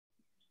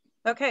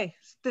Okay,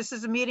 this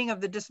is a meeting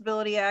of the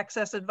Disability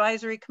Access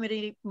Advisory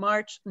Committee,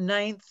 March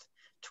 9th,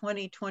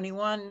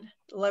 2021,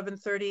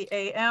 11:30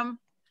 a.m.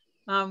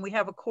 We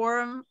have a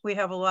quorum. We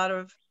have a lot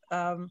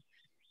of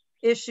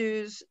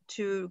issues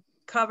to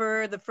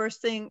cover. The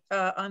first thing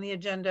on the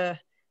agenda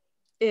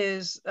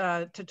is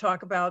to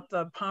talk about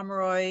the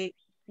Pomeroy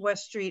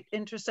West Street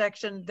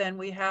intersection. Then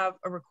we have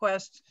a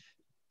request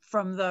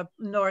from the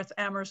North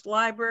Amherst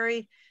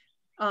Library.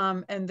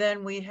 And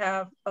then we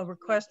have a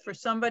request for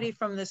somebody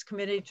from this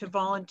committee to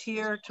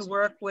volunteer to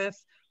work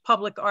with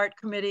Public Art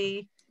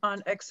Committee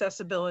on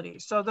accessibility.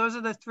 So those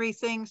are the three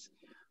things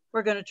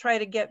we're going to try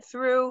to get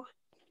through.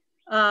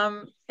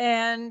 I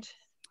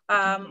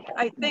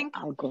think,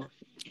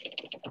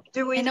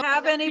 do we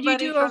have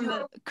anybody from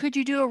the... Could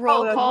you do a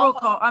roll call? Roll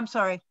call, I'm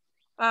sorry.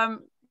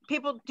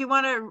 People, do you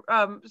want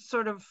to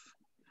sort of,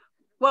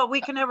 well,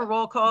 we can have a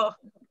roll call.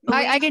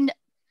 Elise? I can,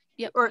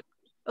 yep. Or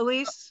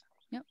Elise?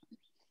 Yep.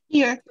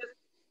 Here.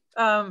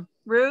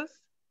 Ruth?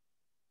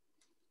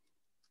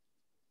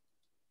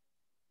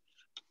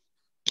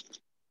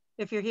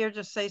 If you're here,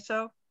 just say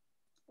so.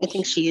 I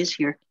think she is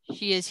here.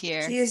 She is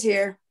here. She is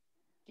here.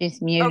 She's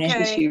muted.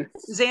 Okay. She's here.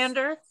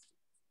 Xander?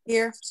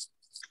 Here.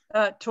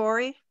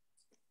 Tori?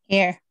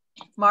 Here.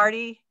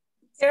 Marty?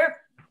 Here.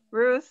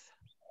 Ruth?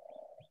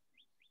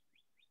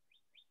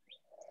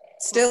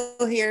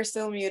 Still here,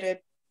 still muted.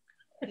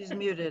 She's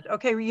muted.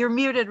 Okay, you're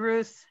muted,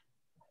 Ruth.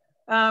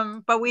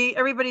 But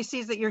everybody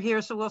sees that you're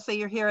here, so we'll say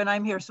you're here and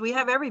I'm here. So we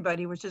have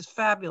everybody, which is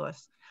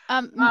fabulous.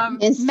 Seren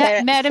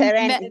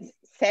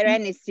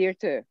is here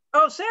too.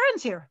 Oh,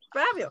 Saren's here.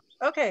 Fabulous.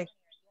 Okay.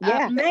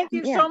 Yeah. Thank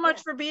you so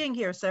much for being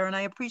here, Saren.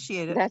 I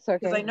appreciate it. That's okay.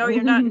 Because I know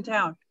you're not in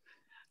town.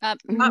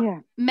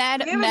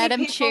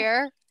 Madam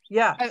Chair.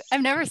 Yeah.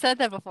 I've never said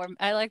that before.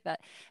 I like that.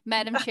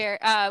 Madam Chair,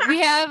 we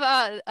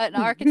have an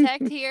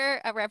architect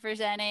here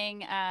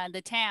representing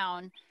the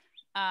town,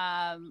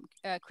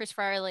 Chris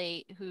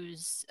Farley,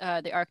 who's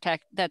the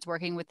architect that's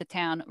working with the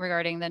town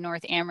regarding the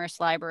North Amherst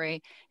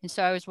Library. And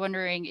so I was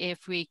wondering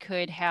if we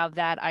could have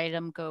that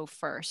item go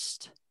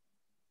first.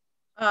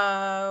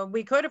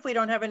 We could if we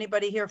don't have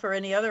anybody here for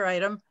any other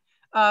item.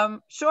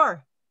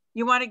 Sure.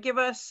 You want to give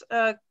us,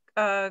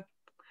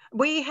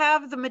 we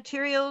have the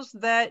materials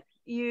that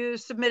you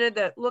submitted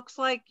that looks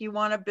like you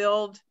want to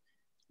build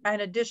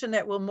an addition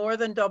that will more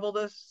than double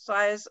the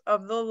size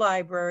of the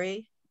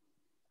library.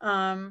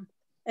 And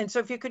so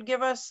if you could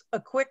give us a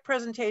quick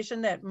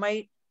presentation that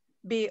might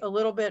be a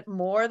little bit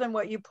more than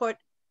what you put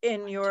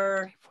in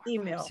your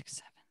email.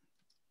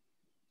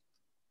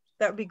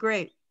 That would be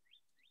great.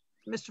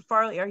 Mr.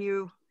 Farley, are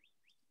you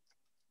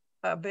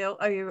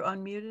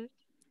unmuted?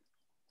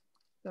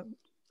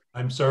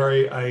 I'm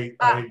sorry,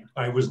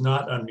 I was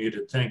not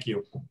unmuted. Thank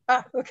you.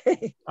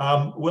 Okay.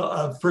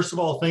 Well, first of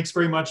all, thanks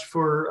very much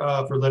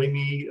for letting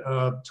me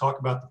talk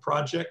about the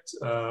project.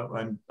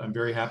 I'm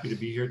very happy to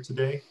be here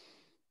today.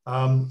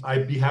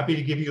 I'd be happy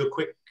to give you a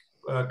quick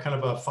kind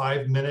of a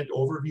 5-minute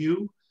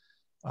overview,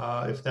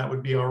 if that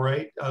would be all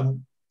right.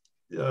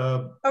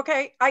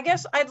 Okay, I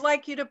guess I'd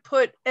like you to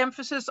put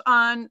emphasis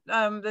on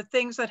the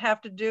things that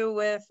have to do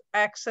with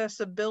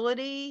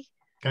accessibility.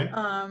 Okay.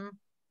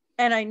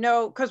 And I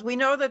know, because we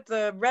know that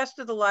the rest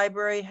of the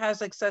library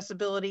has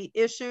accessibility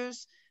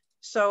issues.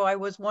 So I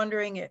was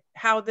wondering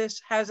how this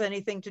has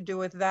anything to do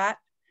with that.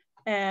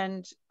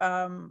 And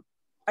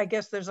I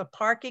guess there's a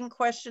parking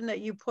question that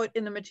you put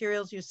in the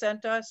materials you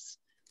sent us,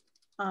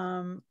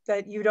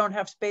 that you don't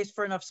have space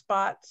for enough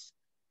spots.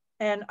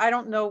 And I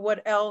don't know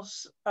what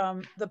else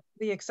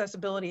the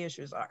accessibility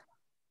issues are.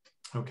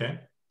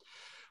 Okay.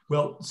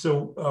 Well,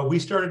 so we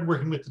started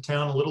working with the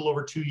town a little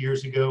over 2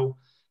 years ago.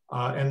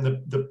 And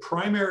the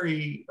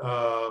primary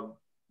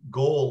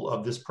goal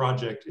of this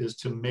project is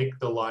to make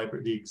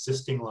the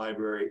existing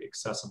library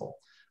accessible.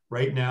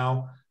 Right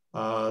now,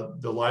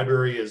 the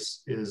library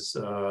is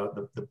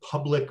the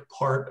public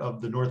part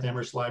of the North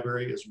Amherst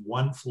Library is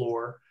 1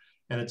 floor,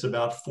 and it's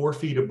about 4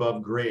 feet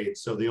above grade.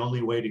 So the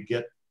only way to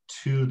get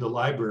to the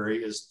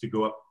library is to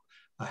go up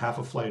a half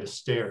a flight of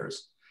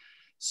stairs.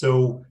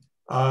 So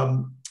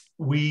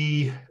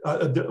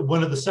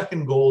one of the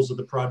second goals of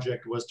the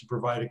project was to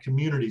provide a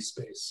community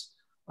space,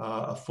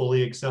 a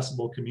fully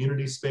accessible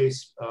community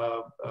space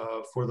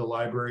for the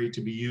library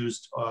to be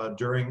used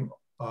during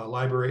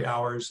library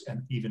hours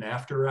and even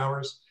after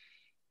hours.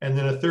 And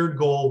then a third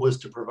goal was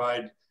to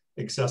provide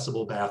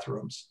accessible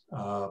bathrooms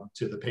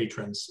to the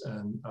patrons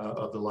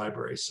of the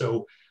library.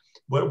 So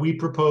what we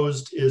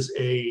proposed is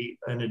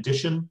an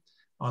addition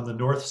on the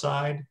north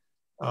side.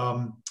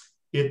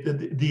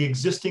 The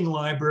existing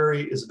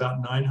library is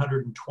about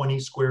 920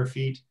 square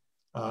feet.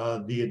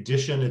 The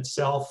addition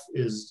itself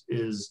is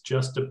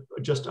just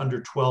under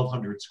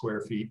 1,200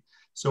 square feet.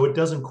 So it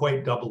doesn't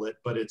quite double it,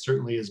 but it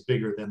certainly is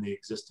bigger than the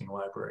existing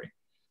library.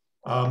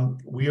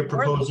 We are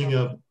proposing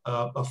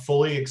a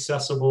fully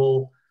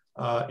accessible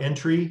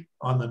entry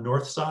on the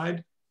north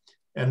side.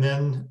 And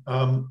then,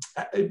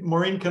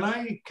 Maureen, could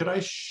I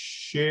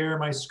share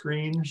my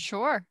screen?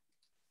 Sure.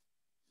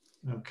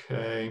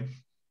 Okay.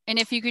 And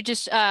if you could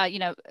just, you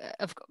know,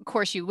 of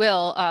course you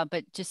will,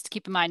 but just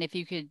keep in mind if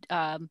you could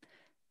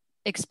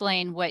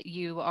explain what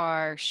you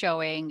are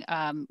showing,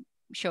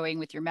 showing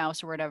with your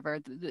mouse or whatever.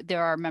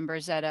 There are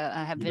members that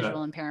have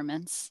visual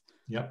impairments.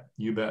 Yep,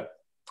 you bet.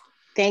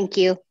 Thank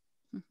you.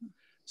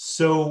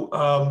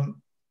 So,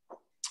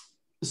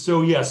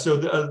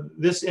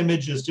 this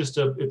image is just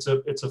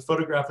it's a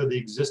photograph of the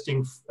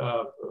existing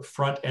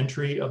front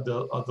entry of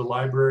the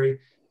library.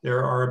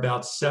 There are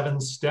about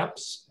 7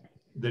 steps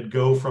that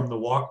go from the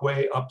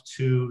walkway up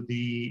to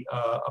the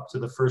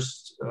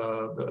first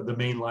the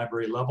main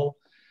library level.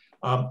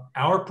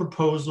 Our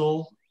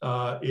proposal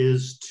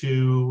is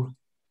to,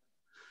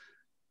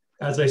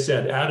 as I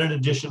said, add an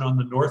addition on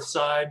the north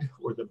side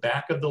or the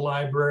back of the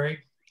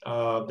library.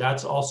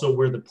 That's also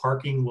where the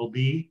parking will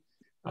be.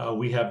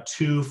 We have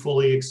 2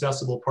 fully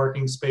accessible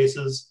parking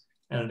spaces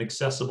and an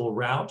accessible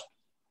route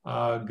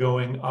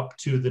going up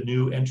to the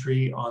new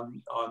entry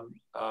on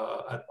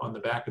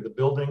the back of the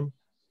building.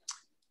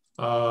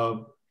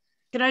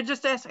 Can I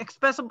just ask,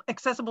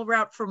 accessible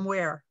route from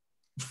where?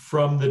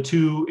 From the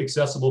 2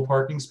 accessible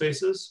parking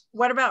spaces.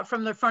 What about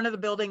from the front of the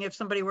building if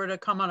somebody were to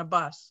come on a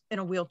bus in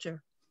a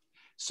wheelchair?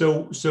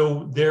 So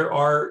there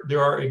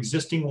are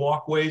existing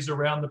walkways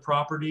around the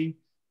property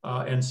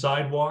and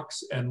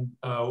sidewalks, and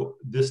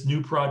this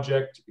new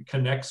project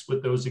connects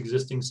with those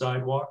existing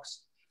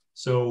sidewalks.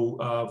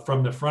 So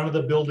from the front of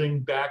the building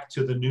back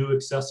to the new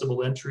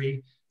accessible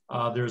entry,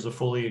 there's a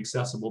fully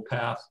accessible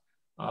path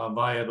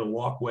via the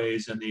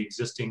walkways and the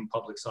existing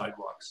public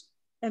sidewalks.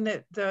 And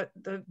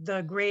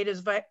the grade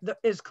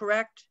is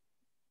correct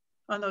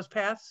on those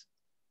paths?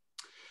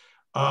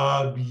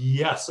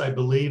 Yes, I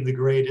believe the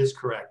grade is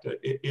correct.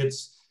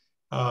 It's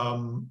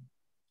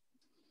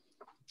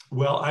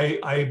well,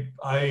 I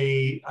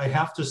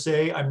have to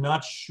say I'm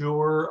not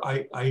sure.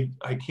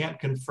 I can't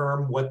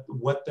confirm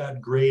what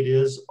that grade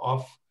is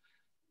off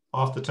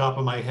the top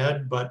of my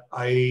head, but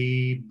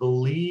I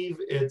believe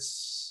it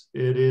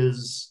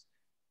is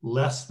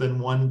less than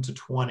 1 to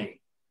 20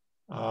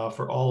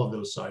 for all of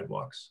those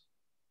sidewalks.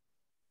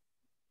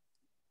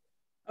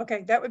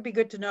 Okay, that would be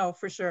good to know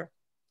for sure.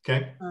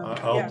 Okay,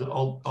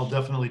 I'll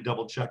definitely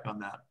double check on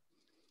that.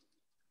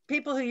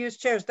 People who use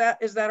chairs,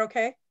 is that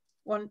okay?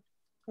 1 to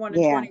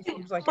 20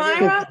 seems like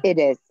Myra? It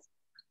is.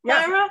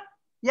 Yeah. Myra?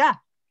 Yeah.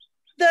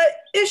 The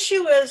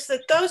issue is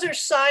that those are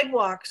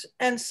sidewalks,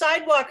 and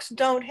sidewalks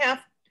don't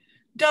have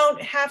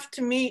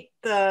to meet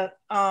the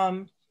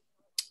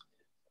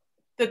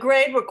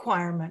grade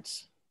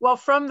requirements. Well,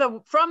 from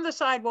the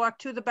sidewalk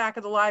to the back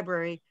of the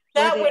library,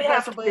 that would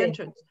have to be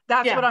entrance.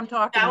 That's what I'm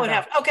talking about. That would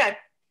have. Okay.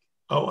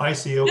 Oh, I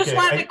see. Okay. Just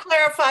wanted to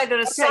clarify that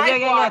a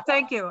sidewalk. Yeah.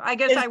 Thank you. I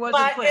guess I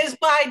wasn't clear. Is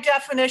by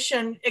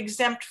definition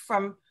exempt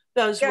from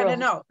those rules.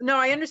 No.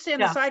 I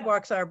understand the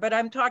sidewalks are, but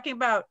I'm talking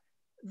about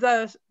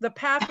the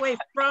pathway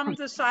from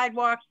the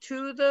sidewalk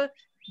to the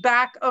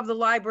back of the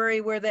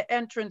library where the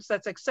entrance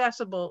that's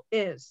accessible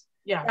is.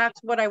 Yeah.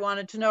 That's what I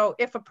wanted to know.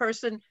 If a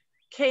person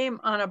came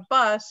on a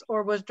bus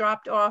or was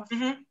dropped off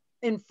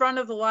in front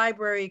of the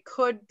library,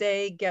 could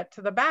they get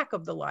to the back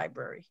of the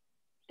library?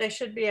 They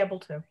should be able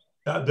to.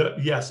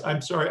 Yes,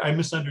 I'm sorry, I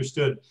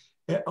misunderstood.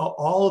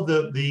 All of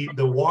the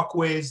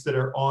walkways that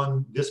are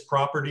on this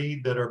property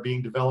that are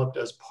being developed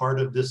as part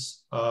of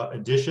this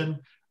addition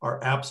are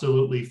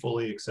absolutely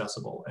fully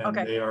accessible, and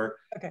they are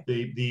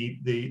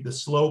the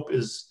slope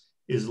is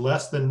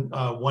less than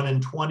 1 in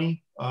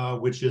 20,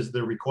 which is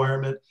the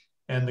requirement,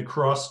 and the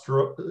cross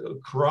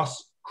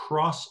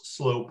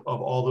slope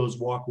of all those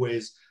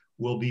walkways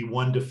will be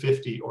 1 to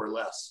 50 or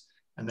less,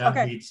 and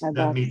that meets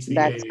the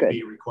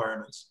AAB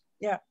requirements.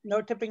 Yeah,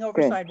 no tipping over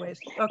sideways.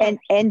 Okay.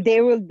 And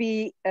there will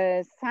be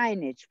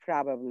signage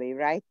probably,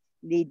 right?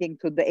 Leading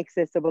to the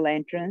accessible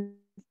entrance?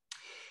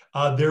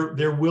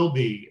 There will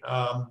be.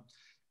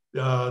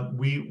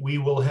 We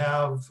will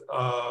have,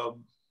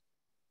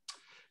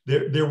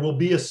 there will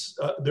be a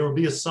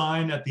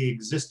sign at the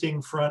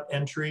existing front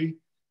entry,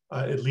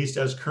 at least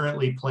as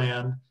currently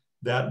planned,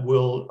 that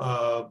will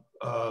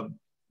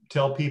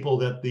tell people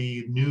that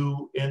the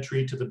new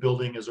entry to the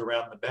building is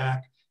around the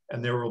back,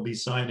 and there will be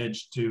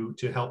signage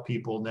to help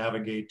people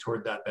navigate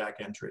toward that back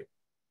entry.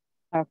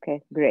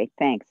 Okay, great,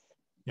 thanks.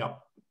 Yep.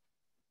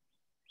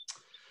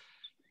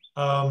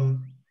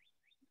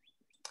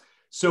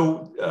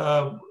 So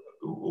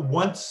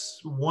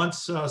once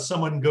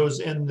someone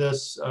goes in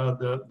this,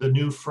 the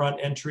new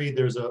front entry,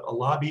 there's a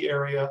lobby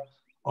area.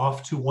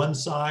 Off to one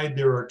side,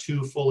 there are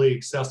 2 fully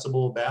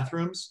accessible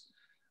bathrooms.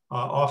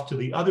 Off to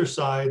the other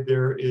side,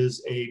 there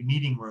is a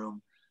meeting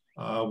room,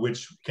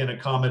 which can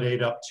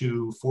accommodate up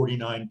to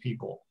 49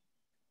 people.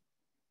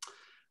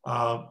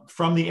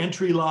 From the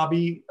entry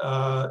lobby,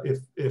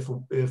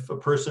 if a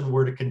person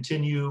were to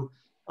continue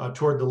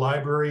toward the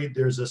library,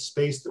 there's a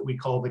space that we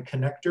call the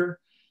connector.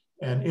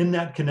 And in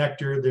that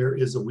connector, there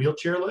is a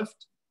wheelchair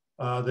lift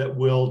that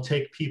will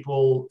take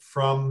people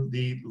from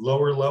the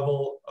lower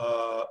level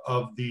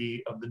of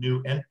the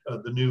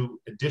new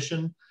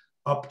addition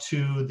up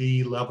to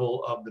the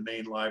level of the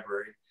main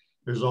library.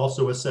 There's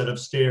also a set of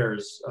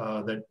stairs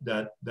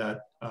that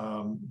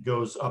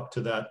goes up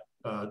to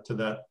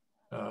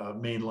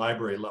main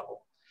library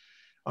level.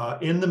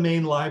 In the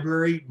main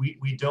library,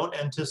 we don't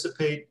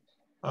anticipate,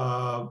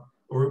 or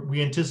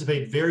we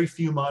anticipate very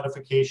few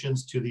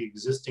modifications to the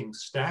existing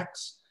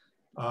stacks.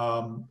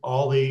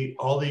 All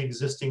the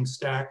existing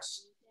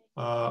stacks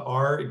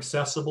are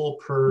accessible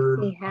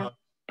per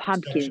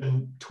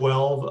section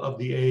 12 of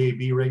the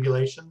AAB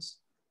regulations.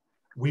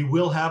 We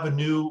will have a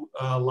new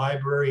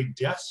library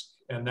desk,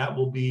 and that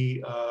will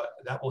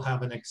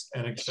have an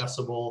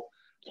accessible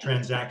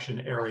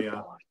transaction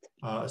area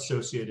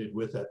associated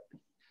with it.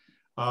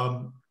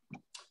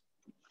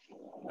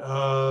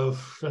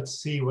 Let's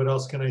see, what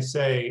else can I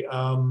say?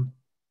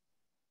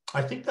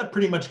 I think that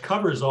pretty much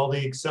covers all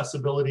the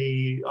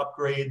accessibility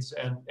upgrades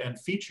and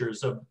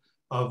features of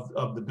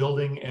the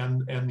building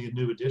and the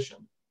new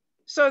addition.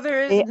 So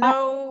there is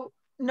no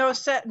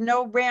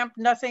ramp,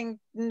 nothing,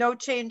 no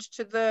change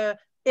to the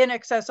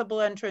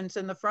inaccessible entrance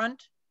in the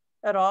front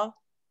at all?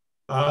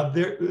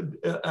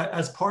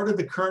 As part of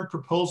the current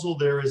proposal,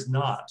 there is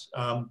not.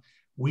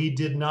 We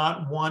did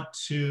not want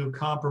to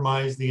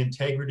compromise the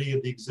integrity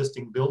of the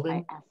existing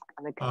building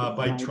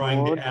by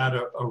trying to add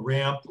a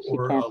ramp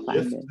or a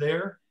lift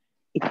there.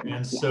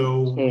 And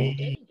so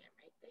we...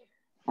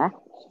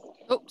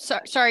 Oh,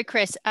 sorry,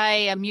 Chris.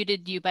 I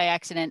muted you by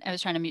accident. I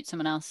was trying to mute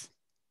someone else.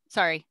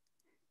 Sorry.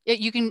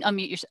 You can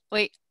unmute yourself.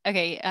 Wait,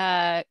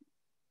 okay.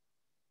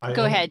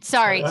 Go ahead.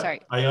 Sorry.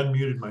 I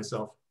unmuted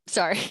myself.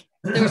 Sorry.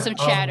 There was some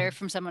chatter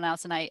from someone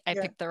else and I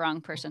picked the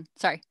wrong person.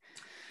 Sorry.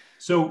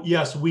 So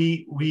yes,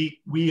 we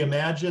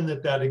imagine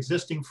that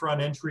existing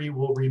front entry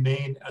will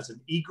remain as an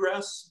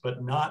egress,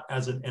 but not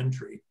as an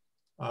entry.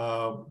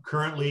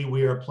 Currently,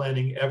 we are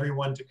planning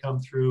everyone to come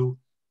through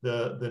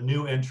the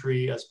new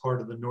entry as part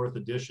of the North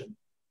Addition.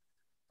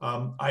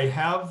 I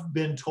have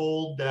been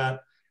told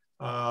that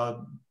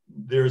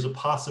there's a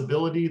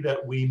possibility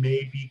that we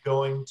may be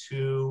going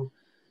to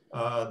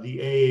the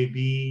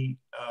AAB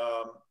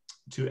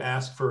to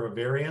ask for a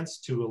variance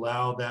to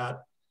allow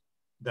that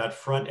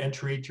front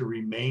entry to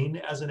remain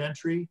as an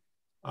entry,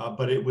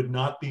 but it would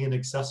not be an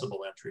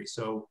accessible entry.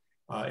 So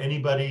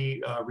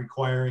anybody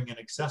requiring an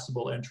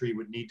accessible entry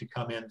would need to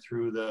come in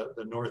through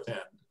the north end,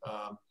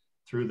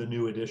 through the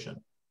new addition.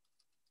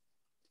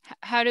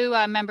 How do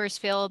members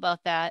feel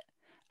about that?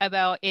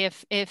 About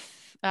if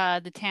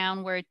the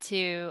town were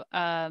to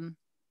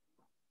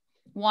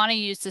want to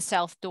use the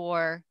south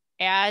door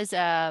as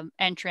an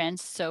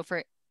entrance, so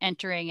for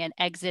entering and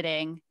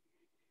exiting,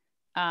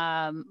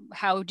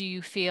 how do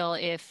you feel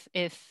if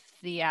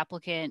the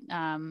applicant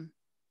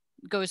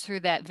goes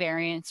through that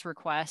variance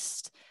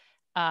request?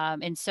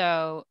 And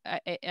so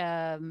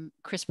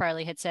Chris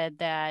Farley had said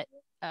that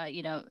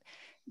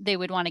they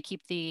would want to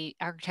keep the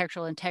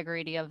architectural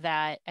integrity of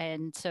that,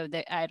 and so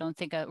that I don't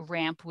think a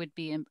ramp would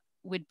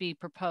be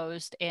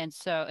proposed, and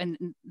so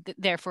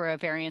therefore a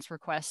variance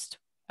request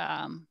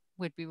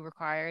would be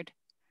required.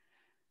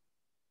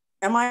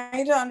 Am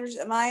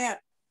I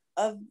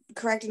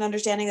correct in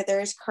understanding that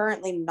there is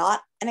currently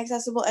not an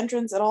accessible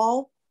entrance at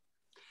all?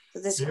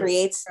 So this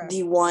creates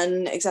the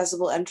one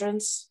accessible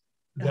entrance?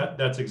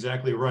 That's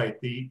exactly right.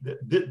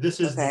 This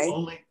is the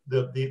only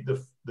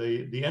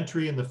the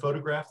entry in the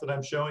photograph that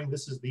I'm showing.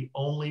 This is the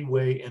only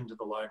way into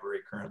the library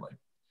currently.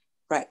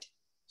 Right.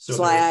 So that's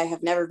why I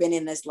have never been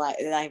in this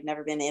I've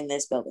never been in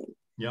this building.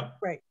 Yeah.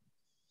 Right.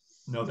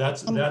 No,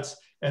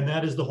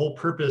 that is the whole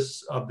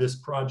purpose of this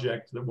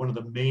project. That one of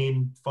the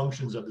main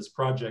functions of this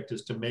project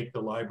is to make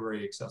the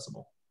library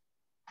accessible.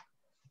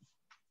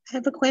 I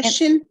have a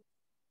question.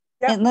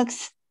 It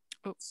looks.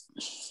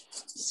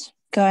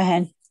 Go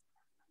ahead.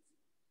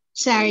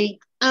 Sorry.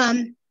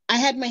 I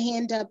had my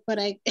hand up, but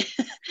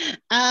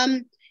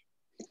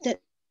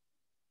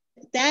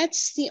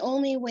that's the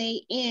only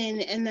way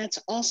in, and that's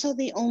also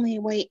the only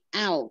way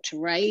out,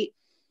 right?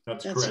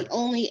 That's correct. The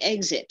only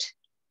exit.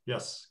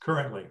 Yes,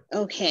 currently.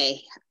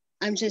 Okay.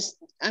 I'm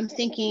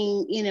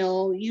thinking,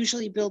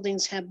 usually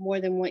buildings have more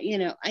than one,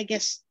 I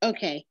guess,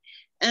 okay.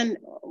 And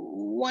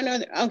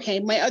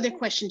my other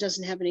question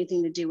doesn't have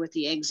anything to do with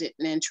the exit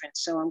and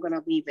entrance, so I'm going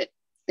to leave it.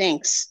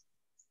 Thanks.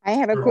 I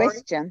have a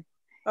question.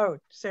 Oh,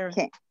 Sarah.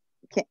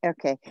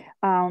 Okay.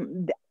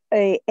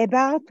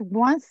 About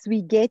once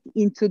we get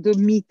into the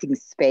meeting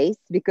space,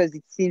 because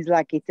it seems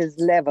like it is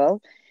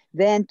level,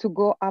 then to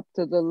go up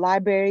to the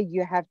library,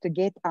 you have to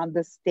get on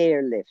the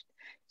stair lift.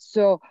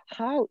 So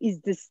how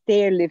is the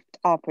stair lift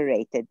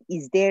operated?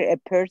 Is there a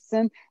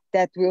person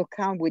that will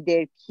come with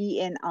their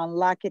key and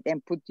unlock it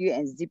and put you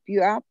and zip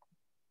you up?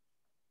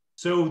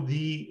 So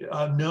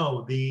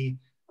no, the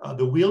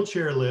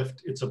wheelchair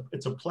lift, it's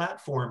a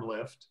platform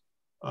lift.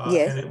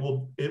 Yes. And it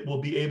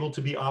will be able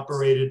to be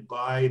operated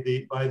by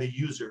the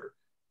user.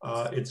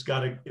 It's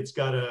got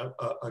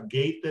a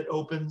gate that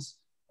opens,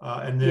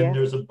 and then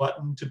there's a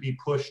button to be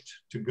pushed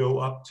to go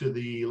up to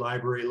the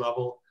library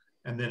level,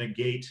 and then a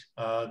gate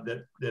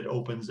that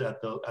opens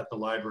at the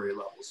library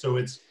level. So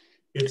it's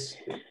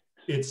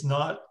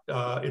not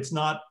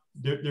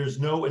there's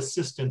no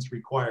assistance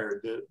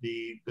required.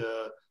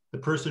 The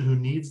person who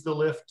needs the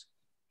lift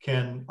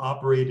can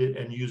operate it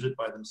and use it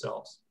by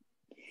themselves.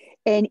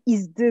 And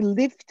is the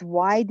lift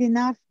wide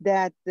enough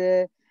that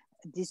the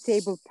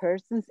disabled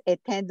person's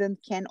attendant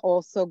can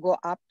also go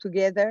up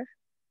together?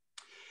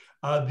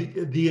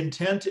 The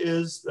intent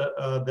is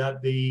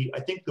that I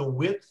think the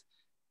width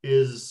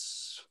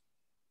is,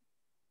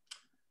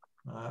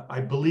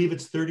 I believe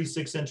it's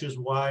 36 inches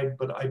wide,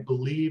 but I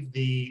believe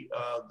the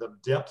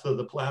depth of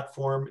the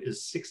platform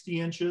is 60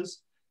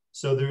 inches.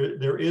 So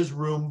there is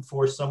room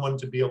for someone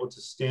to be able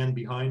to stand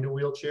behind a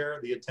wheelchair,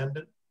 the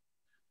attendant.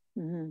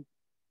 Mm-hmm.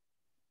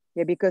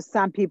 Yeah, because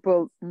some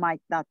people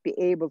might not be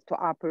able to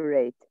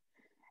operate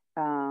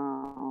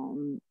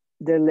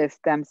the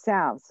lift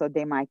themselves, so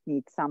they might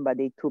need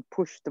somebody to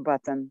push the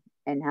button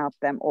and help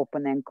them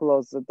open and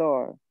close the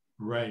door.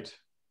 Right.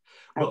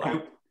 Well,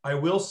 okay. I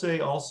will say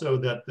also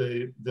that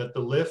the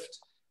lift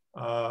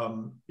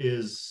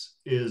is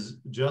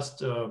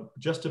just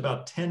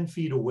about 10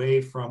 feet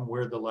away from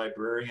where the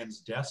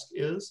librarian's desk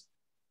is.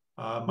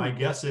 My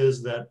guess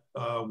is that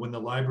when the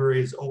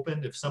library is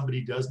opened, if somebody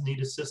does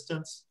need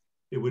assistance,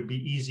 it would be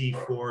easy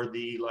for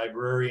the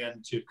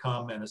librarian to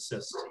come and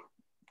assist.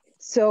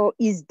 So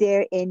is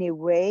there any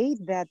way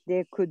that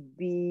there could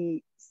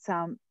be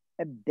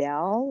a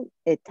bell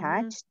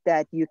attached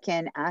that you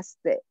can ask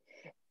the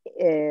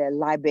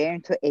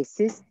librarian to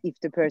assist if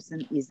the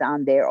person is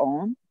on their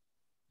own?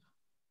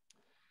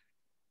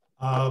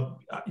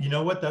 You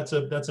know what? That's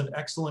an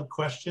excellent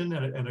question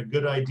and a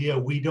good idea.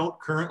 We don't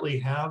currently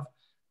have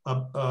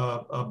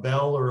a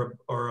bell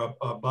or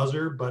a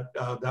buzzer, but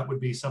that would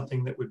be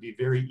something that would be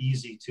very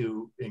easy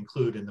to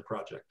include in the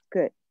project.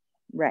 Good,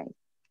 right.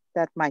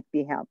 That might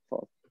be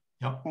helpful.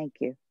 Yep. Thank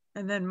you.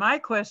 And then my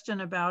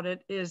question about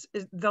it is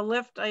the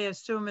lift, I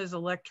assume, is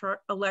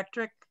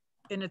electric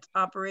in its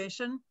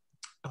operation?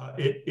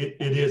 It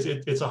is.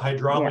 It's a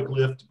hydraulic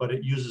lift, but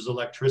it uses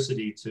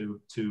electricity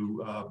to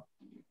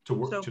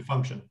work, to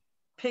function.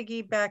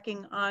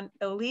 Piggybacking on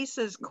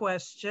Elisa's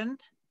question,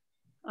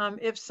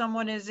 if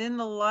someone is in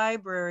the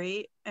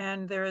library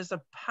and there is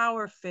a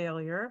power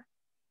failure,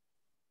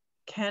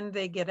 can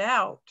they get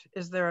out?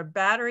 Is there a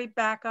battery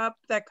backup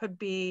that could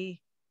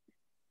be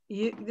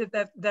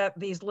that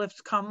these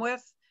lifts come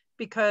with?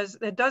 Because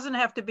it doesn't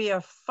have to be a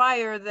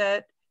fire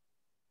that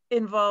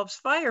involves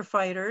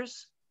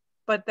firefighters,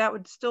 but that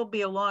would still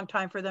be a long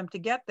time for them to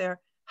get there.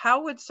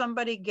 How would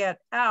somebody get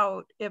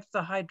out if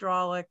the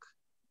hydraulic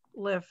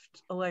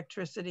lift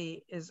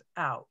electricity is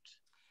out?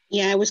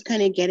 Yeah, I was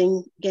kind of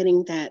getting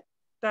that.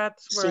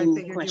 That's where I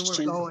figured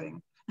question. You were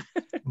going.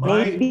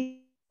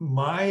 Maybe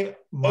my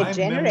a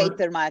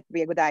generator might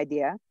be a good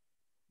idea.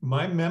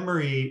 My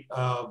memory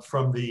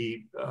from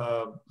the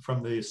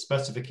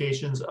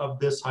specifications of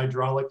this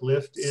hydraulic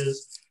lift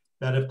is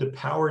that if the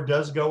power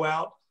does go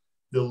out,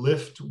 the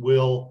lift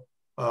will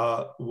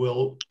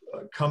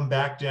come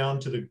back down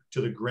to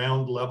the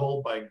ground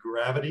level by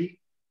gravity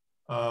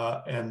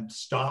and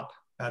stop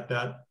at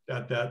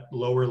that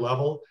lower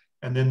level,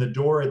 and then the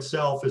door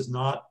itself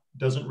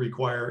doesn't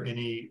require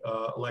any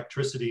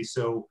electricity.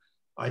 So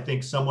I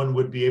think someone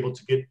would be able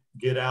to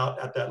get out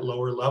at that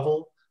lower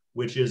level,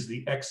 which is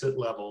the exit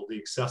level, the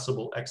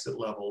accessible exit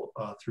level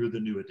through the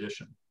new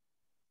addition.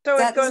 So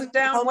it goes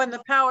down when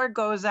the power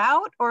goes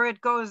out, or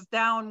it goes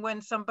down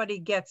when somebody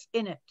gets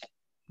in it?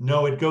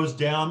 No, it goes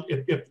down.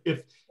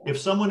 If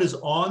someone is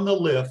on the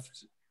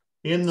lift,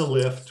 in the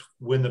lift,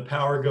 when the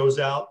power goes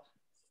out,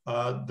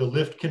 the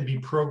lift can be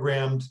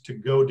programmed to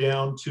go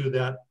down to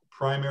that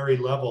primary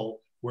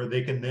level where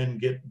they can then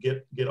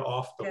get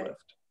off the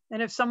lift.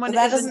 And if someone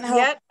isn't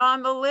yet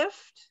on the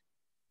lift,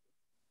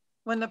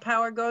 when the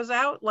power goes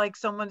out, like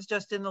someone's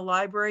just in the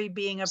library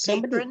being a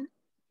patron,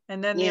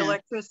 and then the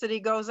electricity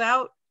goes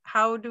out,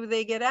 how do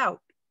they get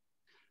out?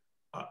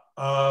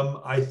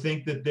 I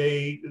think that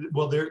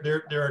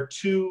there are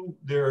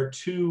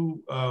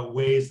two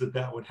ways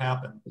that would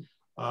happen.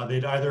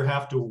 They'd either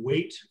have to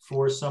wait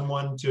for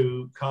someone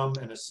to come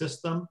and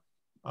assist them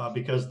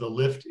because the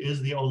lift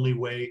is the only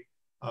way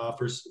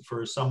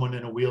for someone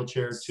in a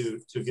wheelchair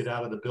to get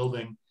out of the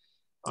building.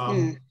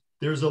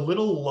 There's a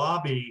little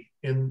lobby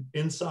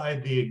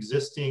inside the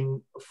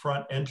existing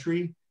front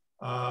entry,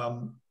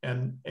 and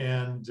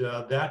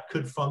that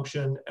could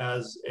function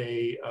as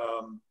a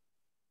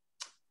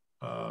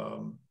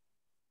I'm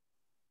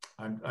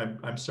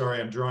sorry,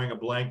 I'm drawing a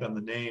blank on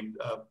the name.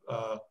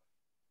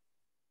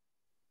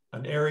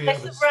 An area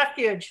place of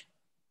refuge.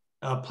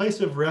 A place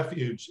of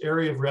refuge,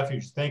 area of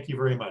refuge. Thank you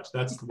very much.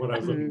 That's what I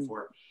was looking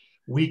for.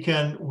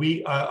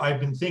 I've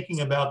been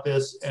thinking about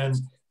this, and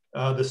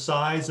the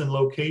size and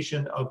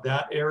location of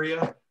that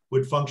area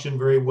would function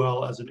very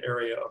well as an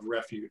area of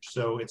refuge.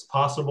 So it's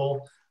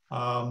possible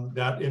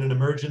that in an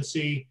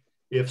emergency,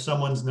 if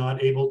someone's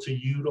not able to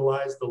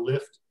utilize the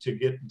lift to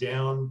get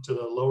down to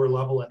the lower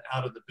level and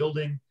out of the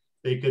building,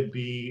 they could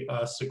be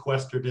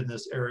sequestered in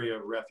this area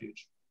of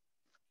refuge.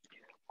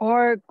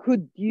 Or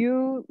could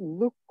you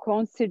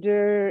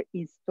consider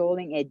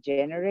installing a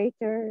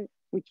generator,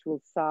 which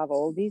will solve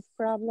all these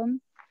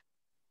problems?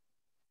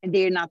 And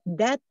they're not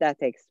that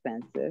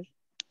expensive.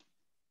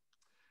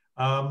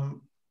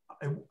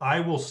 I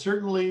will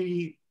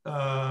certainly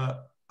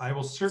I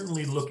will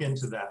certainly look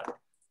into that.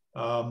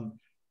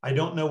 I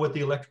don't know what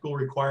the electrical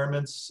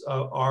requirements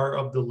are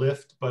of the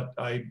lift, but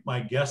my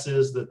guess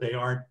is that they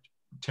aren't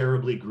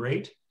terribly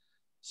great.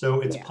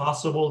 So it's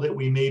possible that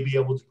we may be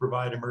able to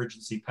provide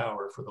emergency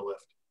power for the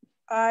lift.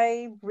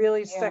 I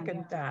really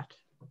second that.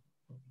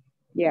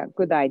 Yeah,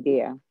 good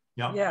idea.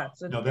 Yeah, Yeah,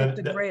 it's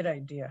a great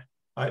idea.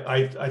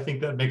 I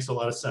think that makes a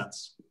lot of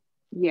sense.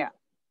 Yeah.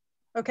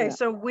 Okay,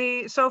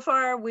 Yeah. so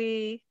far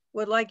we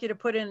would like you to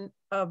put in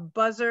a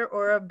buzzer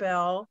or a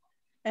bell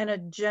and a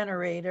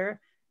generator.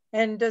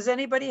 And does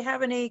anybody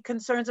have any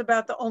concerns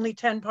about the only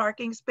 10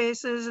 parking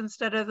spaces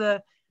instead of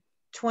the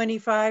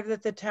 25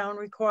 that the town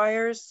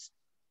requires?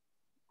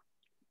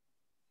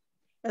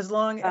 As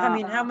long, I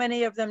mean, how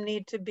many of them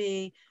need to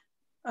be,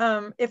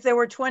 if there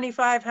were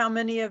 25, how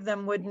many of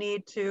them would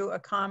need to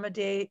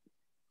accommodate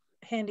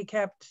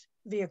handicapped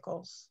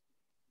vehicles?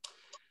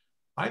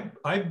 I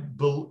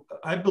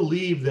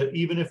believe that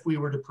even if we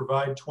were to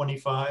provide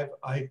 25,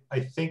 I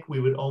think we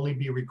would only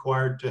be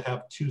required to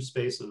have 2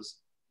 spaces,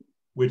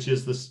 which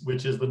is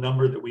the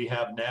number that we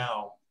have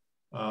now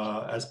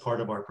as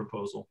part of our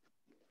proposal.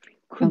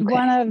 Could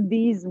one of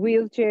these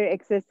wheelchair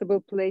accessible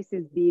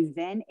places be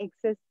van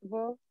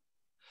accessible?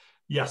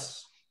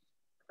 Yes.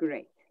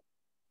 Great.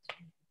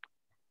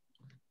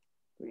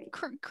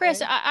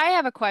 Chris, I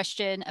have a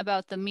question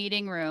about the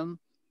meeting room.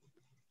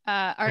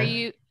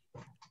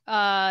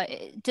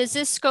 Does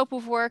this scope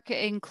of work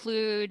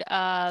include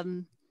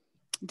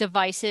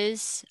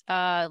devices,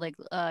 like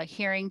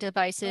hearing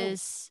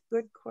devices? Oh,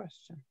 good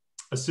question.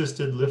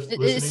 Assisted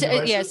listening devices?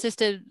 Yeah,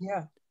 assisted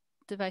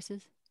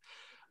devices.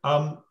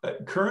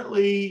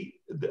 Currently,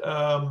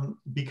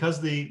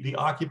 because the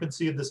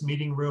occupancy of this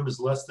meeting room is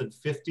less than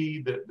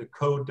 50, the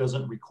code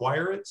doesn't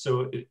require it.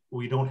 So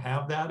we don't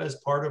have that as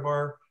part of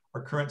our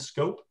current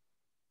scope.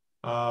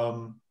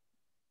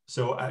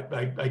 So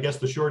I guess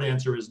the short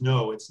answer is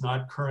no, it's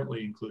not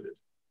currently included.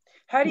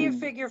 How do you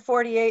figure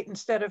 48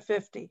 instead of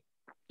 50?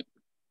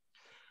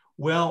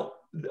 Well,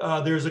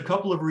 there's a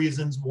couple of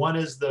reasons. One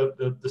is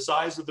the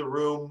size of the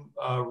room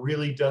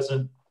really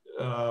doesn't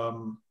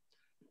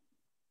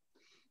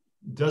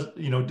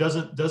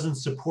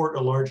support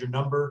a larger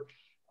number.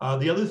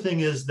 The other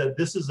thing is that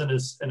this is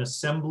an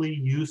assembly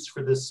use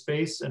for this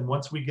space, and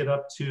once we get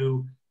up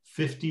to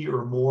 50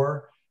 or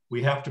more,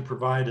 we have to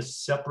provide a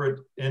separate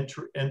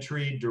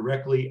entry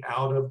directly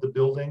out of the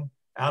building,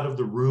 out of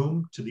the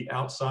room to the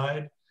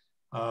outside.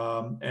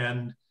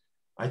 And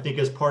I think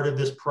as part of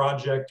this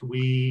project,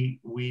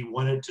 we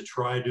wanted to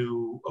try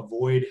to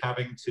avoid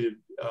having to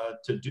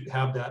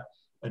have that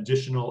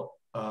additional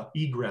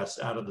egress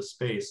out of the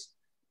space.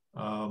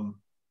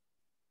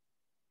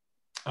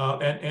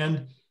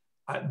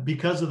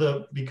 Because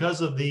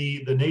of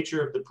the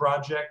nature of the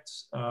project,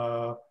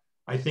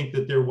 I think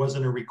that there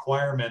wasn't a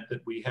requirement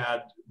that we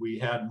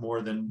had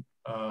more than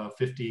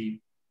 50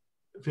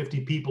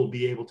 people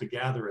be able to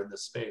gather in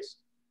this space.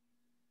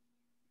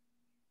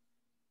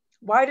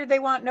 Why did they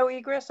want no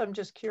egress? I'm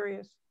just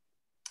curious.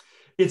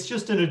 It's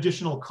just an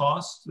additional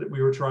cost that we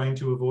were trying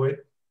to avoid.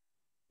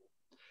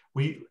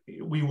 We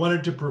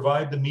wanted to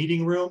provide the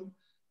meeting room,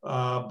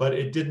 but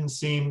it didn't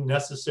seem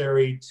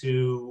necessary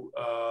to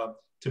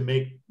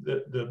make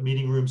the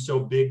meeting room so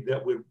big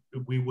that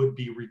we would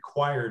be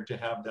required to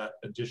have that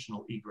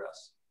additional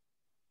egress,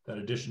 that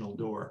additional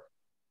door.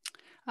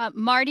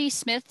 Marty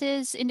Smith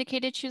has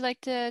indicated she'd like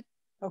to.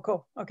 Oh,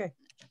 cool. Okay.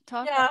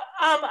 Talk. Yeah,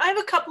 I have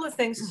a couple of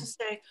things to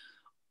say.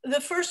 The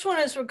first one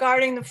is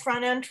regarding the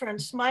front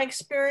entrance. My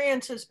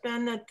experience has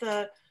been that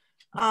the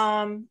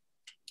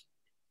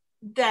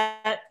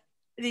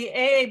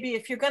AAB,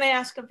 if you're going to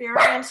ask a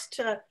variance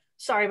to,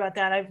 sorry about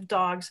that, I have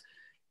dogs.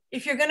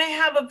 If you're going to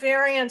have a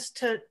variance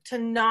to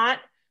not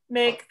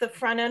make the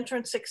front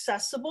entrance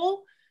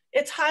accessible,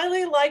 it's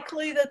highly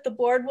likely that the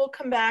board will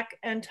come back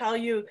and tell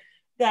you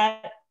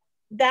that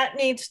that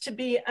needs to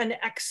be an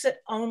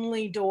exit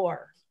only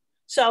door.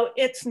 So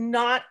it's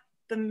not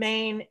the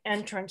main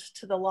entrance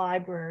to the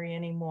library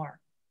anymore.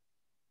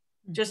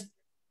 Just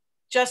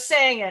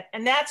saying it.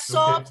 And that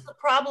solves the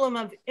problem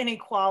of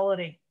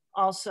inequality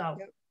also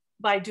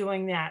by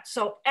doing that.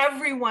 So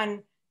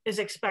everyone is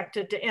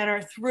expected to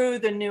enter through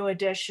the new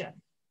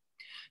addition.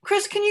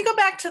 Chris, can you go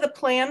back to the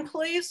plan,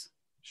 please?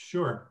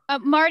 Sure.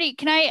 Marty,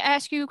 can I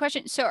ask you a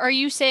question? So are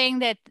you saying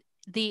that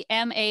the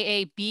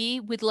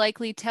MAAB would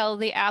likely tell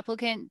the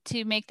applicant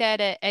to make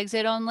that an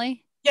exit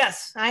only?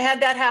 Yes, I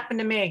had that happen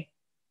to me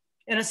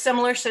in a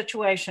similar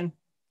situation.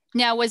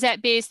 Now, was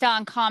that based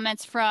on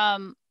comments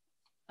from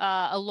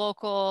a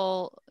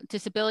local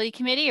disability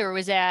committee, or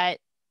was that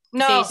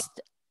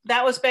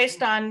that was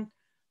based on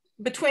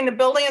between the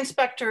building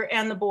inspector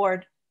and the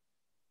board?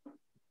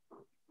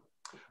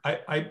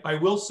 I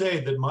will say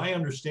that my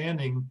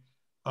understanding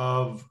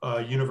of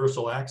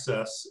universal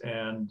access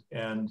and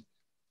the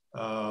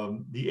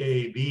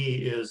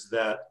AAB is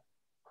that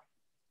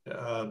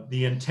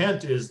the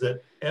intent is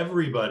that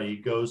everybody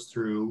goes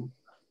through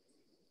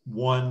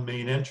one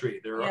main entry.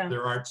 There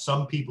aren't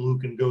some people who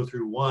can go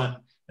through one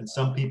and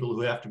some people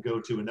who have to go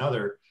to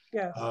another.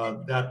 Yes.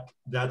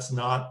 That's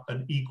not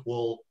an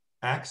equal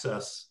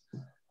access.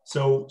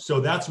 So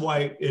that's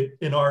why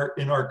in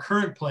our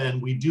current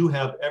plan, we do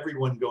have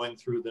everyone going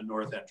through the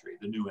north entry,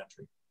 the new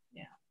entry.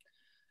 Yeah.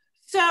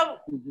 So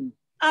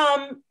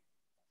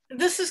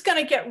this is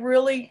going to get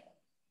really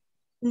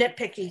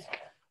nitpicky,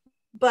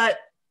 but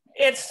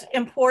it's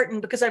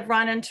important because I've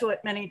run into it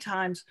many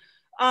times.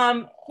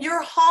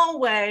 Your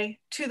hallway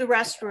to the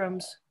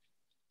restrooms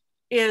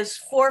is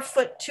 4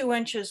 foot 2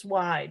 inches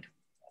wide.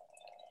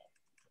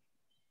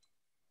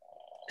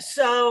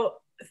 So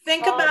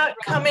think about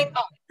coming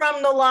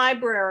from the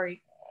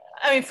library,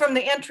 from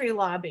the entry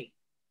lobby.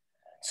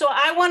 So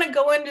I want to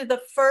go into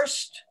the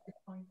first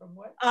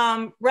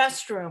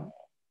restroom.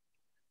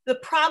 The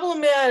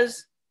problem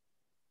is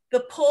the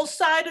pull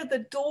side of the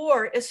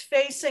door is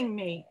facing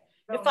me.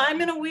 If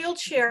I'm in a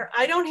wheelchair,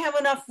 I don't have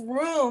enough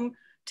room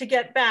to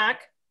get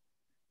back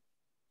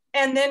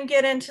and then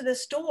get into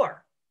this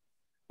door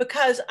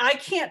because I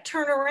can't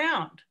turn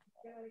around.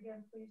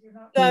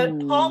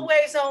 The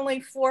hallway is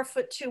only 4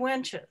 foot 2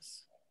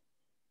 inches.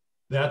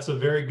 That's a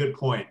very good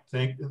point.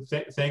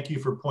 Thank you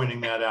for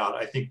pointing that out.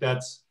 I think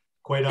that's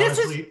quite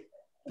honestly.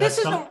 This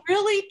is a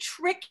really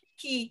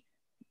tricky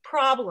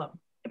problem.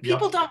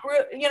 People don't,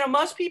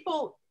 most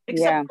people,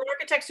 except for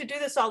architects who do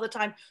this all the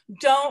time,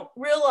 don't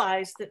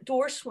realize that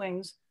door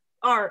swings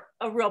are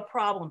a real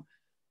problem.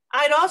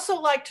 I'd also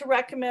like to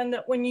recommend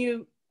that when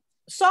you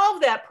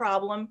solve that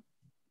problem,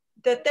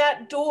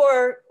 that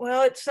door,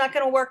 well, it's not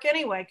going to work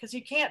anyway, because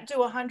you can't do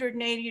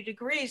 180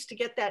 degrees to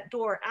get that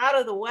door out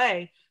of the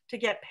way to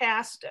get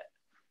past it.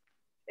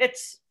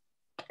 It's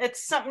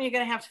something you're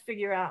going to have to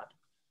figure out.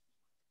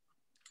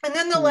 And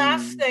then the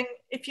last thing,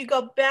 if you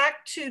go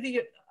back to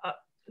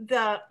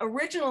the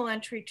original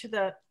entry to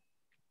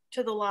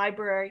the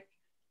library,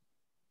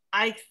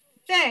 I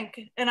think,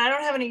 and I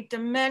don't have any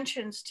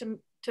dimensions to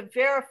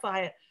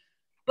verify it,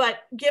 but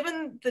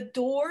given the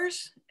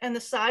doors and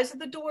the size of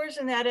the doors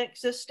in that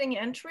existing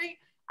entry,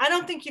 I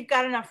don't think you've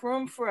got enough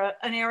room for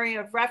an area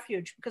of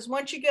refuge, because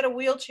once you get a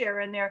wheelchair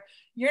in there,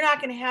 you're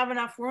not going to have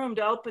enough room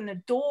to open the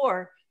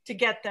door to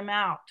get them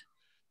out.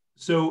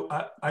 So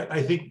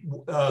I think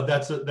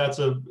that's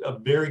a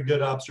very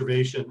good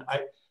observation.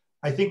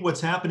 I think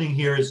what's happening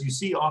here is you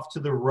see off to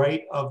the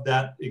right of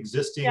that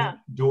existing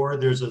door,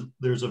 there's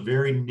a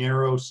very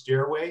narrow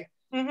stairway.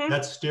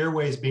 That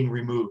stairway is being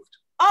removed.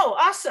 Oh,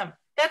 awesome.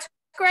 That's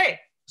great.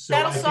 So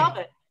that'll solve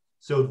it.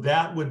 So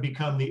that would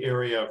become the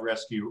area of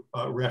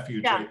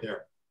refuge right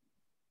there.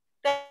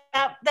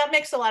 That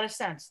makes a lot of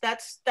sense.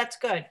 That's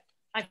good.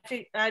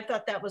 I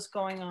thought that was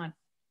going on.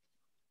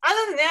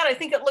 Other than that, I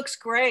think it looks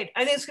great.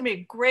 I think it's going to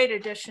be a great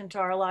addition to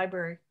our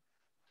library.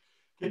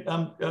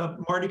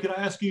 Marty, could I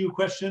ask you a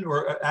question,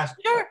 or ask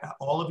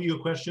all of you a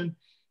question?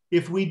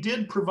 If we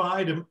did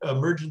provide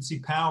emergency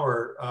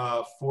power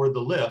for the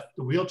lift,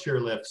 the wheelchair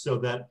lift, so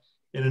that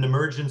in an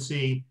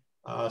emergency,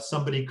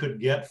 somebody could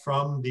get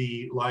from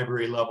the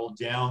library level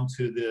down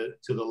to the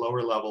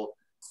lower level,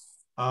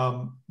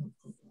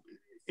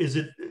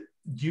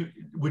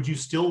 would you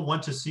still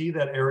want to see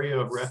that area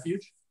of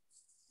refuge?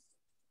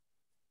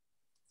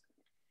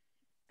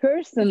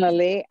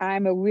 Personally,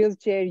 I'm a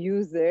wheelchair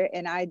user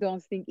and I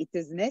don't think it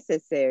is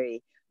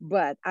necessary,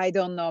 but I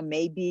don't know,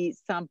 maybe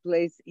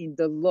someplace in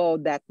the law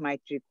that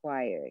might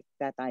require it,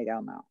 that I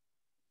don't know.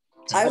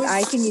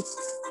 I think it's...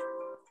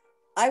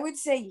 I would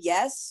say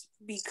yes,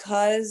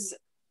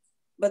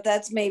 but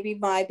that's maybe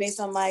based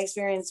on my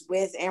experience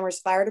with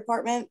Amherst Fire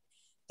Department.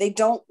 They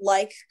don't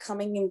like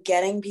coming and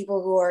getting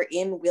people who are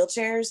in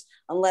wheelchairs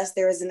unless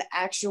there is an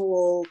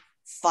actual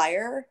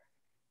fire.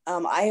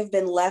 I have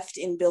been left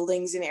in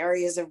buildings in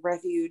areas of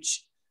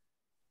refuge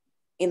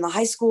in the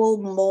high school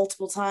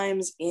multiple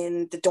times,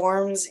 in the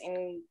dorms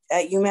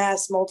at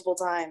UMass multiple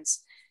times.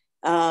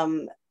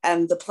 And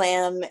the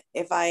plan,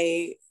 if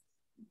I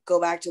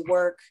go back to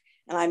work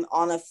and I'm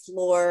on a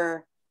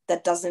floor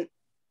that doesn't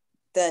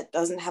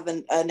have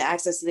an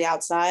access to the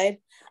outside,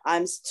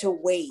 I'm to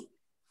wait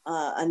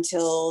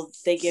until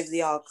they give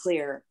the all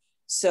clear.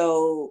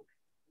 So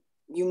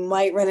you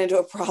might run into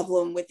a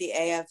problem with the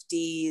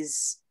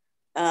AFD's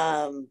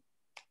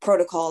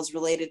protocols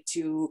related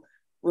to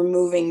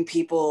removing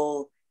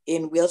people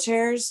in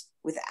wheelchairs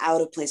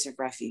without a place of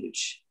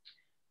refuge.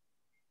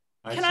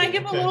 Can I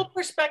give a little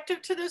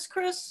perspective to this,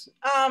 Chris?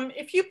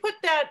 If you put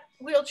that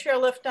wheelchair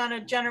lift on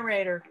a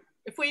generator,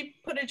 if we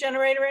put a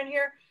generator in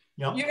here,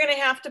 you're going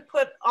to have to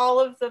put all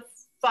of the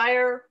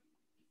fire,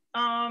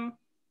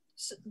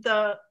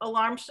 the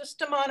alarm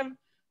system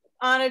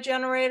on a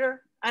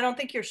generator. I don't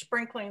think you're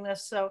sprinkling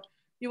this, so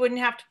you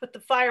wouldn't have to put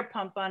the fire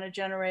pump on a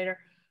generator.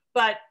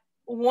 But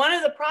one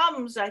of the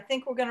problems I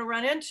think we're going to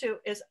run into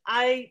is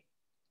I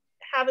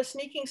have a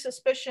sneaking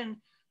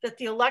suspicion that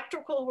the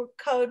electrical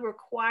code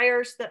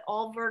requires that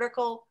all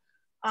vertical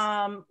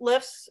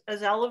lifts,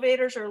 as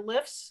elevators or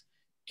lifts,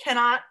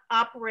 cannot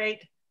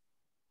operate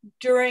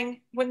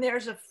when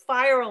there's a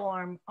fire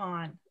alarm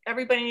on.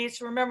 Everybody needs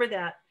to remember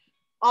that.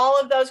 All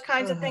of those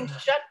kinds of things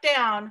shut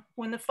down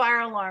when the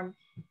fire alarm,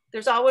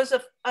 there's always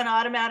an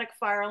automatic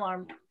fire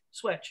alarm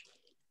switch.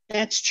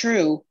 That's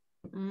true.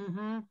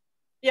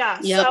 Yeah,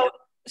 yep. So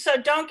So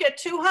don't get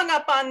too hung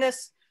up on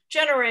this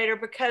generator,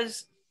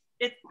 because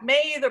it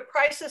may either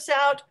price us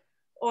out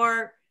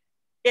or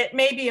it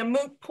may be a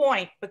moot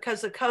point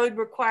because the code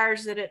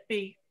requires that it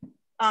be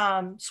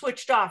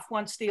switched off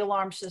once the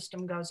alarm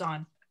system goes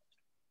on.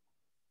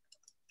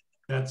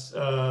 That's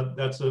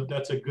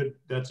a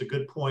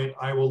good point.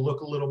 I will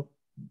look a little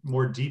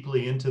more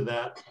deeply into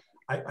that.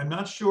 I'm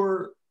not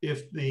sure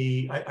if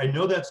I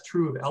know that's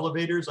true of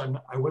elevators.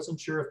 I wasn't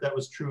sure if that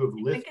was true of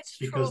lifts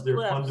because they're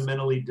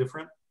fundamentally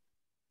different.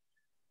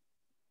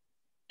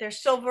 They're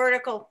still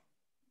vertical.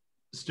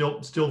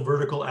 Still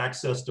vertical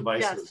access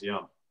devices. Yes. Yeah.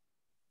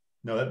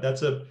 No,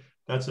 that's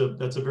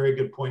a very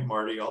good point,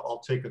 Marty.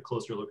 I'll take a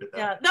closer look at that.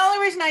 Yeah. The only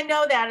reason I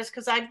know that is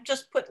because I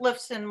just put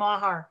lifts in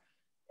Mahar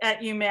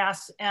at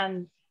UMass,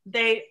 and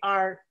they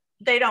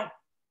don't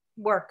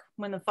work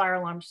when the fire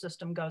alarm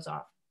system goes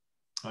off.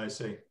 I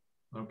see.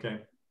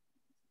 Okay.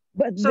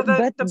 But so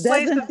but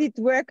doesn't it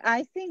work?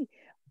 I think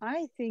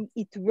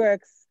it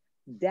works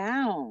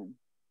down.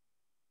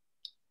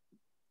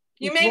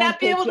 You may not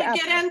be able to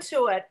get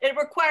into it. It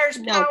requires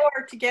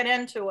power to get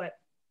into it.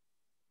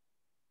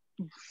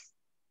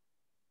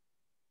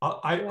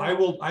 I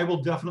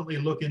will definitely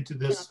look into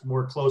this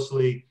more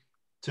closely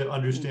to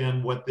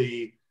understand what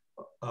the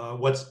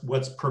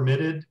what's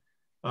permitted,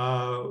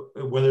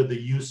 whether the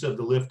use of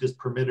the lift is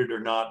permitted or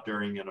not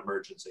during an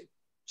emergency.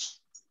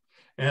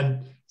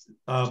 And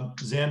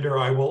Xander,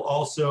 I will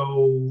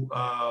also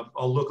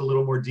I'll look a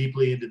little more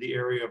deeply into the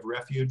area of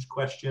refuge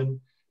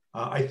question.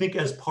 I think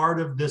as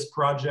part of this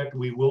project,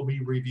 we will be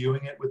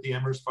reviewing it with the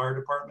Amherst Fire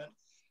Department,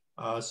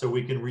 so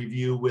we can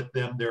review with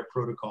them their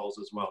protocols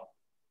as well.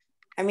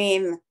 I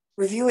mean,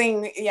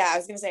 reviewing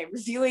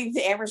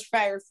the Amherst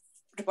Fire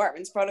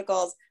Department's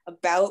protocols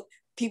about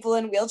people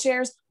in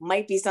wheelchairs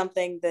might be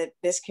something that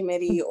this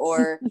committee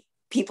or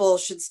people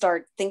should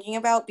start thinking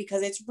about,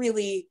 because it's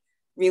really,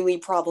 really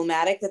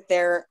problematic that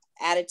their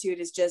attitude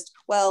is just,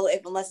 well,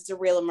 unless it's a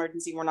real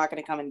emergency, we're not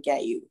going to come and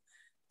get you.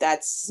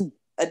 That's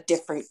a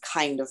different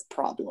kind of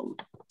problem.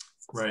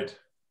 Right.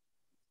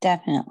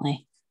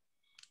 Definitely.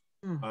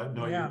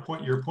 No, yeah.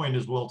 Your point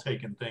is well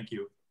taken. Thank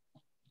you.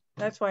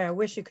 That's why I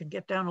wish you could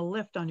get down a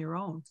lift on your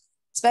own.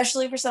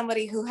 Especially for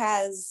somebody who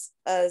has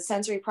a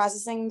sensory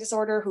processing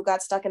disorder, who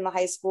got stuck in the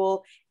high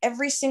school.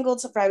 Every single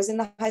time, I was in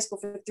the high school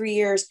for 3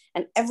 years,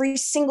 and every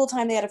single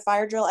time they had a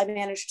fire drill, I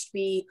managed to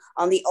be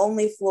on the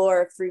only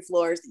floor of 3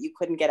 floors that you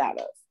couldn't get out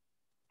of.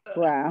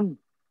 Wow.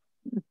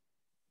 It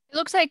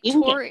looks like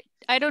Tori,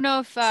 I don't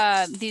know if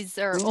these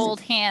are old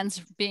hands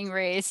being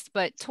raised,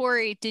 but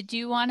Tori, did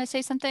you want to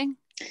say something?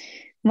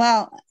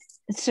 Well,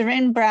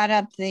 Sarin brought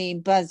up the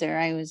buzzer.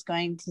 I was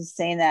going to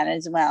say that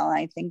as well.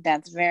 I think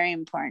that's very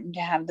important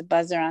to have the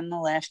buzzer on the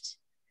lift,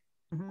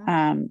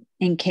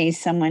 in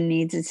case someone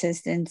needs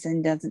assistance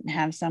and doesn't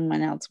have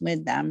someone else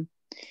with them.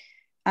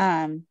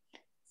 And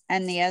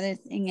the other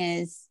thing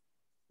is,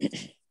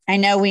 I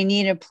know we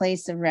need a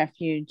place of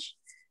refuge.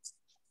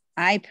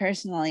 I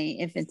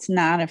personally, if it's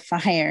not a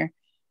fire,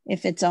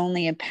 if it's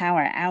only a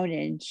power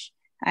outage,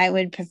 I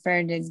would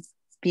prefer to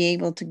be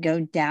able to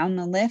go down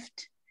the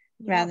lift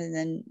rather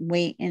than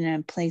wait in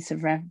a place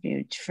of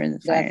refuge for the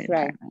fire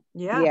department.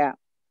 Yeah.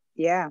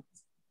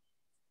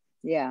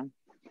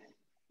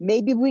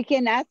 Maybe we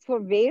can ask for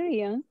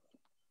variance.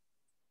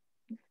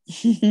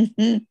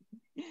 No,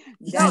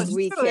 it's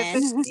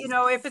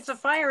true. If it's a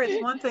fire,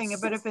 it's one thing,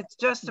 but if it's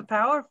just a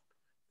power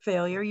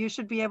failure, you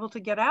should be able to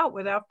get out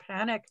without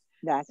panic.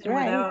 That's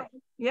right.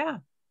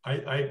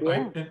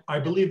 I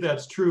believe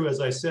that's true. As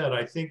I said,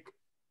 I think,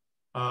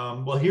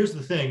 well, here's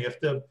the thing. If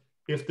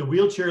the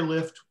wheelchair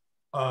lift,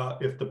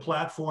 if the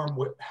platform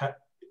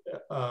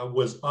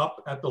was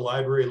up at the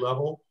library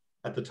level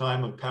at the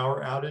time of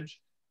power outage,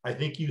 I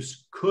think you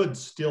could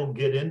still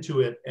get into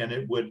it and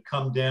it would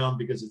come down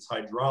because it's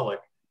hydraulic.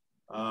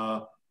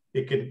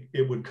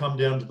 It would come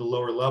down to the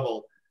lower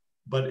level,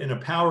 but in a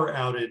power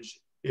outage,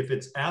 if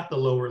it's at the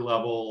lower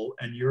level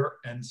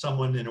and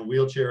someone in a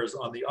wheelchair is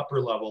on the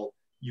upper level,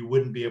 you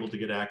wouldn't be able to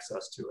get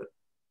access to it.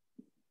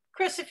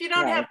 Chris, if you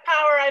don't have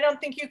power, I don't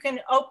think you can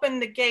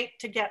open the gate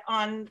to get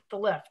on the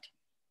lift,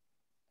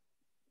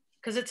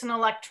 because it's an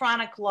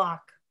electronic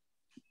lock.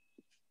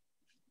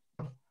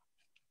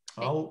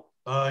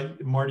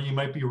 Marty, you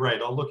might be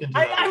right. I'll look into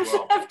that as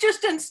well. I've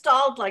just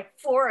installed like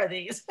 4 of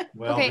these.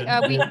 Well, okay,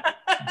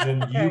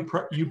 then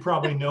you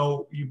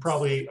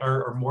probably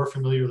are more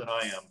familiar than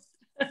I am.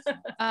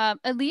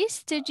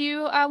 Elise, did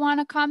you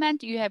want to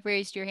comment? You have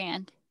raised your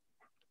hand.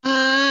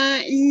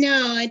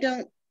 No, I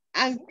don't.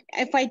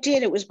 If I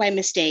did, it was by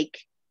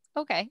mistake.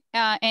 Okay.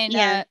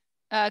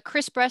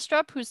 Chris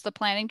Brestrup, who's the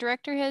planning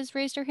director, has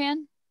raised her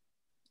hand.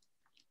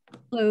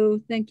 Hello,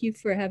 thank you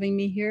for having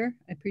me here.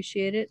 I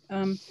appreciate it.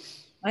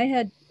 I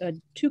had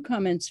 2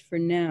 comments for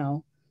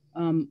now.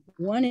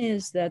 One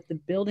is that the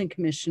building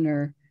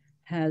commissioner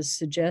has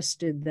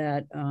suggested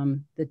that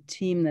the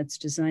team that's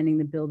designing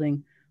the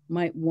building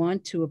might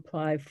want to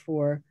apply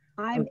for.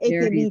 I'm at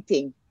the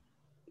meeting.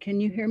 Can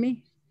you hear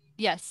me?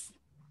 Yes.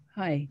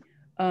 Hi.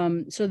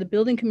 So the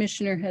building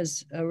commissioner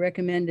has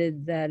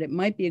recommended that it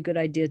might be a good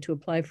idea to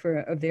apply for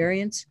a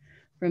variance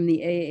from the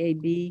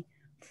AAB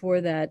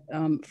for that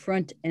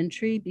front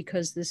entry,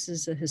 because this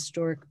is a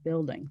historic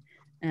building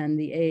and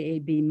the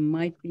AAB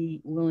might be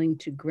willing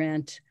to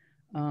grant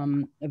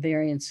a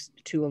variance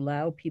to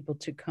allow people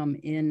to come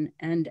in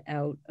and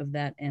out of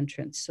that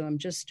entrance. So I'm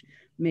just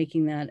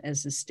making that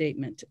as a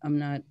statement. I'm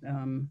not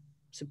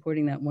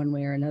supporting that one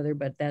way or another,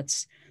 but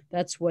that's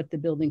what the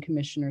building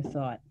commissioner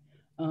thought.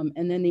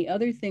 And then the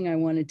other thing I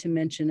wanted to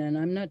mention, and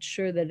I'm not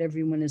sure that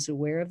everyone is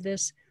aware of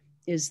this,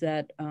 is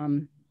that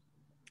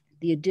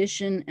the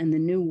addition and the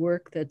new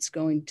work that's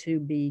going to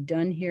be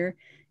done here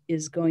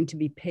is going to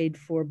be paid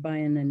for by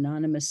an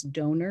anonymous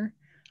donor.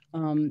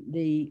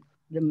 The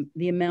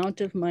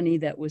amount of money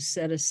that was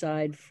set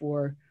aside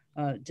for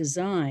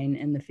design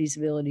and the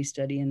feasibility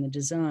study and the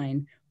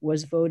design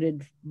was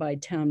voted by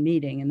town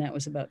meeting, and that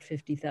was about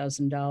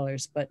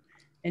 $50,000. But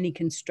any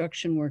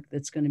construction work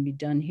that's going to be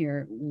done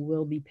here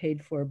will be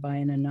paid for by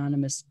an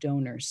anonymous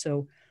donor.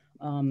 So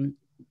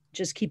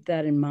just keep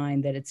that in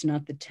mind, that it's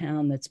not the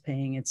town that's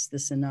paying, it's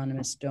this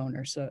anonymous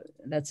donor. So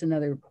that's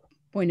another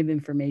point of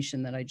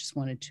information that I just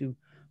wanted to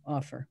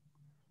offer.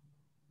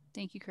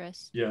 Thank you,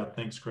 Chris. Yeah,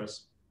 thanks,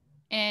 Chris.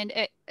 And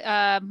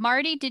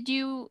Marty, did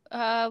you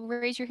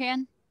raise your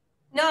hand?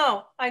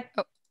 No, okay,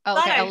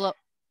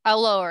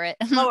 I'll lower it.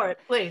 Lower it,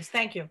 please.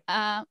 Thank you.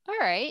 All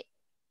right.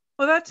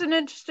 Well, that's an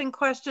interesting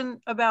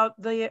question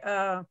about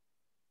the,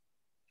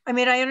 I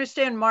mean, I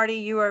understand, Marty,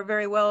 you are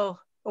very well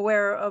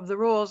aware of the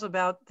rules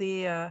about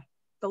the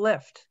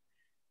lift.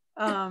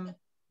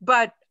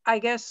 But I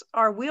guess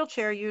our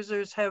wheelchair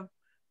users have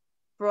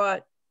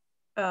brought,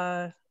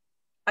 I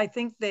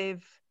think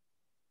they've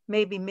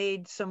maybe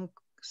made some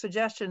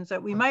suggestions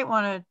that we might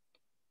want to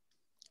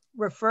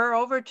refer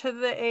over to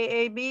the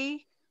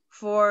AAB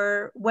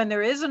for when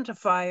there isn't a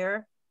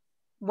fire,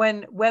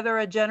 whether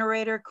a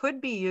generator could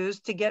be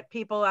used to get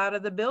people out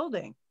of the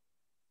building.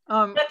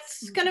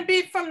 That's going to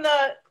be from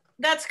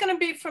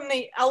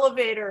the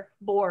elevator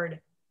board.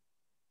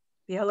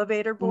 The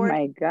elevator board? Oh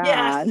my God.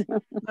 Yes.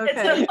 Okay. It's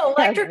an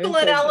electrical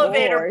and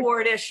elevator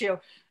board issue.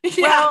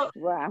 Yeah.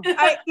 Well,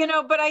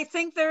 wow. But I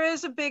think there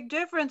is a big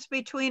difference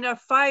between a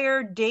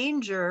fire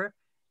danger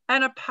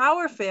and a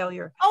power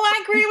failure. Oh,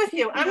 I agree with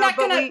you. I'm not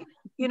going to,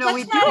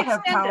 we do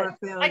have power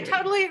failure. I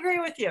totally agree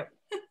with you.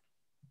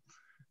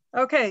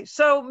 Okay,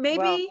 so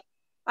maybe,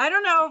 I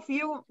don't know if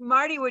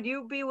Marty, would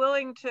you be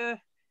willing to,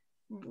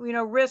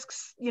 risk,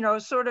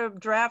 sort of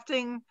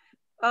drafting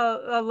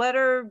a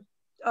letter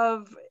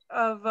of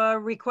a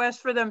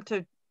request for them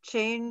to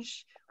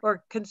change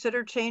or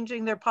consider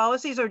changing their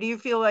policies, or do you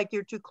feel like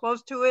you're too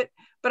close to it?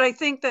 But I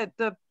think that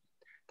the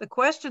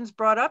questions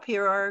brought up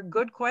here are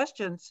good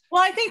questions.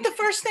 Well, I think the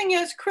first thing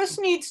is Chris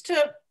needs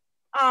to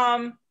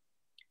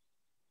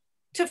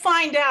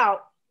find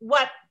out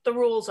what the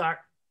rules are.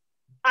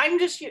 I'm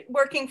just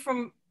working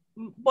from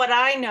what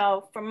I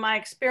know from my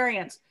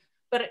experience,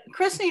 but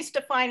Chris needs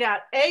to find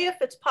out, A, if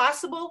it's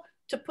possible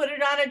to put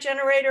it on a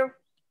generator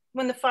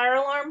when the fire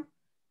alarm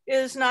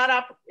is not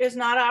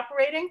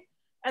operating.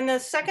 And the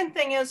second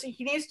thing is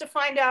he needs to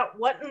find out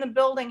what in the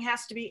building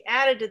has to be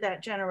added to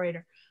that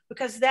generator,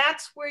 because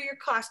that's where your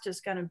cost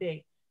is going to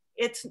be.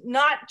 It's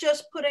not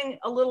just putting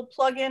a little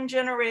plug-in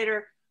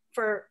generator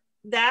for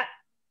that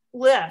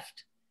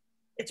lift.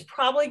 It's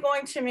probably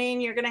going to mean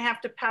you're going to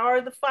have to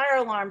power the fire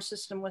alarm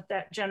system with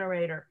that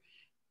generator.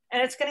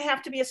 And it's going to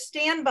have to be a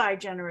standby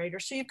generator.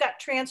 So you've got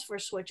transfer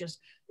switches.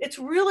 It's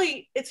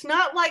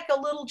not like a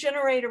little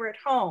generator at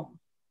home.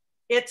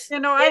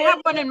 I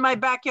have one in my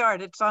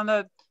backyard. It's on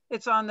the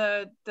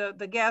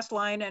gas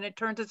line and it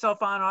turns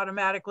itself on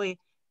automatically.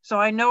 So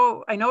I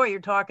know what you're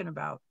talking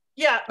about.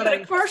 Yeah, but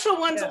a commercial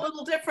one's a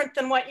little different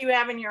than what you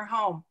have in your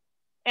home.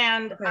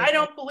 And okay. I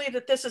don't believe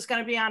that this is going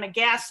to be on a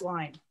gas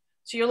line.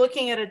 So you're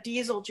looking at a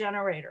diesel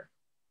generator.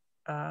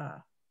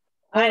 There's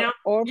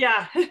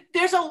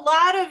a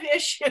lot of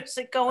issues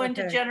that go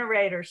into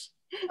generators.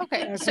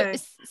 Okay. So it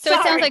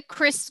sounds like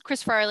Chris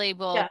Farley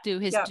will do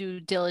his due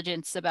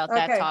diligence about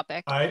that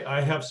topic.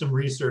 I have some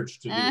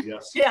research to do,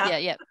 yes.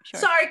 Yeah, sure.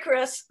 Sorry,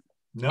 Chris.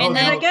 No, and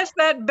then I guess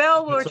that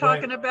bell we're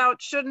talking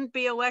about shouldn't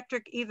be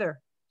electric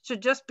either.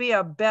 Should just be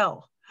a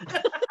bell.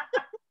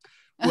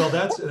 Well,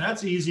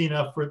 that's easy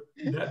enough for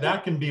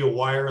that can be a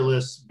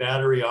wireless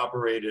battery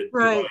operated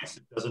device.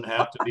 It doesn't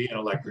have to be an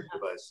electric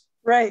device.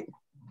 Right.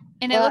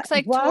 And it looks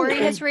like Tori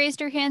has raised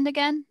her hand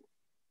again.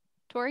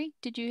 Tori,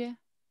 did you?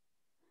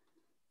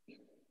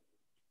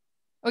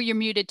 Oh, you're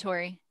muted,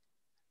 Tori.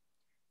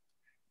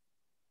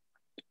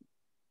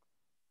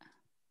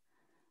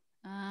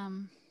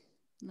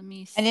 Let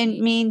me see. I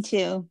didn't mean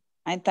to.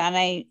 I thought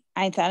I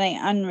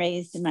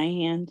unraised my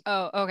hand.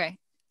 Oh, okay.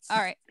 All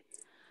right.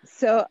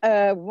 So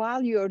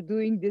while you're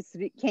doing this,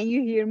 can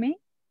you hear me?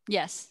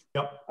 Yes.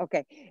 Yep.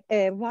 Okay.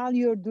 While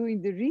you're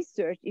doing the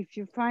research, if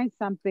you find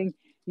something,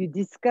 you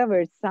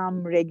discover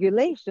some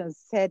regulations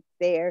set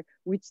there,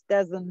 which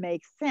doesn't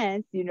make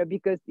sense,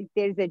 because if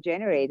there's a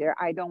generator,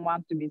 I don't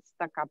want to be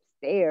stuck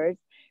upstairs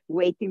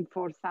waiting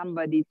for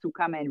somebody to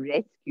come and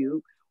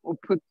rescue or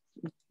put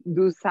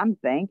do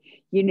something.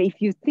 You know,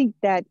 if you think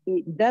that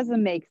it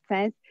doesn't make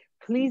sense,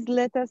 please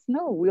let us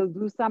know. We'll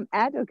do some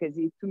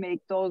advocacy to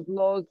make those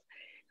laws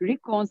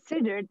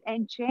reconsidered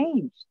and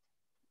changed.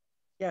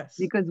 Yes.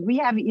 Because we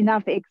have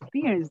enough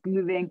experience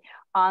living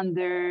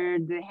under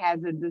the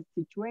hazardous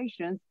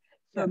situations.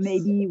 So Yes.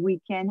 maybe we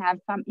can have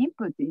some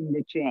input in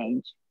the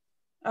change.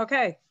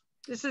 Okay,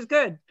 this is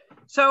good.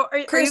 So are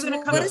you going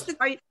to come? what is the-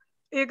 Are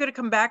you going to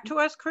come back to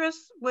us,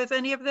 Chris, with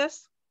any of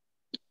this?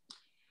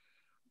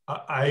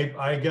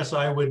 I guess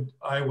I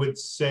would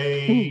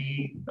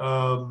say,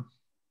 well,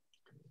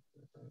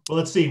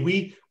 let's see.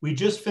 We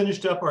just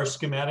finished up our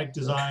schematic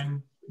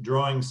design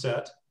drawing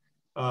set.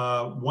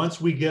 Once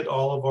we get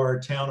all of our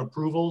town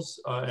approvals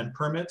and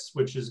permits,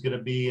 which is going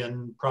to be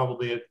in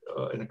probably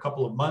in a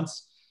couple of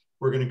months,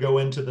 we're going to go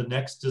into the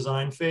next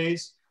design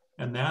phase.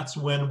 And that's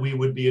when we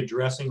would be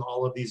addressing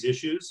all of these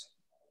issues.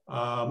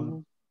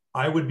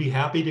 I would be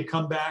happy to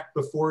come back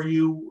before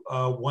you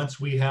once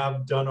we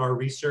have done our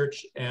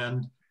research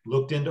and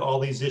looked into all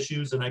these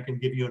issues, and I can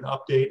give you an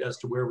update as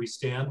to where we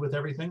stand with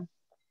everything.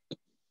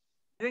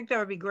 I think that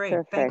would be great.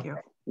 Perfect. Thank you.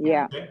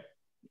 Yeah. Okay.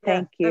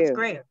 Thank you. That's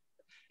great.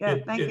 Yeah,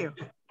 thank you.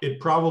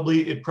 It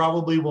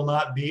probably will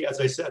not be,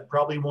 as I said,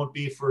 probably won't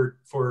be for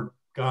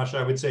gosh,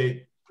 I would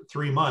say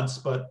 3 months,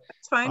 but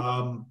it's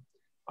fine.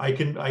 I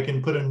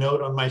can put a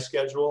note on my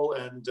schedule,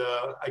 and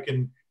I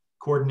can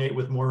coordinate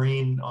with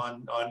Maureen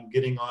on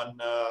getting on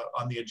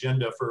the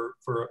agenda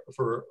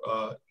for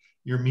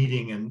your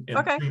meeting in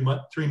Okay.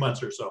 3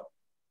 months or so.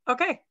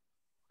 Okay,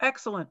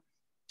 excellent.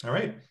 All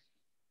right.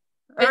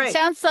 All right. It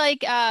sounds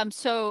like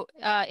so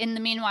in the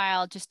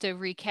meanwhile, just to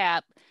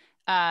recap,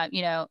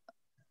 you know,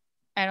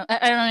 I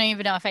don't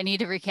even know if I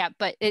need to recap,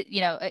 but it,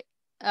 you know,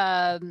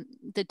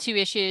 the two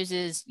issues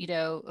is, you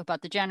know,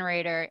 about the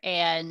generator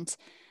and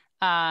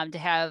to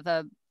have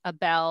a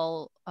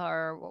bell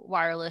or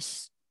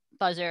wireless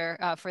buzzer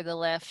for the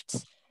lift.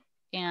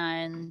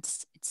 And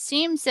it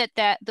seems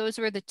that those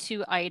were the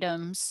two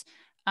items.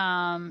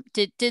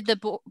 Did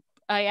the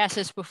I asked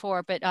this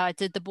before, but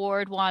did the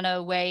board want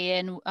to weigh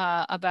in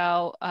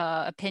about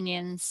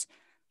opinions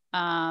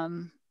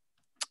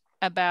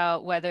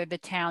about whether the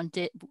town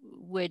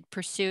would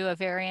pursue a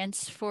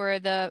variance for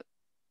the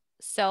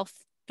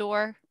south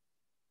door?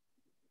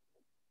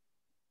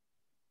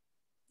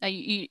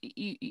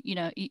 You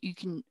know, you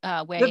can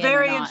weigh in. The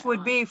variance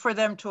would be for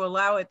them to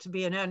allow it to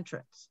be an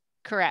entrance.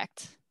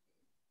 Correct.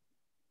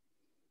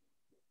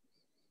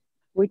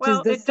 Which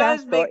is the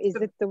south door? Is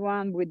it the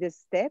one with the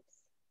steps?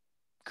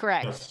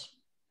 Correct. Yes.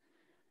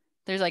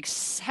 There's like,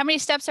 how many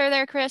steps are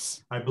there,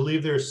 Chris? I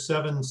believe there's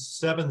seven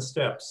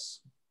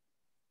steps.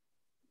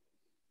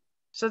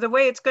 So the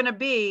way it's going to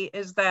be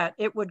is that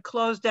it would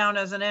close down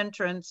as an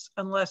entrance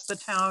unless the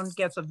town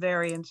gets a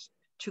variance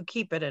to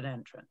keep it an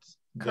entrance.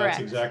 Correct.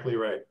 That's exactly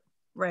right.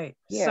 Right.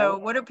 Yeah. So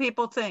what do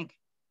people think?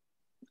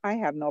 I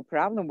have no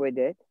problem with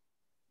it.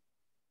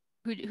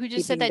 Who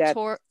just said that?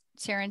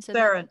 Saren said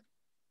Saren. that?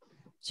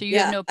 So you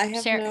have no, I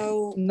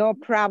have no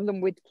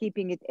problem with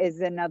keeping it as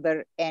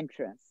another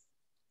entrance.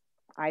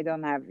 I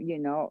don't have, you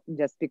know,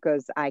 just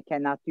because I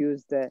cannot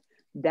use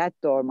that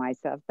door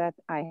myself, that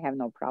I have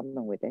no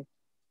problem with it.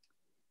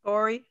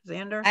 Ori,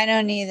 Xander? I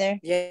don't either.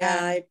 Yeah,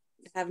 I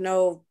have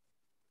no,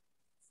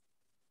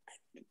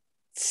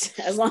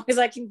 as long as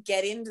I can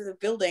get into the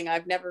building,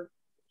 I've never,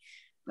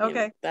 okay,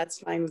 know, that's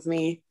fine with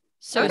me.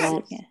 So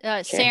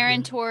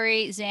Saren,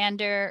 Tori,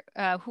 Xander,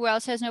 who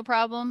else has no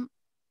problem?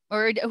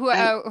 Or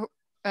who?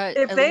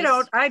 If they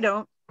don't, I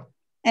don't.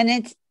 And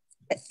it's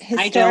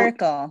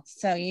historical.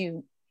 So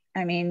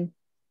I mean,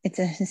 it's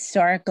a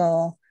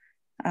historical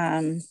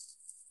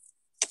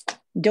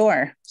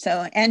door,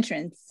 so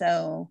entrance.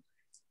 So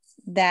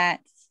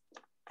that's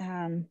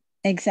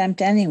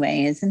exempt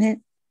anyway, isn't it?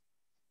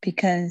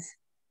 Because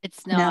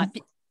it's not.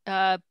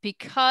 No.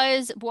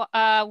 Because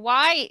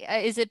why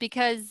is it?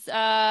 Because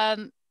I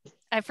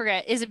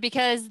forget. Is it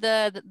because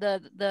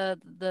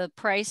the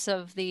price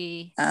of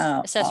the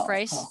assessed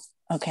price?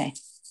 Okay.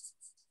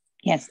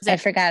 Yes, I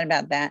forgot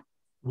about that.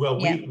 Well,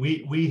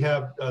 we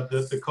have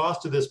the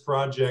cost of this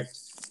project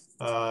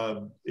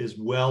is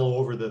well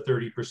over the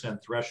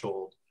 30%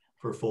 threshold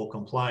for full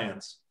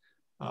compliance.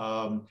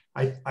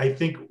 I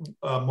think,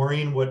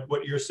 Maureen,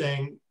 what you're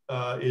saying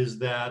is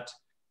that,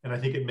 and I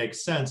think it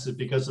makes sense, is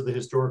because of the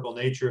historical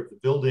nature of the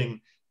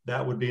building,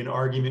 that would be an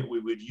argument we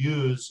would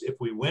use if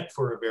we went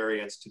for a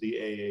variance to the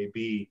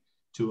AAB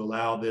to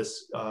allow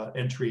this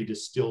entry to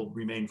still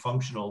remain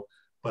functional.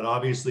 But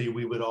obviously,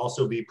 we would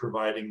also be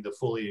providing the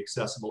fully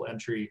accessible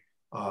entry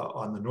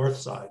on the north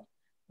side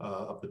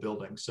of the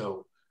building.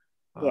 So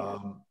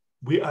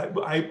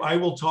I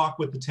will talk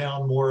with the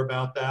town more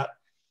about that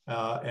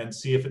and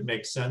see if it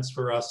makes sense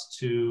for us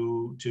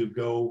to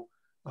go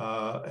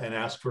and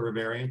ask for a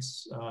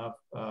variance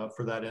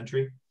for that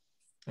entry.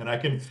 And I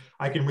can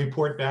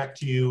report back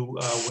to you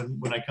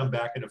when I come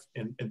back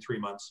in 3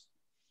 months.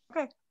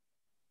 Okay.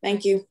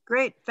 Thank you.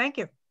 Great. Thank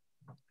you.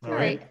 All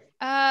right.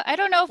 I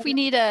don't know if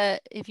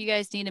if you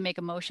guys need to make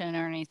a motion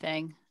or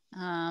anything.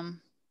 Well,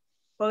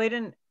 they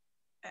didn't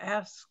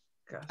ask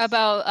discuss.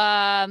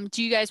 About,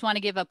 do you guys want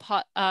to give a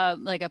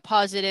like a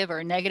positive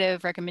or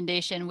negative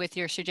recommendation with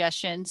your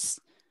suggestions?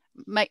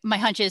 My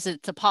hunch is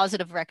it's a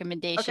positive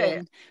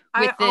recommendation.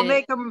 Okay, I'll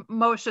make a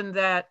motion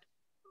that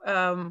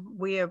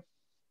they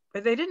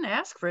didn't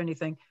ask for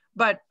anything,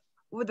 but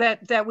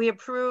that we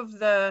approve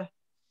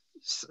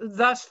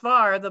thus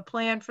far the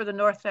plan for the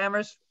North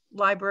Amherst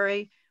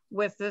Library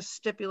with the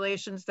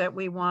stipulations that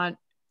we want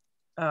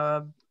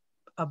a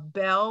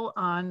bell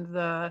on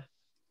the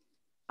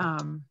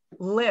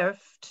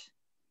lift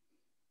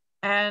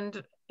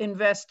and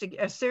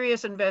a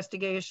serious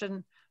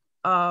investigation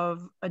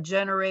of a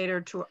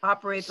generator to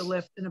operate the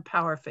lift in a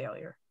power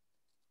failure.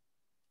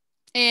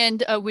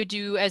 And would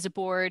you, as a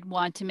board,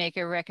 want to make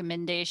a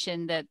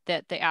recommendation that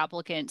the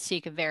applicant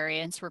seek a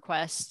variance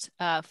request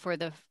for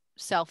the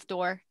south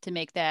door to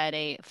make that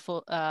a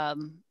full,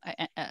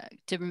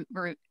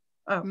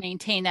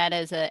 maintain that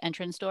as an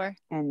entrance door?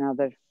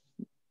 Another.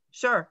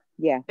 Sure.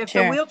 Yeah. If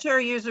the wheelchair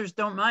users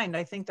don't mind,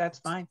 I think that's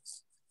fine.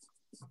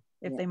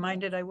 If they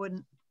minded, I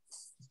wouldn't.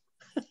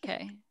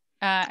 Okay.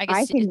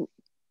 I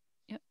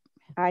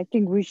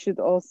think we should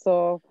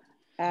also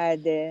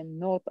add a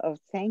note of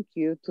thank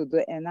you to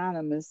the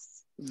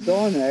anonymous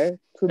donor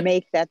to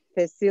make that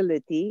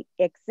facility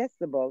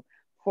accessible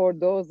for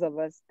those of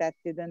us that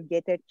didn't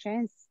get a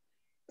chance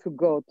to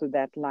go to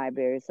that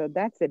library. So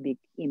that's a big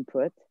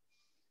input,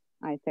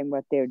 I think,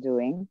 what they're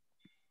doing.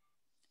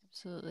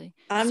 Absolutely.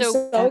 I'm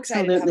so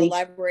excited to have a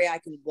library I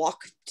can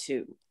walk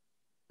to.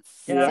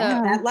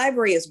 Yeah. That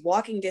library is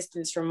walking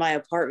distance from my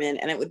apartment,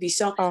 and it would be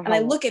so, and I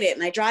look at it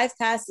and I drive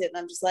past it and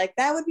I'm just like,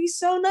 that would be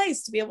so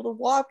nice to be able to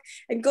walk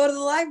and go to the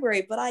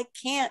library, but I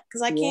can't,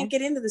 because I can't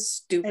get into the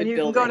stupid building.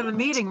 You can go to the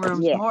meeting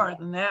rooms more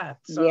than that.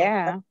 So.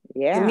 The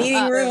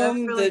meeting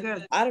room, really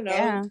good. I don't know.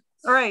 Yeah.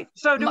 All right,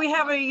 so do we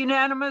have a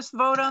unanimous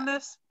vote on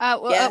this?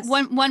 Yes.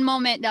 One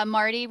moment,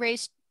 Marty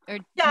raised, or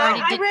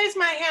Marty I raised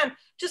my hand.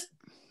 Just,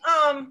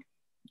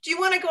 do you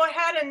want to go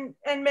ahead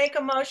and make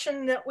a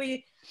motion that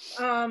we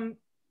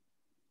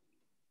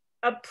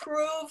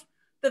approve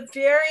the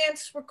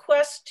variance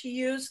request to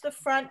use the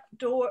front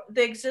door,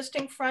 the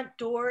existing front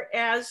door,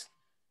 as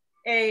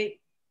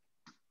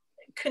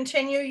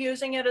continue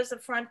using it as a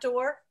front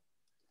door?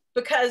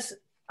 Because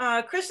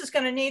Chris is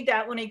going to need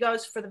that when he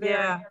goes for the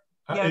variance.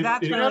 Yeah,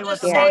 that's really what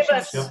the save motion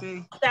us should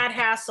be. that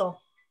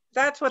hassle.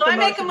 That's what so the I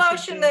make a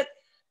motion that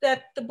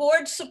the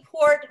board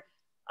support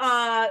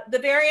the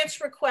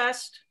variance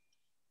request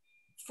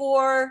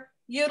for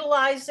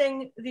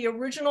utilizing the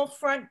original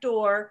front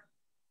door,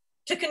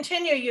 to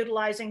continue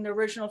utilizing the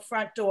original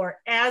front door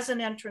as an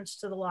entrance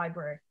to the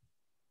library.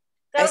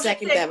 I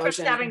second that Chris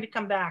motion. Having to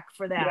come back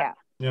for that.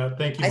 Yeah,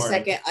 thank you,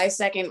 Marty. I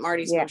second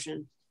Marty's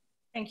motion.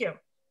 Thank you.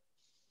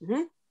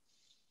 Mm-hmm.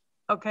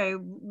 Okay,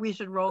 we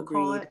should roll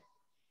call it.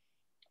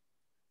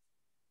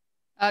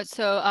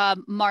 So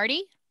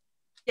Marty?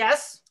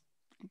 Yes.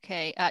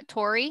 Okay,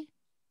 Tori?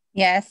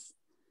 Yes.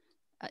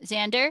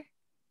 Xander?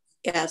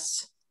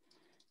 Yes.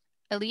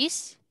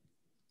 Elise?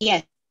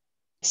 Yes.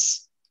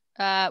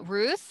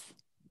 Ruth?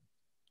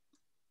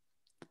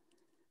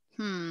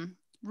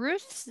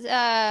 Ruth's,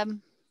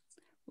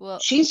 well,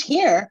 she's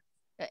here.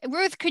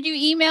 Ruth, could you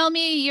email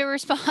me your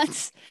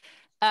response?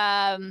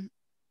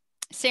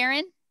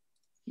 Saren?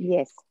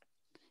 Yes.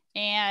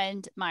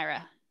 And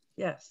Myra?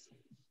 Yes.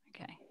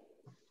 Okay.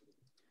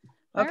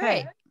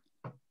 Okay.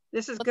 Right.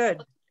 This is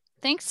good.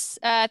 Thanks.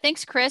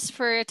 Thanks, Chris,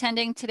 for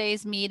attending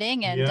today's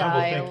meeting. And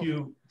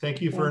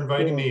thank you for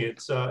inviting me.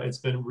 It's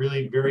been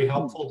really very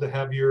helpful to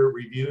have your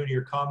review and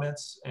your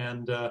comments,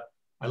 and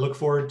I look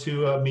forward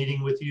to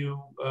meeting with you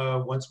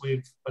once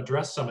we've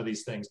addressed some of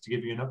these things to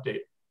give you an update.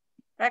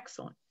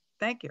 Excellent.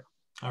 Thank you.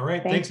 All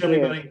right. Thanks,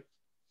 everybody.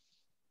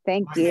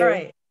 Thank you. All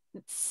right.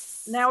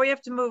 Now we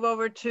have to move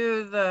over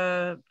to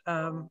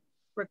the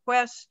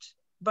request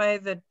by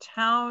the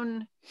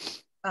town,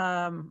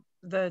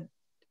 the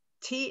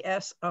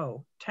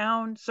TSO,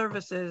 Town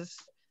Services,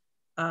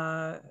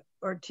 or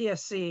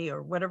TSC,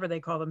 or whatever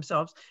they call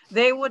themselves.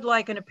 They would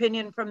like an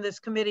opinion from this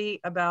committee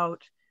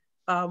about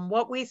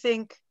what we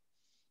think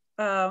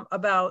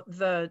about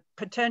the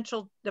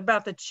potential,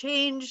 about the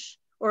change,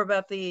 or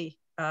about the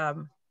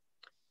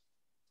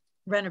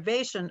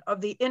renovation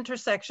of the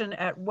intersection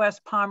at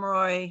West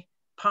Pomeroy,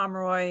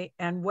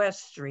 and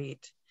West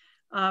Street.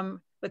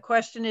 The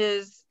question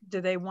is, do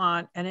they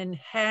want an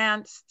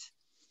enhanced,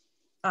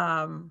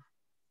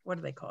 what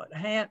do they call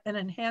it? An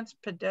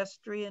enhanced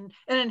pedestrian,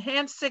 an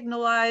enhanced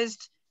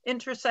signalized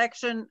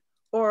intersection,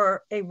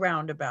 or a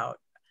roundabout?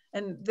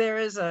 And there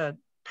is a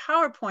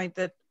PowerPoint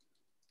that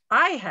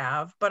I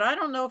have, but I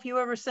don't know if you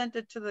ever sent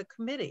it to the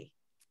committee.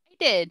 I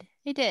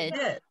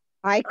did.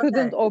 I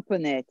couldn't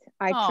open it.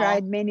 I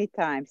tried many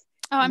times.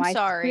 Oh, I'm My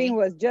sorry. screen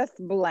was just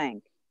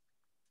blank.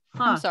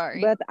 I'm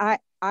sorry. But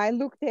I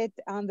looked at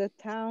on the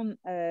town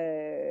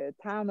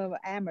of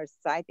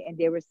Amherst site, and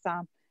there were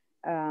some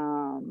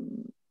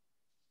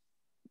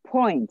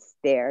points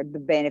there, the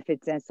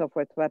benefits and so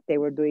forth, what they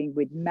were doing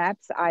with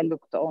maps. I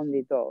looked at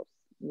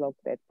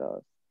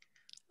those.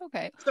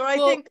 Okay. So I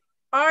think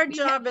our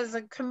job as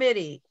a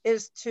committee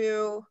is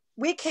to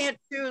we can't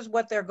choose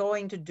what they're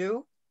going to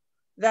do.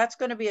 That's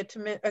going to be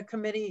a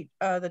committee,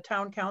 the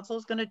town council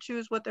is going to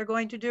choose what they're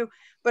going to do.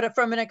 But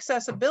from an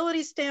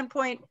accessibility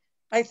standpoint,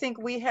 I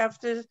think we have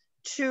to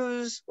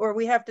choose, or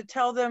we have to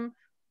tell them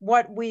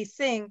what we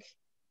think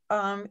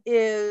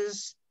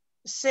is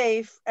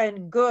safe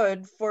and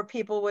good for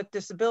people with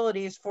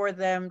disabilities for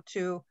them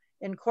to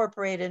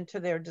incorporate into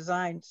their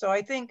design. So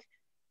I think,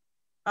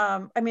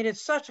 I mean,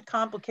 it's such a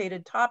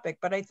complicated topic,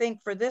 but I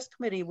think for this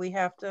committee, we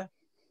have to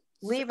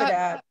leave it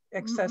at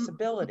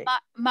accessibility.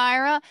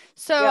 Myra,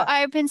 so Yeah.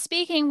 I've been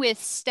speaking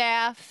with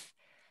staff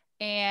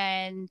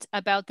and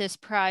about this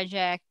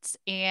project,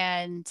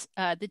 and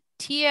the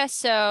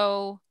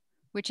TSO,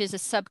 which is a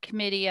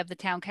subcommittee of the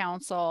town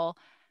council,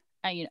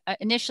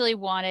 initially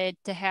wanted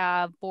to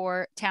have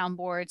town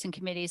boards and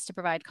committees to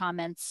provide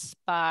comments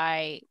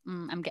by,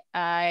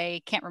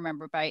 I can't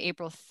remember, by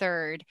April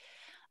 3rd.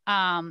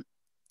 And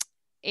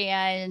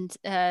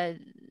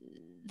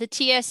the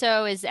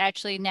TSO is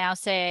actually now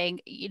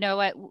saying, you know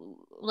what,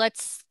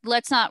 let's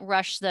not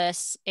rush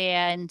this,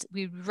 and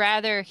we'd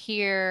rather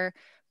hear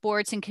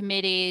boards and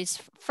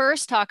committees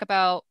first talk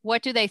about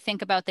what do they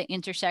think about the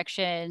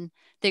intersection,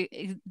 the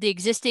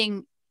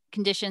existing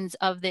conditions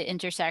of the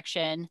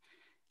intersection.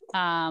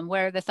 What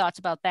are the thoughts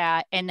about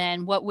that? And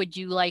then what would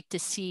you like to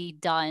see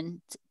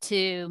done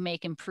to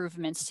make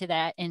improvements to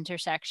that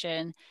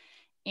intersection?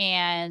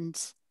 And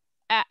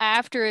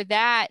after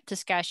that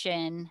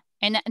discussion,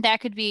 and that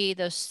could be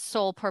the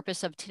sole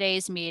purpose of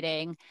today's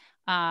meeting,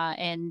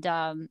 and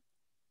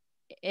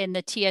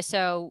the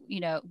TSO,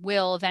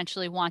 will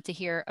eventually want to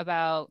hear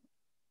about,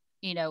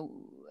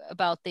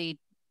 about the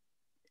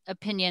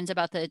opinions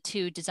about the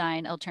two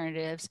design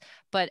alternatives.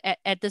 But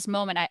at this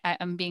moment,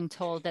 I'm being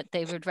told that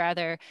they would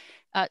rather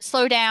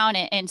slow down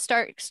and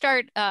start.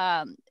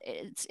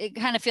 It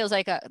kind of feels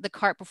like the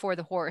cart before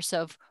the horse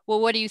of, well,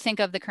 what do you think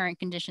of the current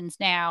conditions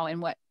now,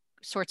 and what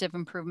sorts of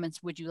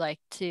improvements would you like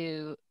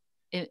to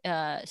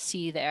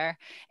see there?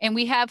 And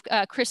we have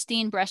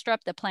Christine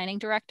Brestrup, the planning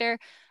director,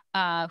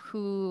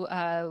 who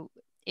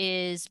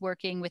is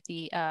working with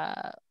the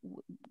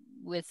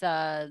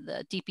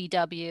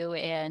DPW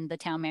and the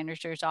town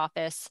manager's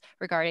office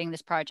regarding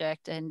this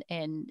project, and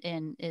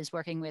is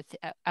working with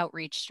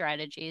outreach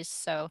strategies.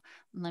 So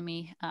let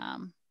me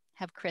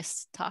have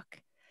Chris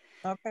talk.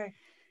 Okay.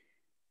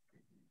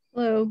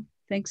 Hello,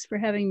 thanks for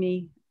having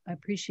me. I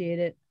appreciate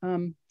it.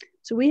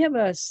 So we have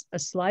a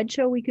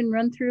slideshow we can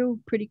run through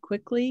pretty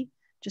quickly,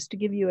 just to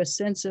give you a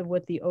sense of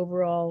what the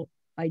overall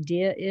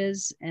idea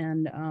is,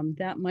 and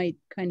that might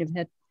kind of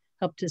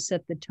help to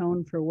set the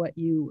tone for what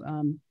you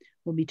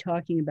we'll be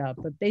talking about.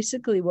 But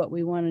basically what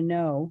we want to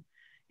know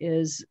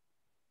is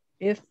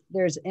if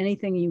there's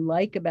anything you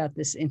like about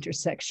this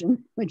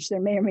intersection, which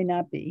there may or may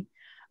not be,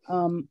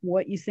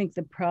 what you think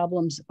the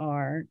problems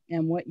are,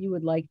 and what you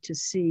would like to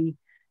see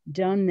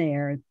done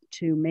there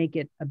to make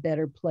it a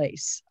better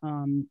place.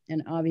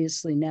 And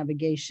obviously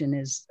navigation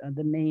is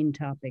the main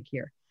topic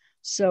here.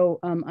 So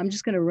I'm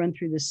just going to run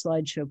through this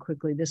slideshow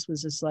quickly. This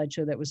was a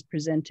slideshow that was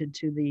presented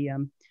to the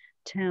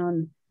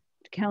town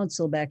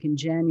council back in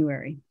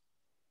January.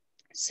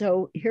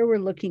 So here we're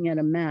looking at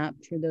a map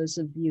for those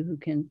of you who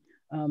can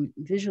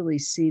visually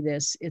see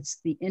this. It's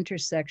the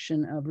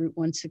intersection of Route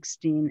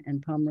 116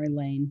 and Pomeroy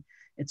Lane.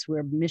 It's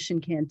where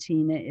Mission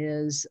Cantina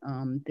is.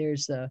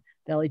 There's a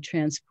Valley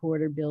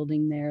Transporter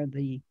building there.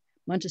 The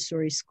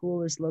Montessori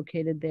School is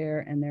located there,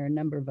 and there are a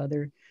number of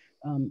other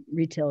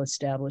retail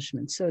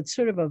establishments. So it's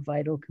sort of a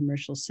vital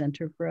commercial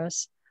center for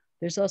us.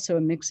 There's also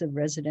a mix of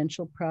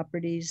residential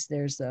properties.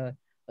 There's a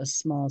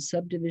small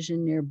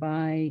subdivision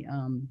nearby.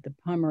 The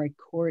Pomeroy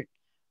Court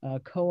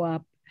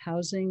co-op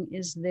housing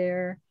is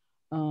there.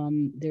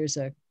 There's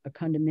a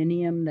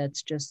condominium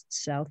that's just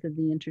south of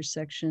the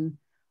intersection.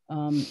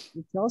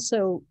 It's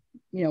also,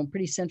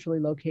 pretty centrally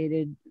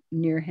located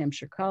near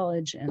Hampshire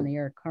College and the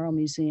Eric Carle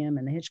Museum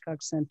and the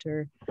Hitchcock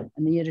Center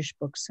and the Yiddish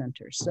Book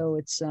Center. So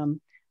it's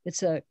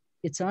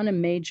on a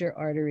major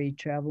artery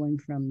traveling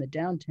from the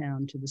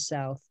downtown to the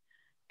south,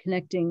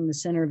 connecting the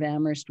center of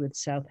Amherst with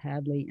South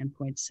Hadley and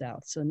Point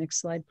South. So next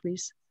slide,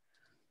 please.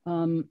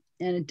 And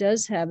it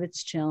does have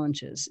its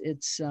challenges.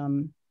 It's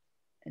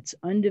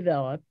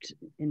undeveloped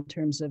in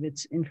terms of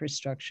its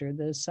infrastructure.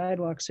 The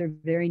sidewalks are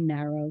very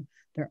narrow.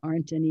 There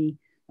aren't any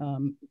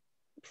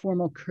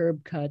formal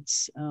curb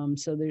cuts.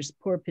 So there's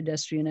poor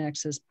pedestrian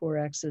access, poor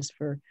access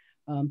for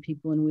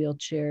people in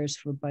wheelchairs,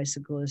 for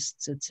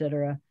bicyclists,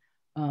 etc.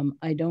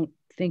 I don't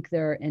think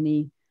there are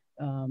any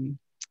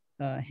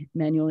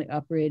manually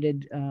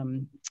operated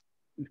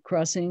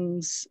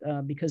crossings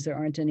because there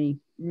aren't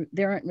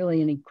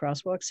really any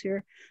crosswalks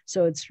here.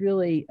 So it's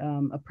really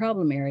a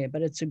problem area,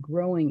 but it's a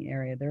growing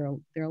area. There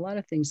are a lot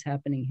of things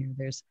happening here.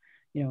 There's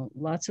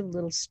lots of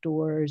little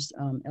stores.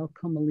 El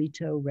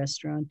Comalito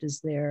restaurant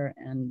is there,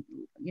 and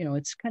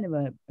it's kind of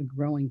a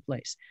growing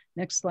place.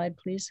 Next slide,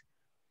 please.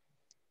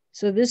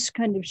 So this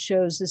kind of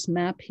shows, this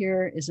map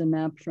here is a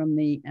map from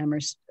the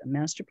Amherst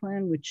Master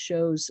Plan, which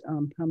shows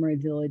Pomeroy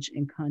Village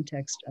in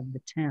context of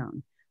the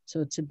town. So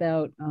it's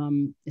about,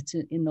 it's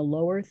in the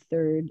lower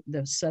third,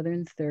 the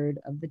southern third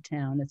of the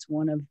town. It's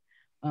one of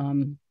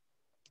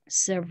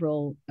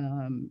several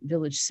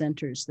village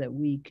centers that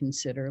we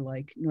consider,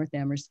 like North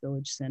Amherst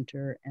Village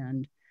Center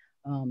and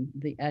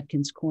the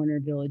Atkins Corner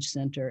Village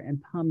Center,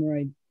 and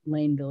Pomeroy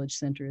Lane Village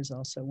Center is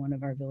also one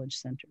of our village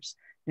centers.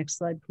 Next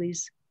slide,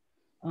 please.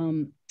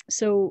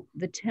 So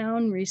the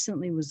town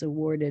recently was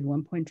awarded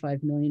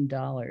 $1.5 million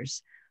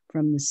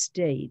from the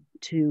state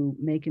to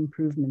make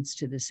improvements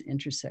to this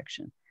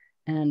intersection.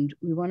 And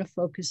we want to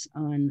focus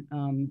on,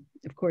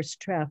 of course,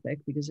 traffic,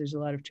 because there's a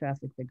lot of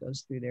traffic that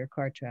goes through there,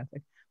 car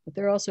traffic, but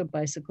there are also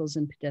bicycles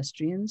and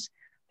pedestrians.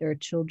 There are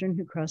children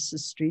who cross the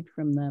street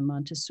from the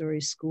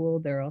Montessori school.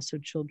 There are also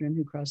children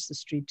who cross the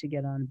street to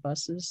get on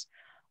buses.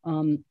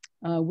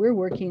 We're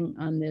working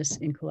on this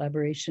in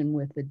collaboration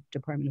with the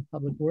Department of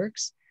Public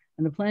Works,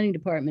 and the Planning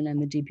Department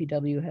and the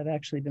DPW have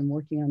actually been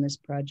working on this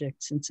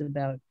project since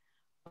about,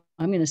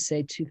 I'm going to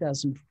say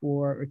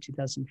 2004 or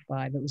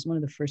 2005. It was one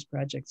of the first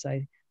projects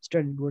I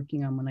started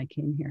working on when I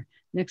came here.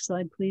 Next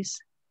slide, please.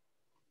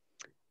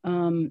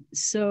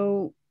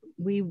 So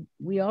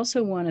we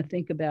also want to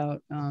think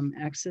about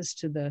access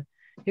to the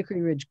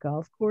Hickory Ridge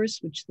Golf Course,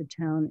 which the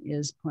town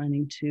is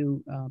planning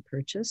to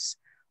purchase.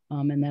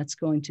 And that's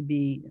going to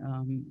be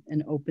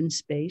an open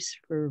space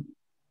for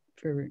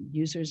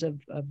users of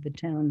the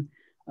town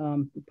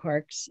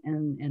parks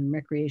and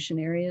recreation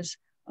areas.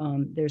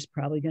 There's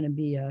probably going to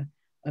be a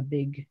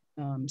big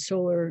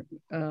solar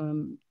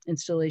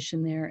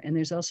installation there. And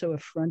there's also a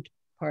front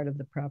part of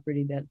the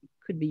property that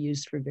could be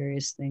used for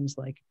various things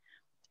like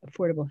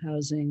affordable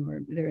housing,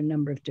 or there are a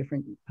number of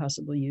different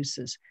possible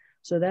uses.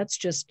 So that's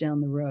just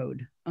down the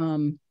road.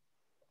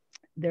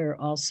 There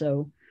are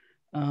also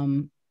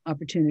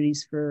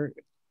opportunities for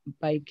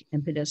bike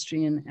and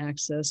pedestrian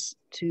access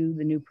to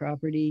the new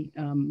property.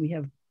 We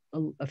have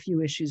a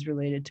few issues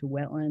related to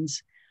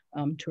wetlands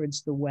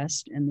towards the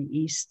west and the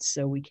east,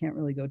 so we can't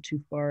really go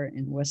too far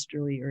in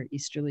westerly or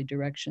easterly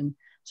direction.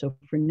 So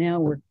for now,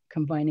 we're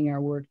combining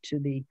our work to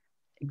the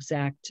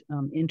exact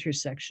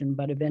intersection,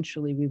 but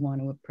eventually we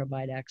want to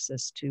provide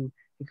access to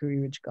Hickory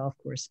Ridge Golf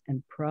Course,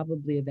 and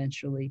probably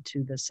eventually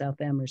to the South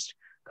Amherst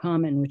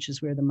Common, which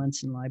is where the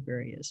Munson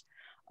Library is.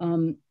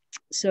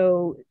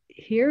 So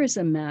here is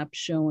a map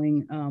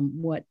showing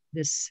what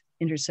this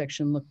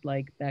intersection looked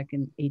like back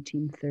in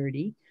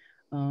 1830.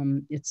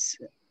 It's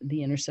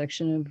the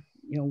intersection of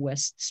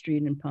West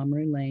Street and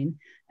Pomeroy Lane,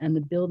 and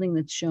the building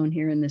that's shown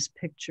here in this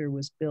picture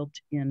was built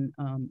in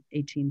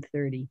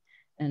 1830,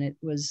 and it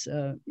was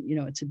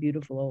it's a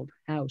beautiful old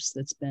house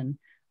that's been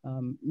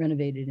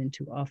renovated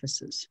into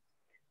offices.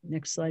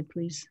 Next slide,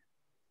 please.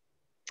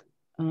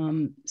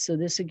 So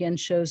this again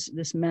shows,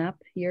 this map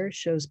here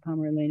shows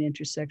Pomeroy Lane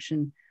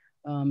intersection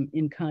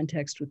in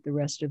context with the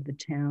rest of the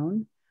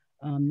town.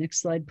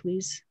 Next slide,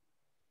 please.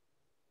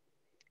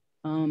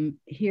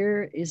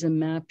 Here is a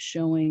map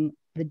showing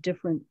the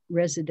different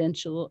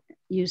residential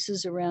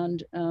uses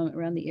around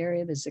the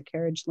area. There's a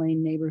Carriage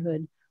Lane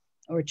neighborhood,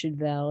 Orchard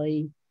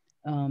Valley,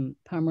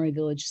 Pomeroy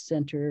Village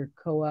Center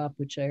Co-op,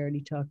 which I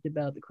already talked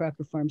about. The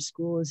Crocker Farm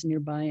School is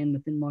nearby and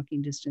within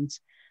walking distance.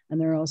 And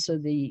there are also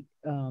the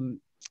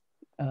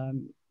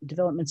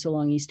developments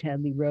along East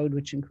Hadley Road,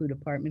 which include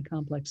apartment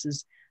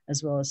complexes,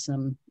 as well as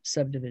some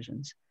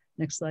subdivisions.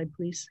 Next slide,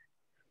 please.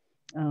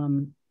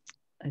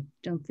 I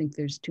don't think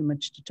there's too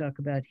much to talk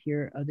about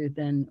here other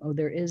than,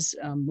 there is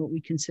what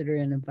we consider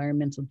an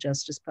environmental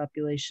justice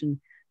population,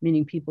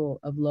 meaning people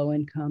of low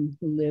income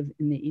who live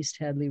in the East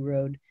Hadley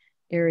Road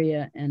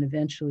area. And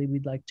eventually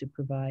we'd like to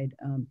provide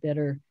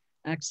better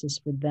access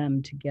for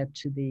them to get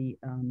to the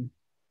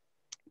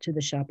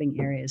shopping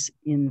areas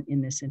in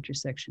this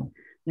intersection.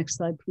 Next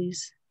slide,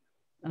 please.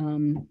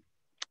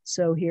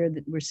 So here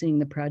we're seeing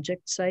the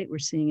project site. We're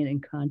seeing it in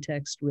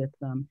context with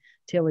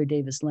Taylor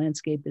Davis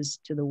Landscape is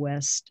to the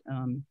west.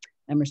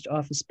 Amherst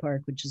Office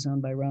Park, which is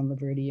owned by Ron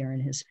Laverdiere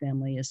and his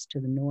family, is to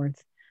the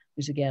north.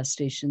 There's a gas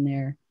station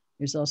there.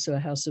 There's also a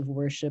house of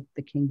worship,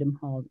 the Kingdom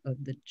Hall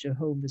of the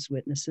Jehovah's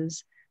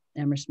Witnesses,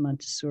 Amherst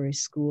Montessori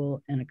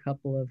School, and a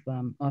couple of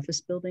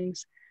office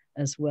buildings,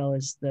 as well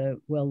as the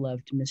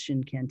well-loved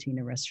Mission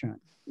Cantina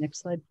restaurant. Next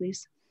slide,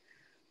 please.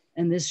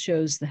 And this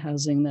shows the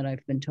housing that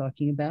I've been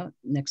talking about.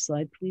 Next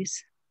slide,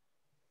 please.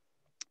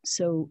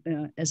 So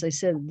as I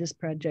said, this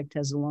project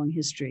has a long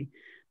history.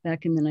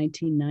 Back in the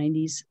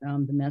 1990s,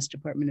 the Mass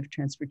Department of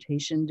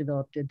Transportation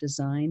developed a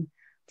design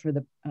for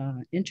the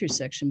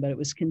intersection, but it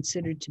was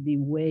considered to be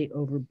way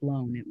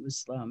overblown. It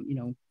was,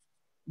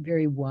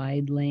 very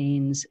wide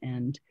lanes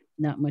and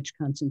not much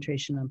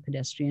concentration on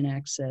pedestrian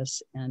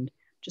access, and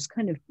just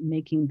kind of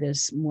making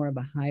this more of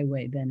a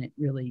highway than it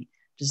really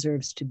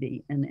deserves to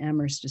be. And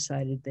Amherst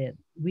decided that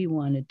we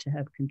wanted to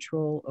have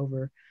control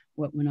over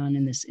what went on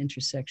in this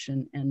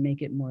intersection and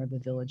make it more of a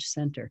village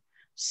center.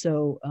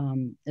 So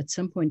at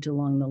some point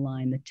along the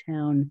line, the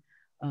town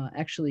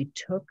actually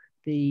took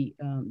the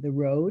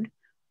road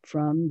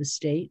from the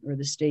state, or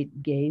the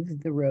state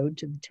gave the road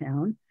to the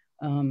town.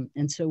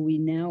 And so we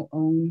now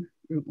own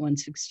Route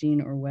 116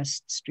 or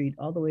West Street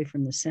all the way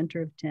from the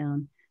center of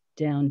town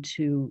down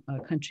to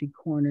Country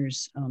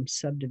Corners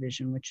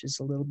subdivision, which is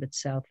a little bit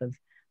south of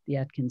the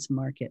Atkins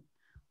Market.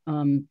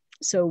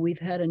 So we've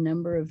had a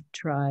number of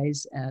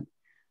tries at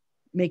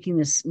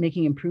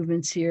making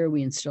improvements here.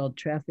 We installed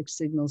traffic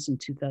signals in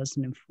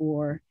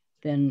 2004.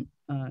 Then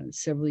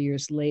several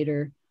years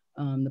later,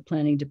 the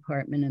planning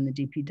department and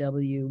the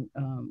DPW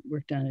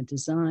worked on a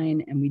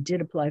design, and we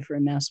did apply for a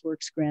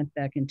MassWorks grant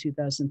back in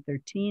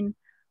 2013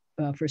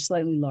 for a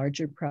slightly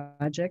larger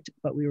project,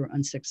 but we were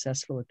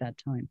unsuccessful at that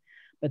time.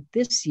 But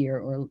this year,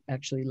 or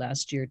actually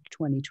last year,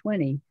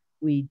 2020,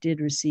 we did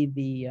receive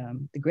the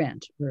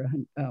grant for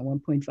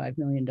 $1.5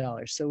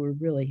 million. So we're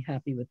really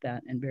happy with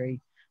that and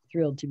very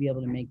thrilled to be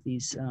able to make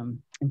these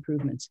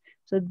improvements.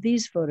 So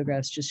these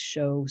photographs just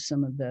show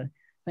some of the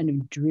kind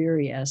of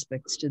dreary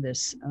aspects to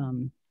this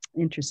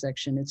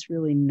intersection. It's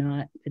really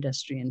not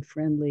pedestrian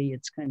friendly.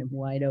 It's kind of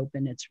wide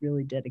open. It's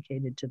really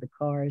dedicated to the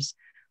cars.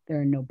 There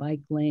are no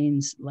bike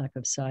lanes, lack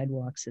of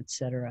sidewalks,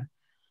 etc.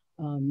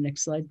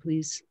 Next slide,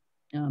 please.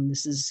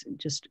 This is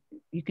just,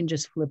 you can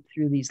just flip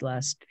through these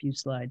last few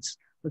slides,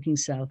 looking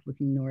south,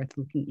 looking north,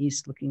 looking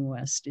east, looking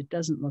west. It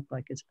doesn't look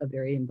like it's a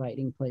very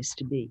inviting place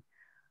to be.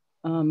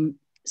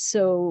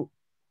 So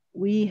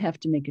we have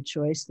to make a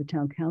choice. The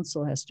town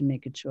council has to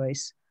make a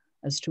choice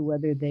as to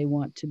whether they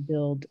want to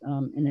build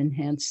an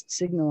enhanced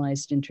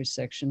signalized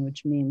intersection,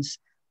 which means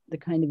the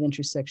kind of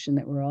intersection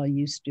that we're all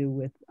used to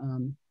with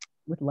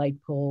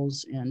light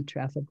poles and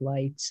traffic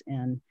lights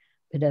and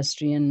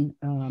pedestrian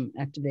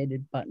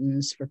activated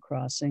buttons for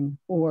crossing,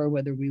 or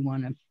whether we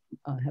want to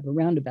have a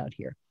roundabout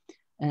here.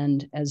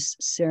 And as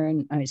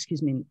Saren,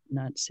 excuse me,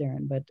 not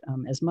Saren, but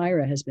as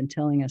Myra has been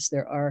telling us,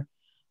 there are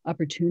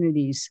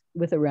opportunities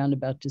with a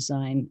roundabout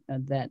design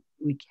that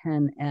we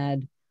can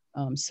add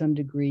some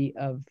degree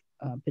of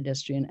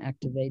pedestrian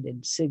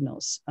activated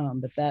signals,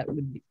 but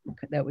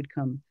that would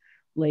come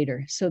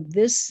later. So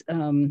this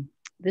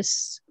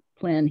this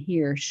plan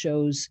here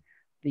shows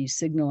the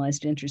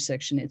signalized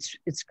intersection.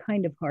 It's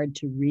kind of hard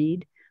to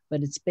read,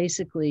 but it's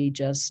basically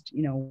just,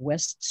 you know,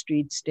 West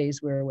Street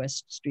stays where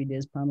West Street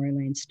is, Pomeroy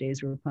Lane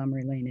stays where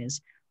Pomeroy Lane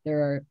is.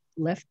 There are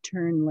left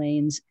turn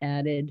lanes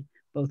added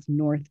both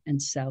north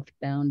and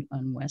southbound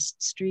on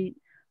West Street.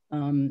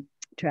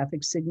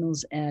 Traffic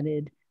signals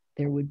added.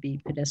 There would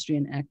be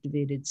pedestrian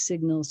activated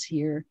signals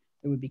here.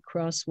 There would be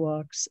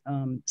crosswalks.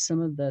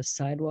 Some of the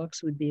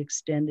sidewalks would be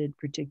extended,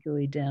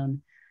 particularly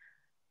down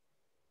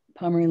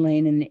Pomeroy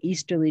Lane in the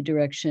easterly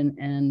direction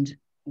and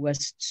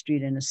West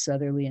Street in a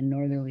southerly and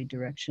northerly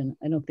direction.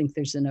 I don't think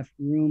there's enough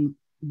room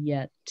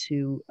yet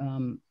to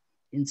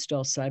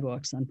install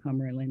sidewalks on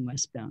Pomeroy Lane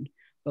westbound,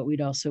 but we'd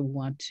also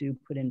want to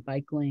put in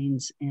bike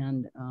lanes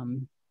and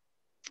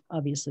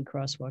obviously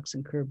crosswalks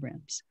and curb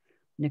ramps.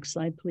 Next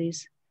slide,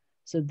 please.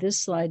 So this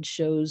slide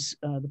shows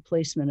the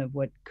placement of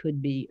what could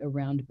be a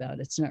roundabout.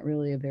 It's not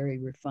really a very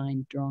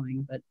refined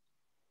drawing, but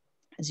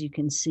as you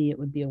can see, it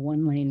would be a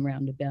one-lane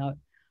roundabout.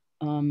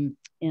 And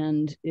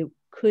it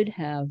could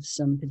have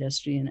some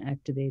pedestrian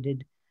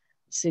activated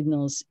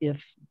signals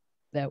if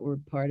that were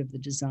part of the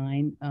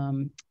design.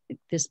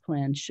 This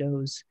plan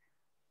shows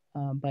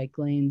bike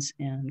lanes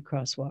and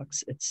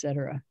crosswalks,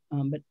 etc.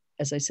 But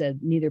as I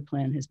said, neither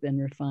plan has been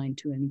refined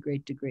to any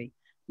great degree.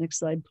 Next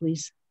slide,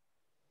 please.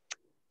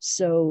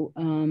 So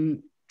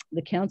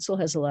the council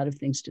has a lot of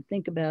things to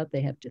think about.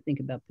 They have to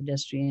think about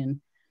pedestrian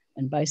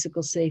and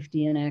bicycle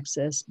safety and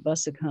access,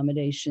 bus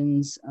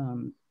accommodations,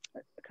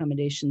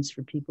 accommodations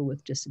for people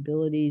with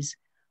disabilities,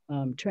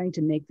 trying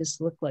to make this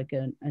look like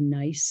a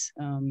nice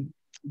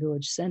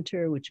village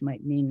center, which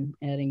might mean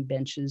adding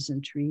benches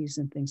and trees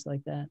and things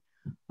like that.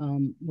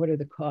 What are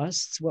the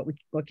costs? What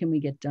can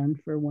we get done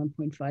for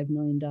 $1.5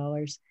 million?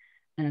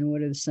 And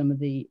what are some of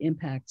the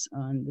impacts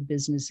on the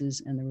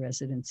businesses and the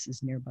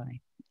residences nearby?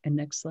 And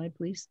next slide,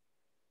 please.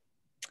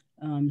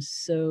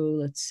 So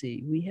let's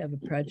see, we have a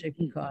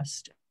project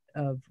cost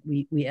of,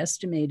 we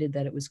estimated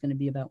that it was going to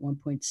be about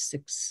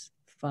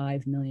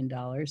 $1.65 million.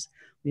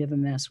 We have a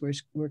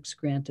MassWorks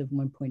grant of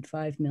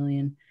 1.5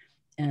 million,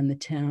 and the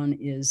town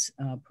is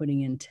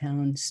putting in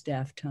town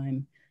staff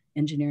time,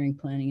 engineering,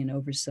 planning, and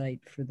oversight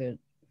for to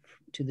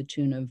the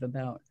tune of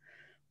about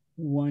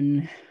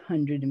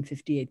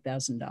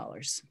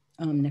 $158,000.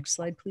 Next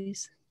slide,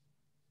 please.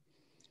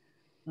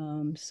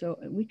 So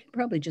we could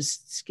probably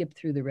just skip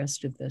through the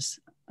rest of this.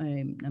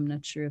 I'm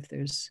not sure if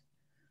there's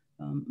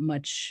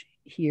much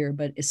here,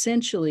 but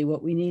essentially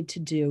what we need to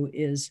do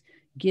is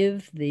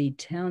give the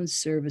town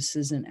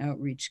services and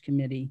outreach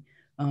committee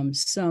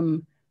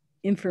some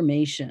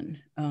information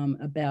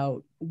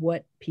about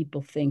what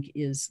people think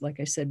is,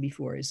 like I said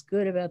before, is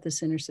good about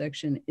this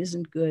intersection,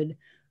 isn't good.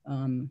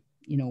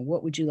 You know,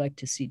 what would you like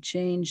to see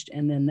changed?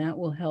 And then that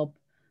will help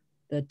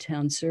the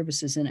town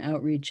services and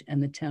outreach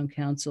and the town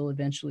council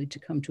eventually to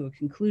come to a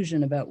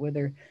conclusion about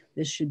whether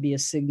this should be a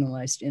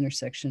signalized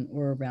intersection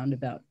or a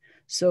roundabout.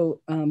 So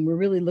we're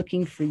really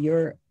looking for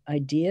your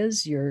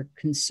ideas, your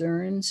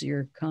concerns,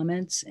 your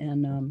comments,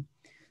 and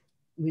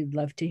we'd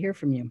love to hear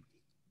from you.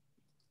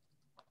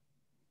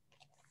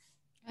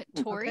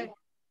 Tori Okay.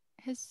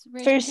 has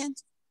raised her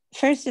hand.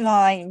 First of all,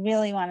 I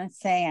really want to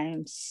say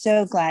I'm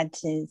so glad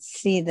to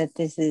see that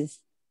this is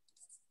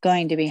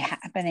going to be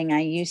happening.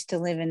 I used to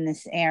live in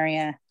this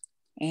area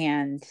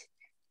and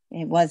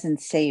it wasn't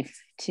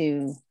safe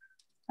to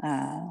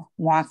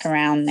walk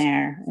around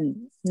there,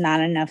 and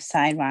not enough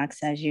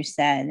sidewalks, as you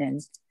said,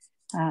 and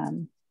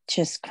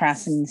just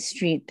crossing the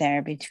street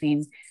there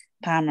between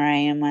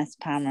Pomeroy and West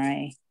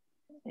Pomeroy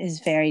is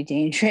very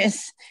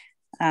dangerous,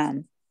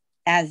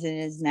 as it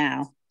is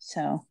now.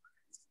 So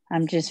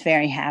I'm just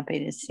very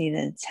happy to see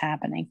that it's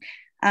happening.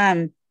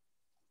 I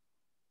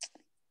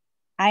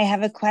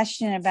have a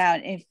question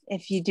about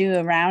if you do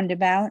a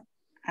roundabout.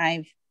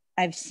 I've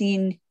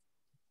seen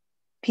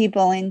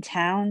people in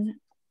town,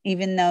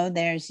 even though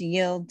there's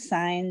yield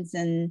signs,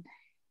 and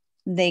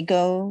they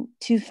go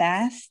too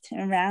fast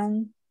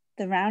around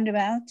the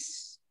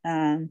roundabouts,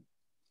 even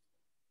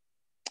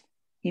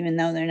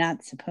though they're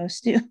not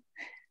supposed to.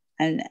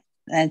 And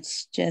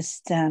that's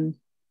just a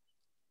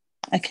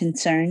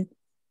concern.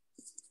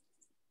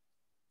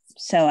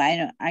 So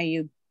are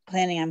you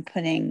planning on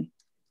putting,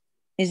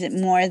 is it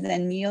more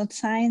than yield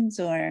signs,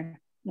 or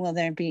will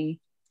there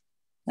be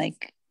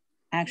like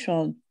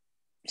actual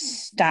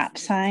stop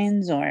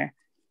signs or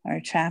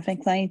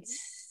traffic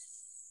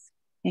lights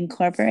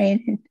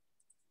incorporated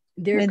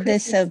with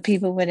this, so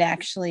people would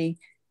actually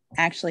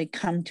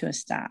come to a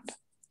stop?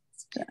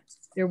 So.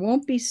 There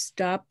won't be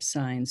stop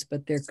signs,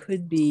 but there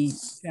could be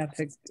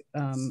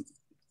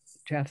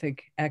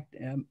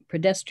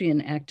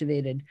pedestrian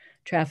activated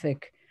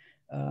traffic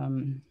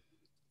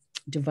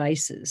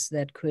devices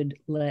that could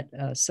let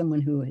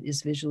someone who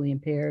is visually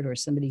impaired or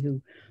somebody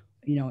who,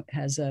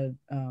 has a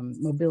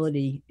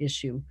mobility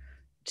issue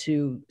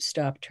to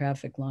stop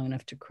traffic long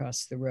enough to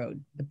cross the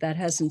road. But that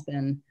hasn't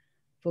been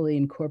fully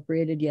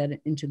incorporated yet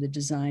into the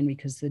design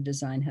because the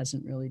design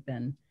hasn't really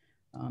been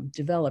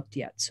developed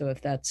yet. So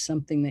if that's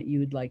something that you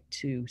would like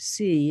to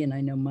see, and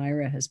I know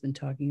Myra has been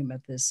talking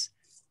about this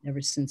ever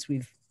since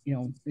we've,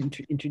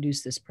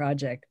 introduced this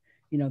project,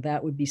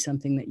 that would be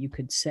something that you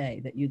could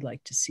say that you'd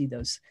like to see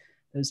those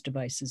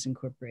devices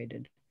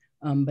incorporated.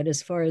 But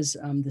as far as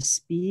the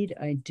speed,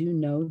 I do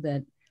know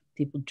that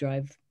people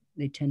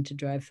they tend to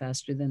drive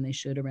faster than they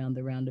should around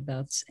the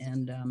roundabouts.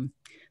 And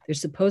they're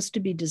supposed to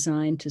be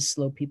designed to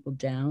slow people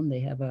down.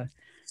 They have a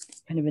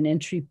kind of an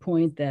entry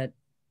point that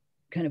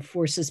kind of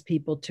forces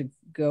people to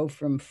go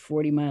from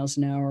 40 miles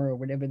an hour or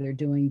whatever they're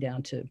doing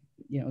down to,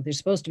 they're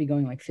supposed to be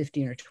going like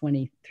 15 or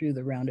 20 through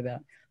the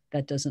roundabout.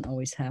 That doesn't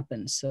always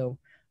happen. So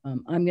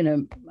I'm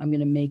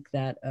gonna make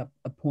that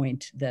a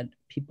point that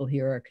people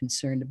here are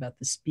concerned about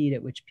the speed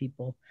at which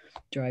people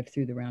drive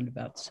through the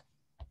roundabouts.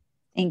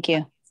 Thank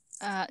you.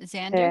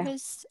 Xander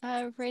has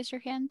raised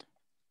your hand.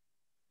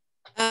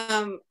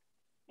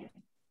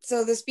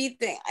 So the speed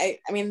thing, I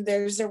mean,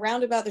 there's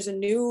a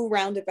new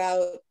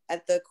roundabout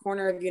at the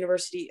corner of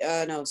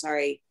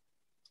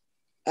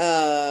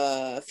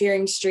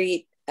Fearing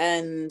Street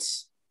and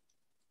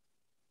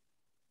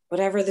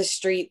whatever the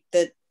street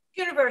that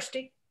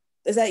University.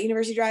 Is that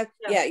University Drive?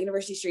 Yeah,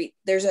 University Street.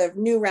 There's a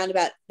new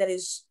roundabout that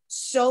is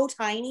so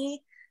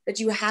tiny that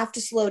you have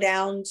to slow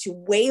down to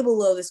way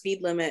below the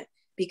speed limit,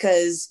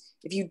 because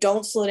if you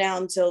don't slow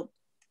down to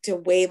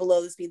way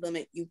below the speed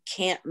limit, you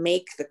can't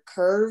make the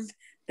curve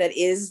that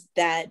is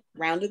that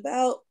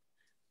roundabout.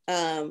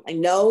 I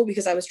know,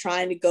 because I was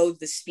trying to go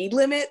the speed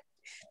limit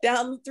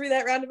down through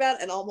that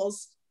roundabout and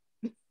almost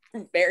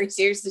very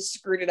seriously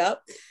screwed it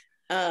up.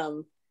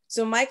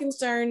 So my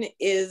concern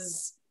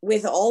is,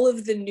 with all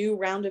of the new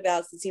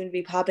roundabouts that seem to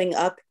be popping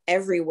up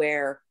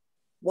everywhere,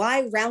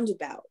 why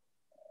roundabout?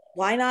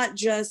 Why not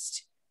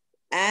just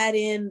add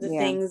in the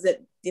things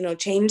that,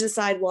 change the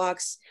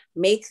sidewalks,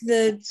 make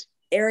the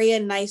area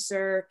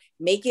nicer,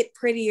 make it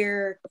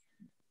prettier?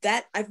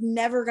 That I've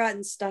never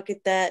gotten stuck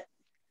at that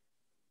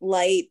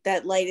light.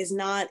 That light is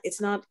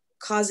it's not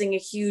causing a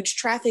huge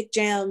traffic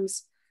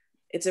jams.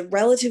 It's a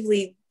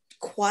relatively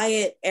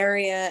quiet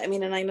area. I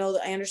mean, and I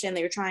understand that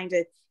you're trying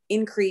to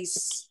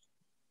increase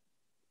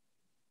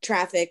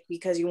traffic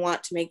because you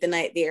want to make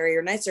the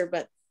area nicer,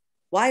 but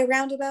why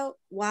roundabout?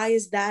 Why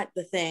is that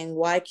the thing?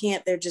 Why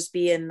can't there just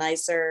be a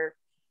nicer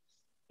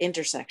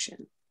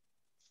intersection?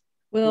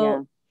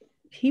 Well,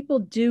 people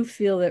do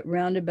feel that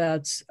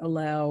roundabouts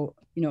allow,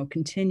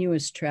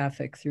 continuous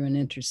traffic through an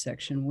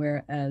intersection,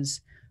 whereas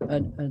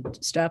a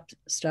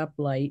stop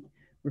light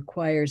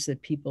requires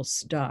that people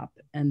stop.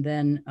 And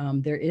then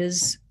there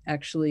is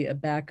actually a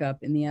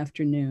backup in the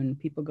afternoon.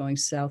 People going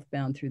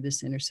southbound through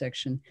this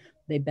intersection,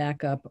 they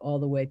back up all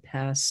the way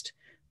past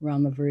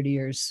Ron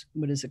Laverdier's,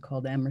 what is it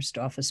called, Amherst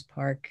Office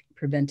Park,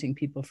 preventing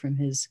people from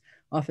his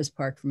office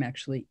park from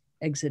actually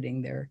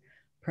exiting their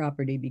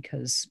property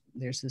because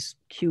there's this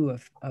queue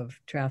of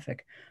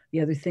traffic.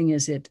 The other thing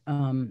is it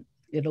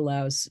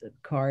allows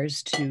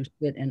cars to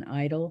sit and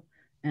idle,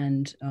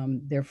 and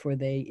therefore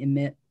they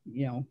emit,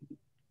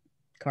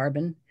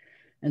 carbon.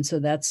 And so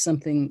that's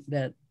something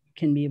that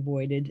can be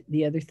avoided.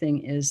 The other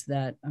thing is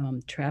that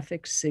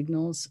traffic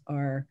signals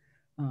are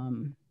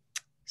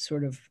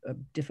sort of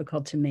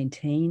difficult to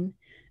maintain.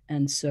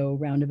 And so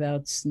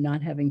roundabouts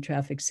not having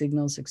traffic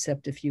signals,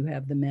 except if you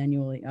have the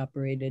manually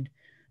operated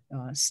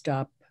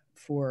stop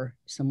for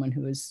someone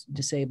who is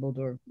disabled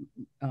or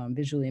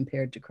visually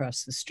impaired to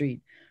cross the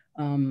street.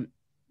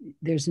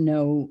 There's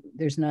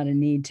not a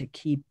need to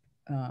keep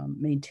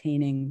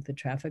maintaining the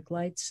traffic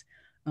lights.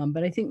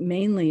 But I think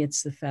mainly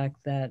it's the fact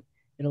that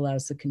it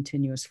allows the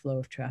continuous flow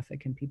of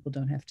traffic and people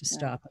don't have to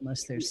stop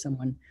unless there's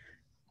someone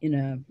in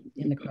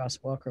the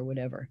crosswalk or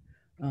whatever.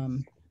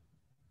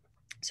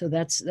 So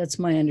that's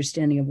my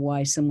understanding of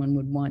why someone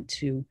would want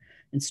to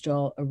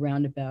install a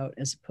roundabout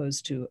as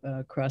opposed to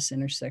a cross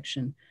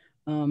intersection.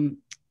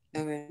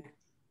 Okay.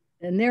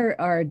 And there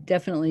are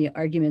definitely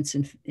arguments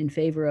in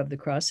favor of the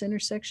cross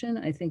intersection.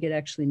 I think it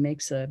actually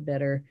makes a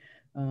better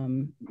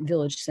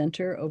village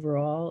center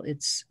overall.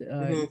 It's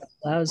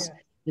allows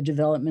the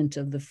development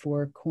of the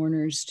four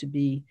corners to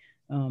be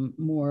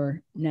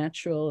more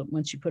natural.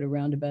 Once you put a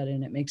roundabout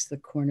in, it makes the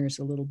corners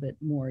a little bit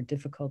more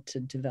difficult to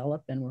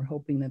develop. And we're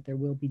hoping that there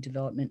will be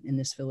development in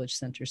this village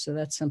center. So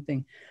that's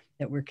something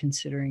that we're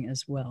considering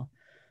as well.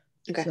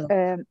 Okay. So,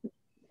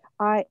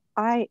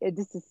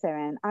 this is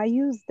Seren. I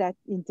use that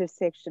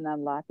intersection a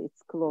lot.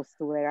 It's close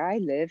to where I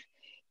live,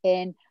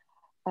 and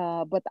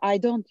but I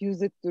don't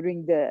use it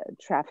during the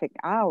traffic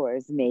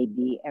hours,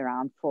 maybe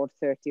around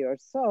 4:30 or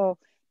so.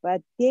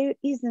 But there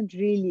isn't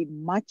really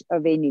much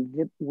of any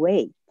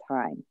wait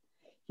time.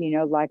 You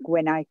know, like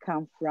when I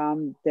come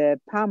from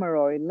the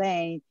Pomeroy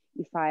lane,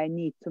 if I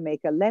need to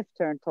make a left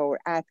turn toward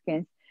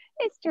Atkins,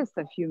 it's just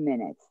a few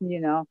minutes,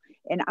 you know,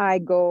 and I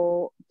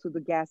go to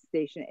the gas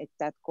station at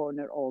that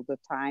corner all the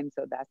time.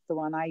 So that's the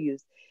one I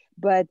use.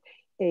 But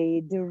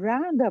the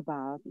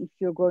roundabout, if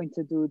you're going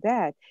to do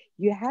that,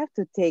 you have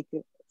to take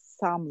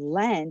some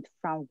land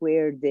from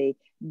where the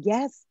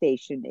gas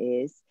station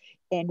is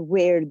and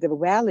where the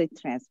valley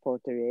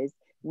transporter is,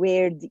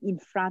 where in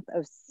front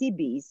of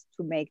CB's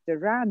to make the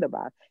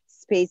roundabout,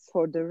 space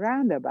for the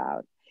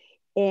roundabout.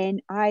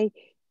 And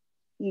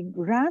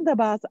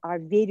roundabouts are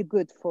very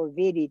good for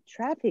very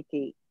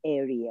trafficy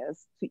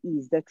areas to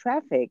ease the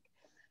traffic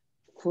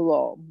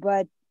flow.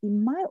 But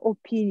in my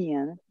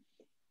opinion,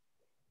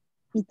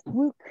 it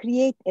will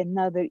create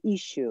another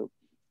issue.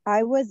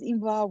 I was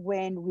involved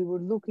when we were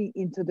looking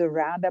into the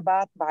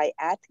roundabout by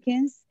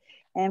Atkins.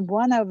 And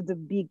one of the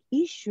big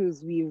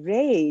issues we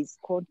raised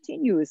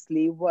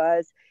continuously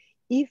was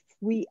if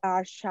we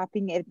are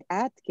shopping at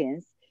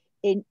Atkins,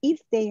 and if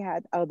they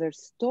had other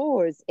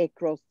stores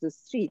across the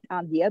street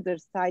on the other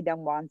side on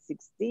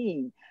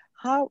 116,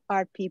 how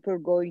are people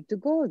going to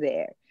go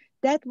there?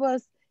 That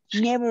was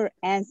never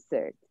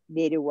answered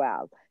very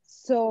well.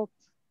 So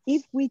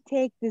if we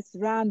take this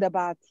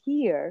roundabout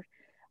here,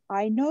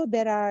 I know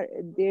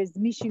there's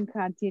Mission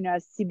Cantina,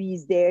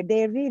 CB's there.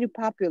 They're very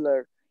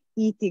popular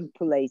eating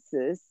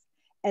places.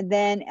 And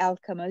then El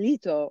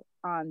Camelito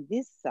on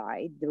this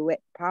side, the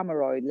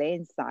Pomeroy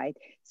Lane side.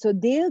 So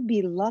there'll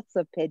be lots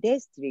of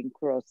pedestrian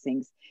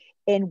crossings.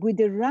 And with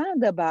the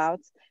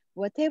roundabouts,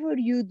 whatever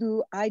you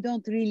do, I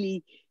don't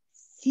really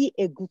see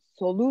a good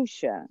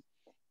solution.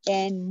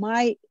 And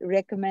my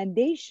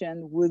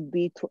recommendation would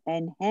be to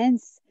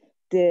enhance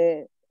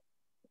the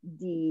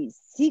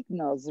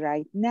signals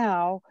right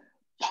now,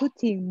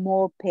 putting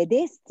more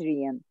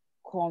pedestrian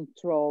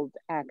controlled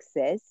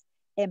access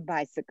and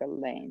bicycle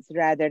lanes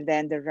rather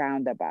than the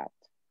roundabout.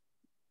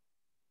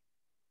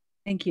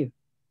 thank you.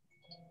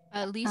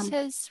 Lise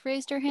has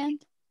raised her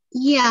hand.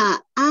 Yeah.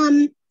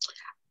 Am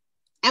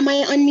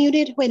I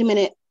unmuted? Wait a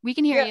minute. We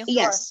can hear you.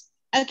 Yes.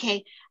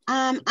 Okay.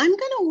 I'm going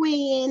to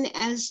weigh in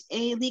as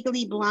a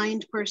legally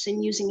blind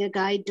person using a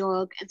guide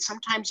dog and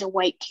sometimes a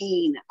white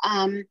cane.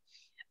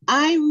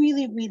 I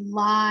really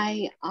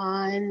rely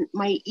on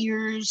my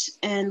ears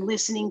and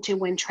listening to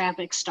when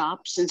traffic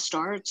stops and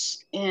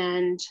starts.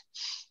 And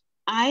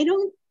I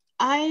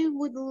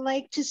would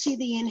like to see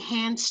the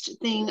enhanced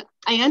thing.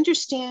 I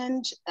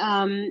understand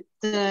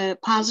the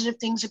positive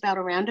things about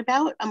a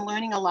roundabout. I'm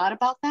learning a lot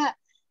about that,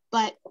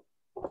 but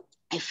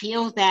I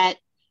feel that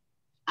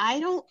I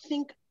don't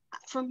think,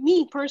 for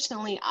me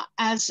personally,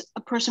 as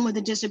a person with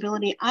a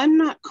disability, I'm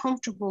not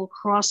comfortable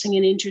crossing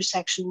an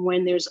intersection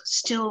when there's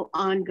still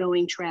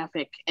ongoing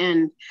traffic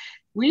and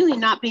really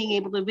not being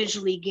able to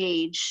visually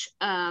gauge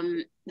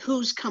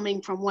who's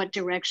coming from what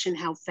direction,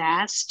 how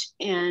fast,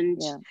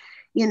 and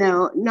you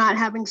know, not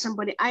having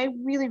somebody. I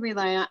really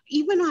rely on,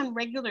 even on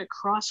regular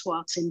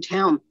crosswalks in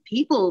town,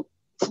 people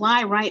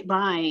fly right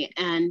by,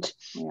 and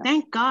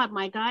thank God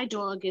my guide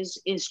dog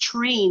is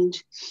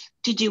trained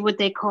to do what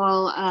they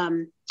call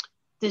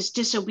this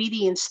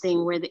disobedience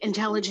thing, where the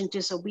intelligent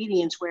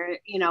disobedience, where,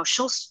 you know,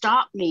 she'll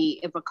stop me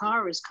if a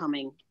car is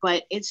coming,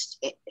 but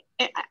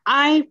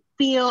I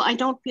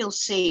don't feel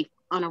safe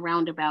on a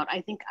roundabout.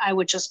 I think I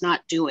would just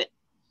not do it.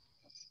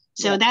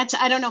 So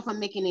I don't know if I'm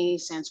making any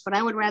sense, but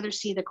I would rather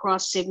see the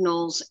cross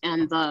signals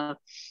and the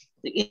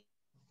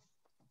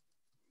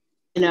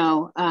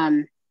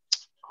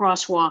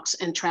crosswalks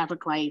and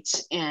traffic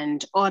lights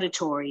and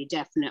auditory,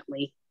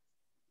 definitely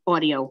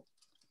audio.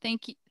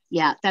 Thank you.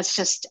 Yeah, that's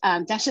just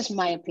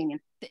my opinion.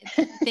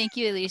 Thank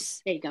you,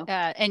 Elise. There you go.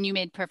 And you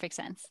made perfect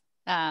sense.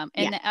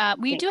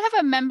 We do have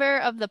a member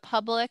of the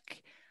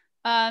public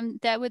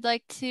that would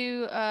like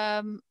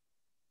to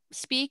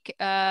speak.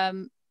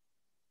 Myra,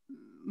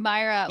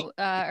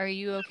 are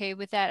you okay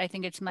with that? I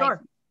think it's Mike.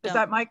 Sure. Is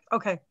that Mike?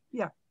 Okay.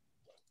 Yeah.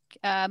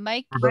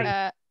 Mike,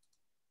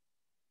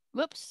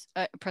 whoops,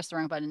 press the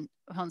wrong button.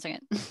 Hold on a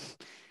second.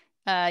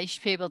 You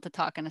should be able to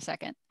talk in a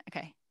second.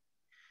 Okay.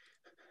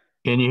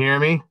 Can you hear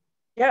me?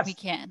 Yes. We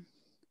can.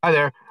 Hi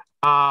there.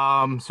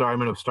 Sorry, I'm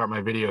going to start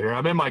my video here.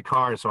 I'm in my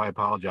car, so I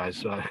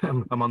apologize.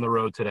 I'm on the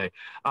road today.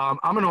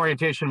 I'm an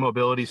orientation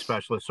mobility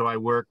specialist, so I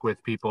work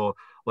with people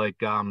like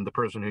the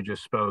person who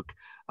just spoke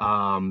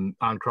on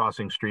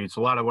crossing streets.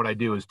 A lot of what I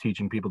do is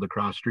teaching people to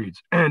cross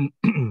streets. And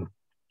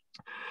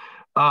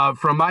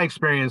from my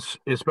experience,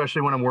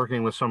 especially when I'm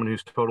working with someone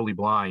who's totally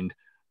blind,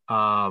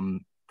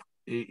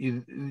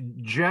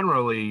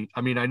 generally,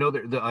 I mean, I know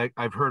that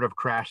I've heard of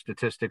crash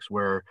statistics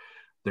where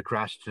the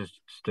crash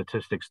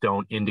statistics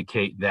don't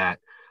indicate that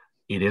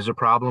it is a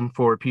problem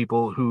for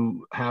people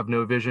who have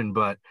no vision.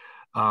 But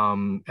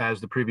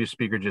as the previous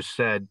speaker just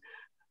said,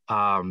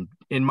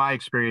 in my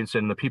experience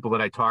and the people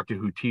that I talk to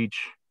who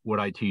teach what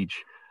I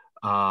teach,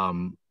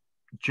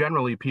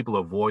 generally people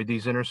avoid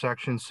these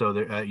intersections.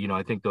 So,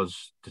 I think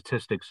those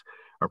statistics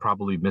are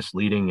probably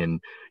misleading, and,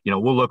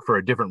 we'll look for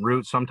a different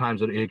route.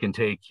 Sometimes it can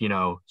take,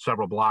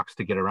 several blocks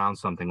to get around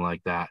something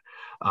like that,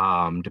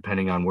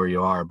 depending on where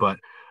you are. But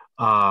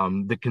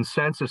the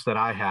consensus that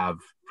I have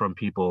from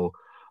people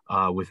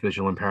with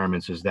visual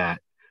impairments is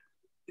that,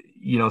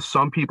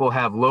 some people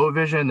have low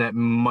vision that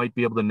might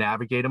be able to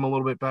navigate them a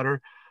little bit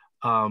better.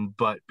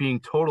 But being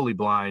totally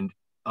blind,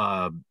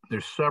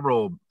 there's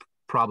several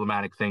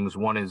problematic things.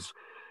 One is,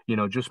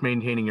 just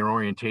maintaining your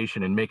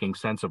orientation and making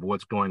sense of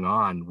what's going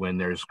on when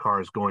there's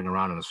cars going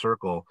around in a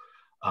circle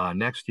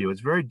next to you.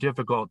 It's very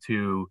difficult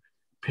to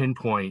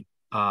pinpoint,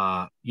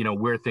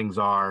 where things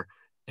are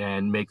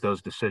and make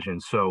those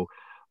decisions. So,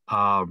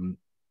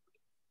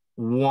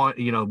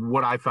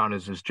 what I found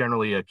is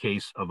generally a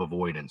case of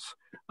avoidance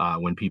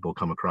when people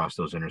come across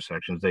those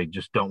intersections. They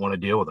just don't want to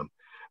deal with them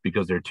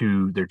because they're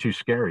too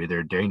scary,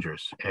 they're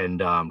dangerous, and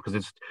because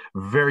it's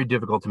very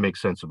difficult to make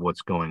sense of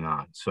what's going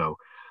on. So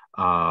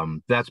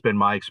that's been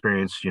my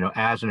experience,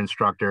 as an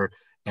instructor,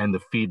 and the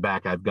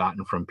feedback I've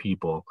gotten from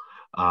people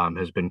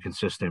has been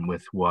consistent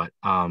with what.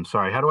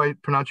 Sorry, how do I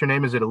pronounce your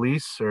name? Is it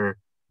Elise or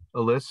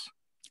Elise?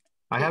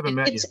 I haven't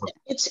met you.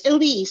 It's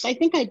Elise. I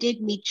think I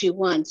did meet you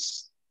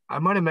once. I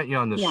might have met you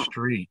on the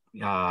street.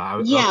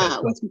 Okay,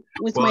 so,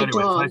 with my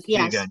dog. Nice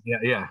yes.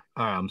 Yeah.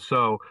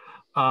 So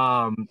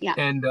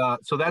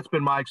that's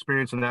been my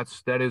experience, and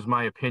that is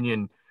my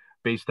opinion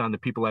based on the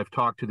people I've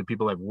talked to, the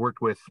people I've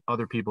worked with,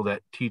 other people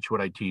that teach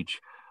what I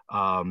teach.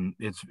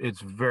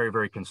 It's very,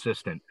 very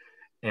consistent,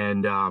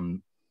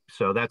 and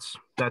so that's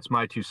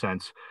my 2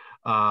 cents.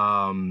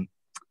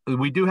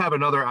 We do have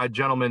another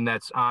gentleman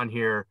that's on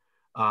here.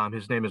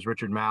 His name is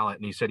Richard Mallett,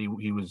 and he said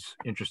he was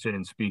interested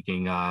in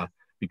speaking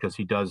because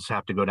he does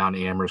have to go down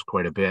to Amherst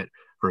quite a bit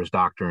for his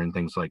doctor and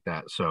things like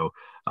that. So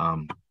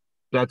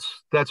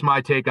that's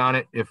my take on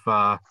it. If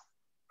for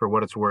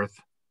what it's worth,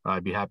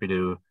 I'd be happy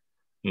to,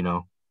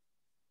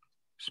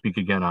 speak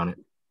again on it.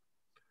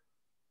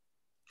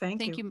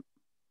 Thank you.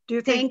 Do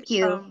you think? Thank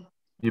you.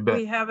 You bet.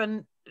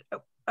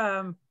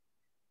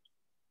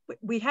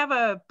 We have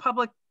a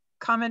public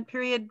comment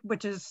period,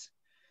 which is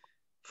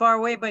far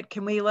away, but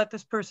can we let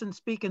this person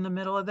speak in the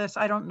middle of this?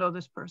 I don't know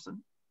this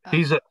person.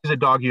 He's a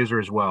dog user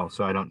as well,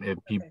 so I don't. If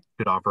he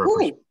could offer a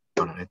perspective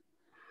on it.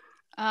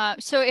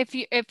 So if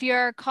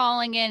you're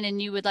calling in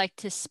and you would like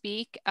to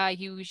speak,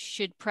 you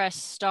should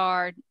press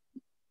 *9.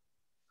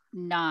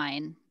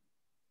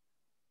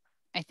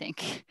 I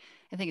think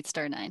it's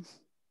 *9.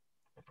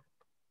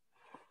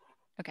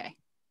 Okay.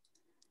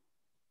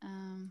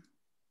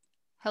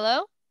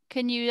 Hello,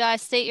 can you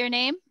state your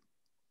name?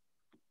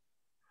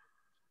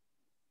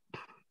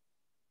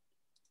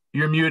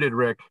 You're muted,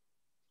 Rick.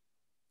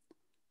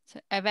 So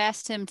I've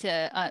asked him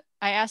to.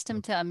 I asked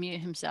him to unmute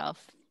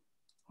himself.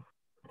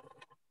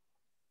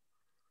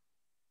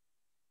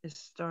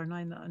 Is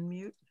 *9 the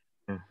unmute?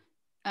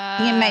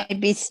 He might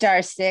be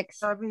 *6.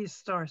 Probably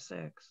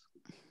 *6.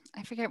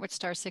 I forget what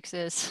 *6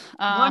 is.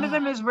 One of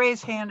them is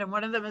raise hand and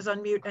one of them is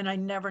unmute, and I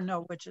never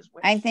know which is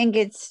which. I think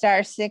it's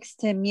 *6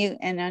 to mute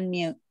and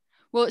unmute.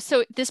 Well,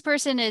 so this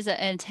person is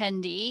an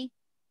attendee,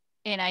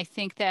 and I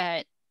think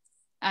that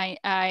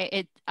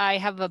I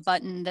have a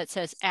button that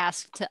says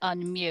ask to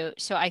unmute.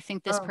 So I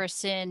think this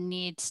person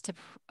needs to.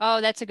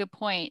 Oh, that's a good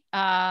point.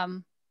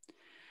 Could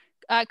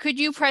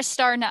you press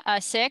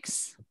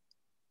 *6?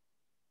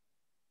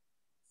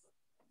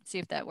 See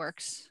if that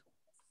works.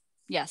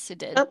 Yes, it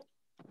did. Oh.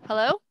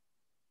 Hello?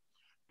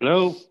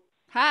 Hello.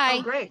 Hi.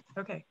 Oh, great.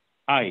 Okay.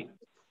 Hi.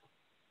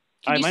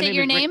 Can you my say name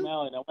your is name? Rick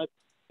Mallett. I want to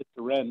get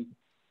to Ren.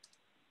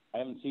 I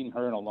haven't seen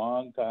her in a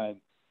long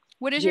time.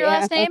 What is your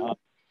last name?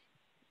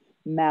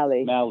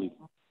 Malley. Malley.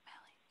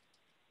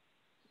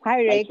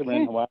 Hi, Rick. Hi,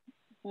 Ren. How are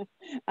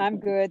I'm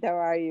good. How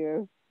are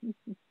you?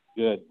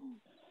 Good.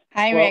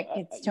 Hi, Well, Rick.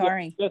 It's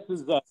Tori.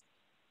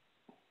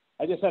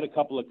 I just had a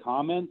couple of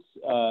comments.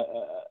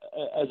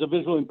 as a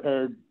visually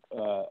impaired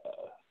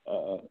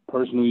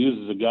person who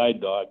uses a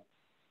guide dog,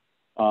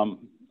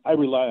 I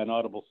rely on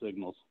audible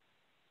signals.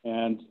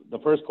 And the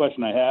first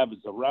question I have is,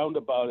 a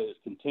roundabout is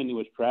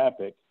continuous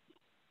traffic,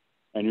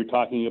 and you're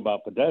talking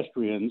about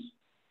pedestrians.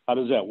 How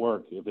does that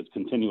work if it's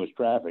continuous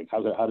traffic?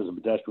 How does a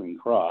pedestrian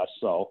cross?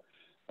 So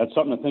that's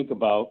something to think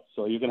about.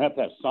 So you're going to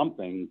have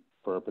something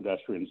for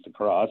pedestrians to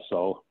cross.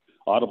 So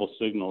audible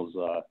signals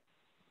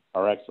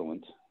are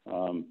excellent.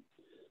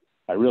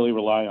 I really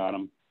rely on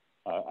them.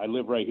 I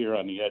live right here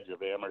on the edge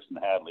of Amherst and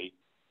Hadley.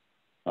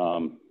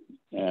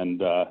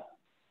 And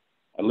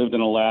I lived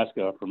in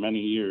Alaska for many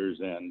years,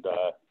 and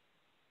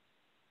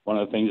one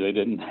of the things they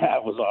didn't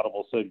have was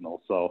audible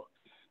signals. So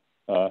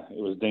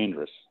it was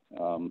dangerous,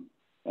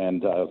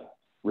 and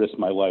risked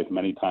my life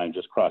many times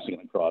just crossing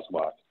a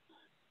crosswalk.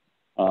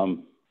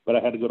 But I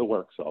had to go to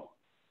work, so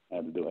I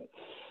had to do it.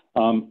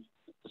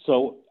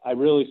 So I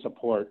really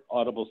support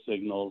audible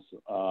signals.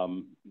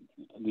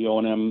 The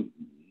O&M,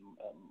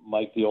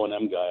 Mike, the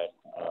O&M guy,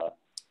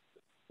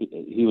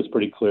 he was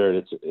pretty clear.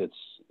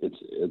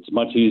 It's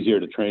much easier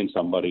to train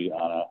somebody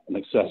on an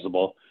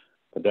accessible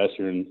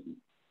pedestrian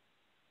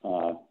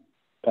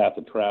path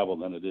of travel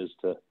than it is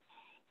to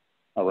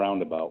a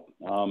roundabout.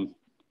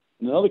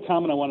 Another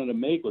comment I wanted to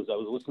make was, I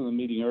was listening to the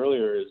meeting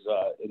earlier, is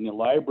in the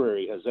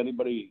library, has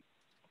anybody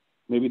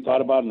maybe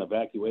thought about an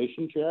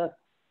evacuation chair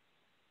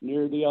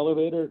near the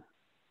elevator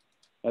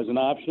as an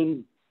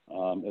option,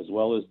 as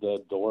well as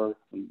the door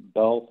and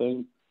bell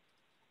thing?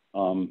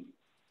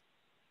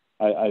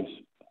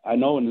 I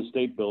know in the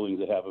state buildings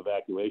they have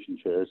evacuation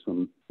chairs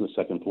from the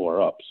second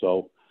floor up,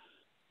 so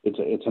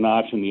it's an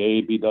option. The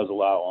AAB does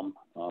allow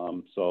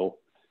them, so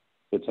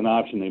it's an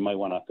option they might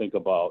want to think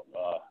about.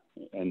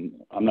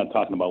 And I'm not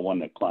talking about one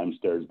that climbs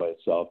stairs by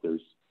itself.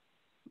 There's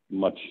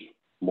much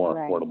more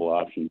affordable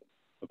options,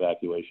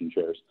 evacuation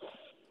chairs.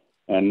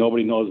 And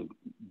nobody knows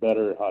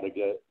better how to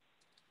get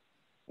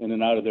in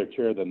and out of their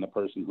chair than the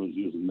person who's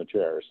using the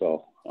chair.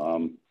 So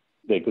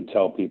they could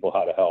tell people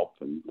how to help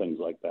and things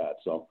like that.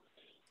 So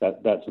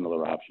that's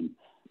another option.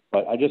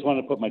 But I just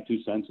wanted to put my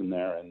 2 cents in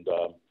there. And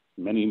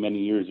many, many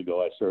years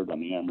ago, I served on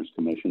the Amherst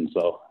Commission.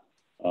 So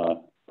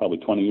probably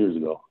 20 years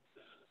ago.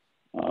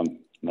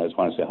 And I just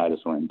want to say hi to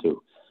Soren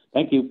too.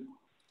 Thank you.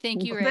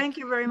 Thank you, Rick. Thank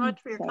you very much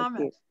for your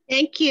comments.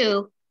 Thank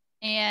you.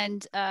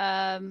 And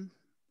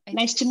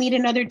nice to meet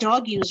another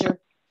dog user.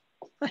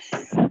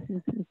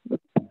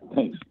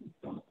 Thanks.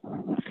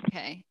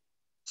 Okay.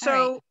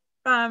 So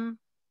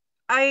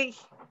I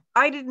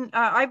didn't,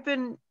 I've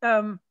been,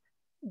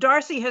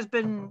 Darcy has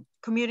been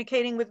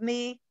communicating with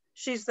me.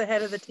 She's the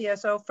head of the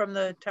TSO from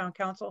the town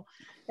council,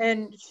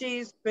 and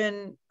she's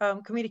been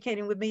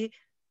communicating with me.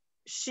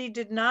 She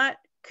did not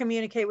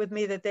communicate with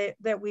me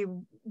that we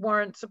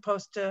weren't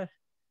supposed to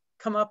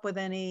come up with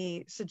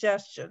any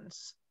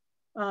suggestions,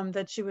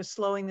 that she was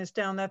slowing this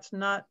down. That's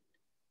not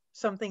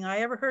something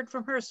I ever heard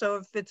from her. So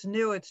if it's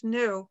new, it's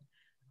new.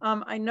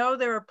 I know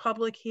there are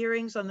public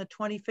hearings on the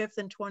 25th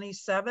and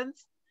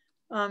 27th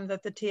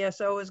that the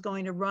TSO is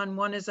going to run.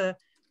 One is a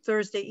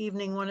Thursday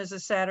evening, one is a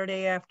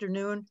Saturday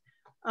afternoon.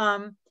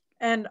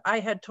 And I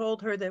had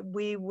told her that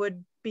we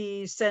would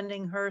be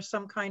sending her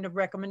some kind of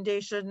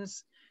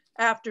recommendations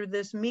after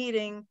this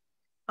meeting,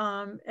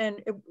 and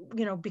it,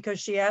 you know, because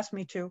she asked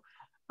me to.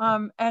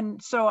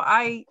 And so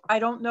I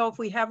don't know if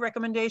we have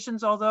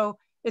recommendations, although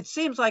it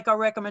seems like our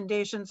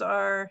recommendations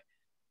are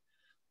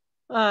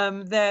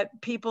that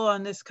people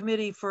on this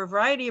committee, for a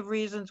variety of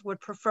reasons,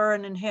 would prefer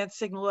an enhanced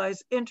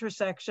signalized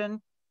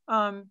intersection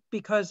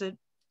because it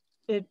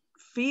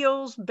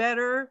feels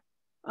better.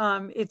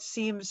 It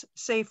seems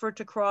safer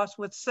to cross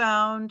with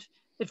sound.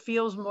 It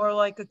feels more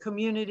like a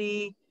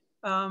community.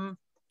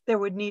 There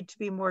would need to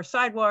be more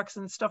sidewalks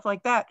and stuff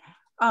like that.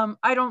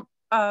 I don't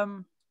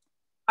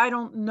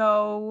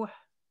know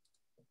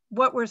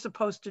what we're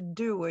supposed to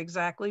do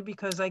exactly,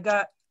 because I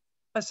got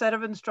a set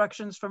of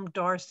instructions from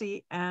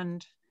Darcy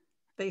and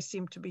they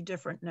seem to be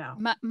different now.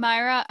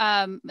 Myra,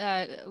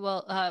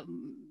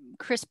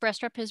 Chris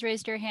Brestrup has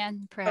raised her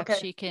hand. Perhaps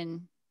she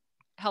can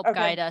help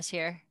guide us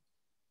here.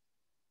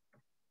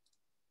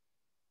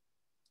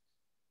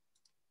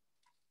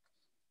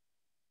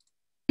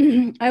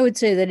 I would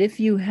say that if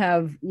you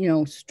have, you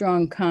know,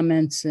 strong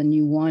comments and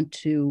you want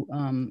to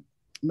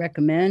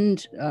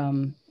recommend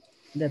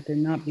that there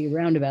not be a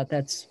roundabout,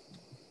 that's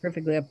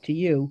perfectly up to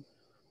you.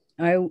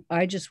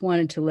 I just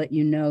wanted to let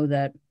you know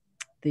that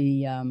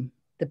the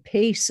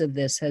pace of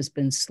this has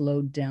been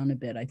slowed down a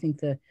bit. I think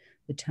the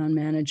town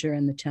manager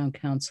and the town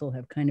council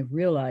have kind of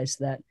realized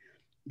that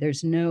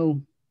there's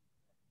not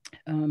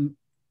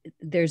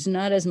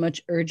as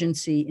much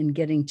urgency in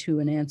getting to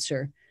an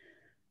answer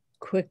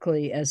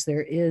quickly as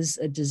there is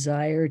a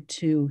desire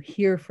to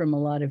hear from a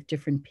lot of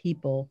different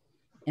people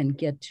and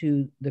get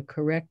to the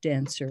correct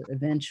answer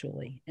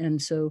eventually.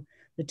 And so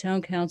the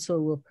town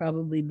council will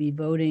probably be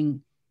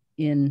voting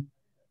in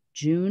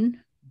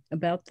June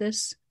about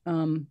this.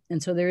 And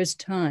so there is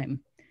time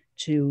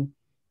to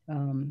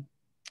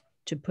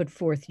put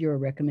forth your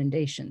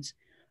recommendations.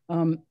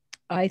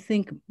 I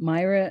think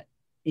Myra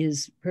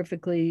is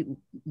perfectly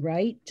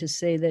right to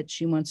say that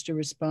she wants to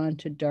respond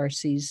to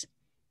Darcy's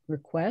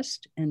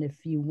request. And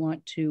if you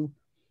want to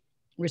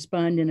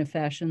respond in a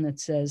fashion that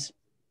says,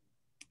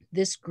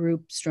 this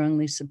group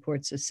strongly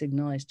supports a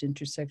signalized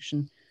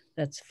intersection,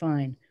 that's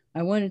fine.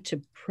 I wanted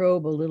to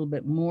probe a little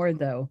bit more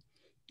though,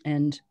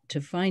 and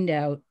to find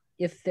out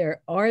if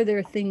there are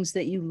things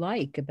that you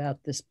like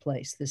about this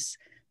place, this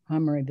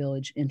Pomeroy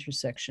Village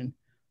intersection,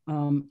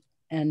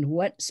 and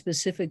what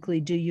specifically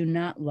do you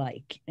not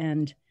like?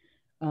 And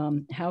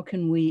how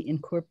can we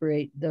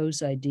incorporate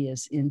those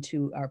ideas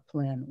into our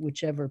plan,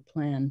 whichever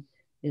plan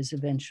is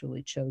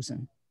eventually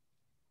chosen?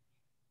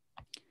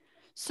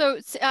 So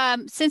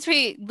since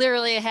we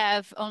literally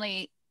have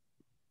only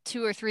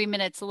 2 or 3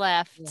 minutes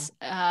left,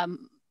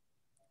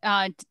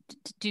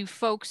 do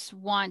folks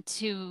want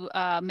to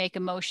make a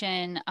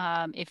motion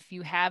if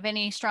you have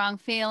any strong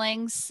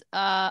feelings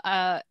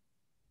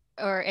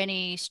or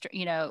any,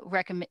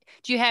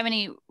 do you have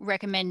any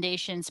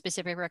recommendations,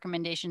 specific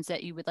recommendations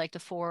that you would like to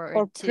forward?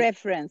 Or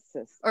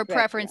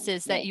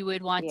preferences that you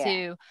would want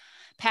to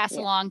pass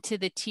along to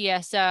the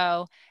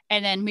TSO,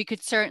 and then we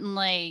could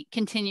certainly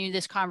continue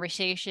this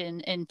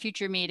conversation in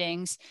future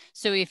meetings.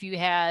 So if you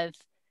have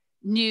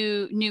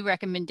new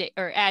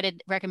or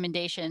added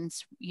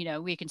recommendations,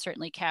 we can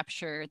certainly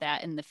capture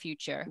that in the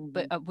future.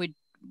 But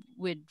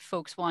would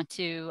folks want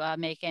to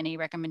make any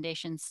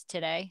recommendations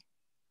today,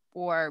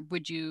 or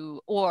would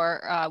you,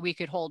 or we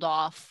could hold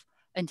off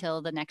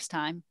until the next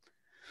time?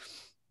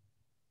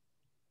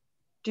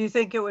 Do you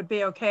think it would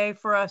be okay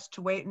for us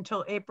to wait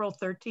until April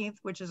 13th,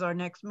 which is our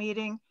next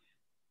meeting?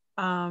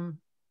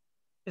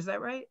 Is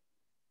that right?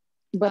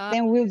 But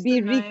then we'll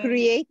be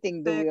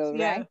recreating the wheel,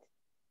 right?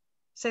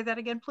 Say that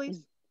again,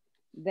 please.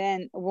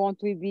 Then won't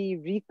we be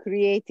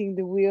recreating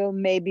the wheel?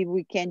 Maybe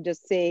we can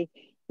just say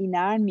in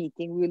our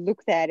meeting, we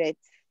looked at it,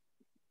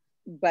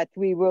 but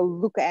we will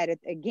look at it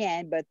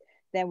again. But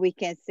then we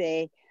can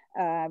say,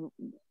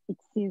 it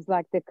seems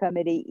like the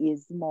committee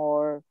is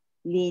more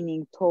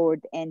leaning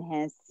toward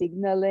enhanced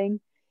signaling,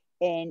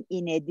 and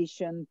in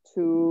addition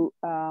to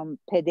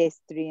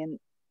pedestrian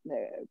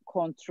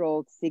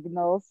controlled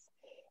signals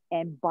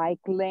and bike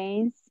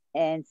lanes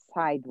and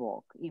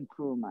sidewalk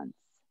improvements.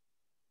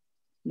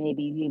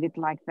 Maybe leave it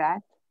like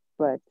that,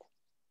 but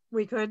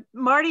we could.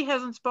 Marty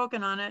hasn't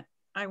spoken on it.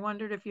 I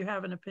wondered if you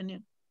have an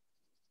opinion.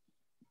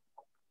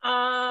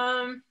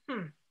 I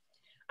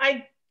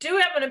do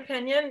have an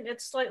opinion.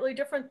 It's slightly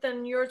different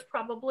than yours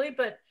probably,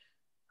 but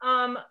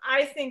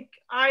I think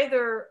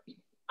either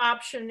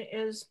option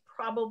is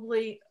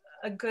probably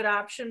a good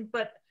option,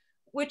 but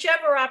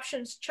whichever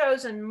option's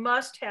chosen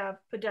must have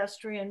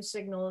pedestrian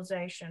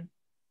signalization,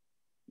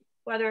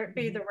 whether it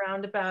be the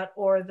roundabout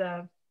or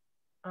the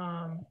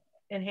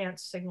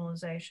enhanced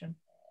signalization.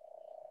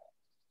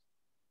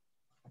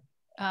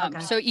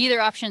 So either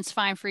option's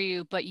fine for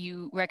you, but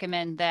you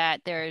recommend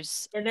that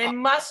there's... And they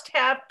must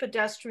have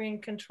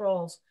pedestrian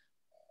controls.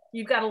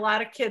 You've got a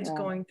lot of kids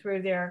going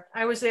through there.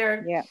 I was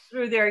there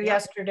through there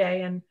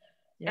yesterday, and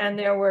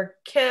there were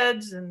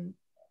kids, and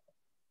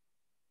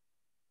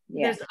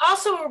there's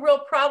also a real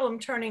problem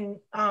turning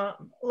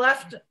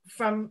left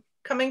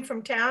coming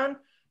from town,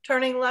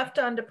 turning left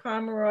onto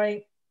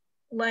Pomeroy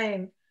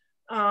Lane.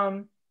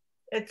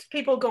 It's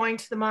people going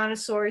to the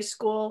Montessori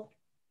school.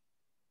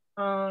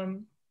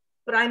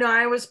 But I know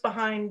I was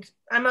behind,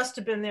 I must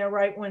have been there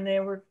right when they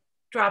were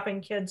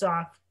dropping kids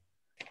off,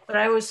 but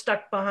I was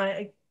stuck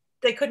behind.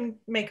 They couldn't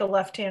make a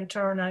left-hand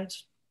turn. I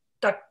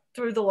stuck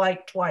through the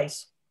light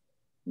twice.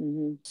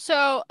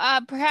 So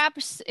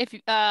perhaps if,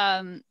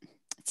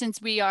 since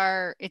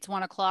it's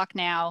 1 o'clock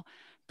now,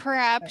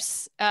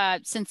 perhaps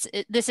since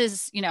this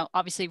is,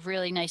 obviously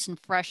really nice and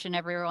fresh in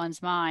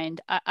everyone's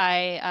mind,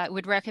 I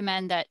would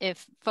recommend that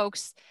if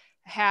folks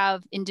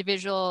have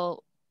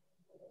individual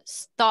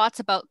thoughts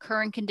about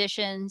current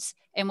conditions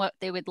and what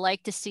they would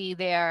like to see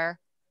there,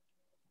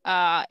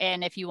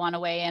 and if you want to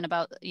weigh in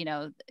about,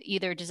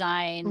 either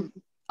design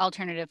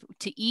alternative,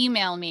 to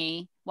email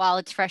me while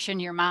it's fresh in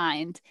your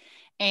mind.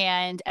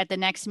 And at the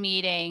next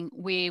meeting,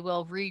 we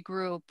will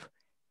regroup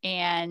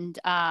and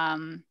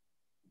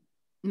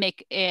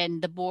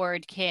the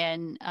board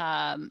can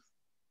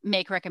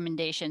make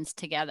recommendations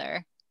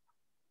together.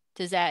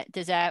 Does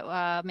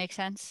that make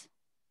sense?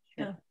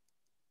 Yeah.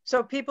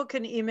 So people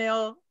can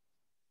email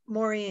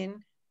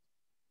Maureen,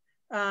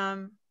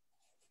 and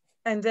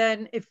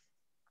then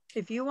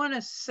if you want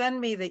to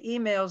send me the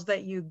emails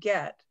that you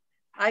get,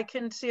 I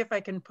can see if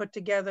I can put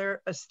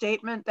together a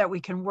statement that we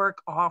can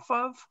work off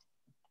of.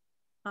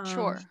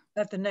 Sure.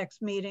 At the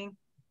next meeting.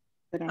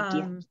 Good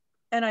idea.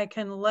 And I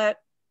can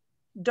let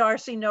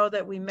Darcy know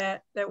that we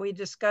met, that we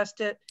discussed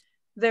it.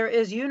 There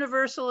is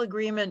universal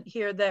agreement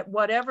here that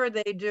whatever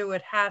they do,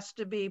 it has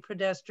to be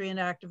pedestrian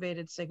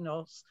activated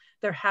signals.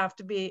 It has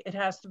to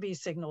be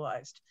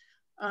signalized.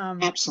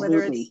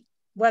 Absolutely.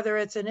 Whether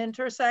it's an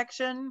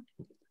intersection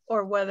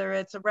or whether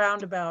it's a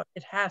roundabout,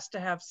 it has to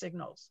have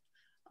signals.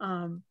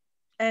 And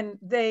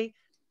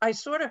I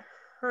sort of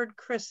heard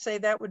Chris say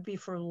that would be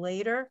for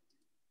later,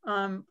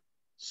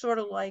 sort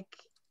of like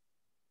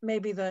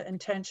maybe the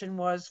intention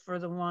was for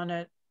the one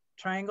at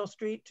Triangle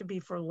Street to be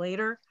for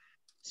later.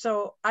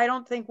 So I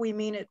don't think we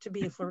mean it to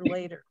be for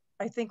later.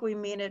 I think we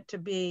mean it to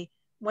be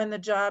when the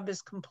job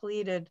is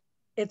completed,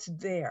 it's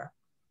there.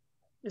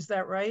 Is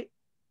that right?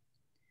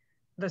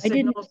 The I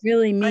didn't signals,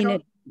 really mean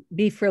it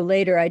be for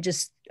later. I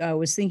just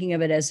was thinking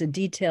of it as a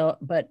detail,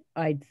 but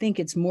I think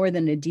it's more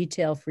than a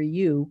detail for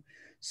you.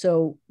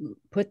 So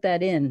put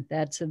that in.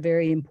 That's a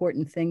very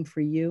important thing for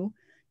you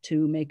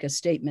to make a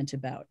statement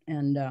about.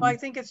 And well, I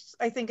think it's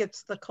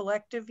the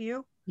collective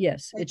view.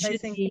 Yes, it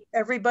should be.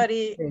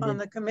 Everybody on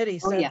the committee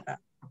said that.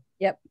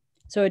 Yep.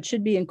 So it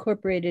should be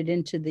incorporated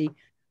into the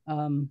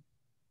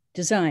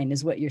design,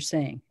 is what you're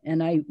saying.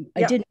 And I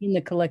did mean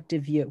the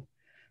collective view.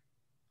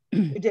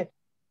 You did.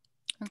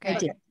 Okay. I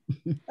did.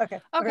 Okay. Okay.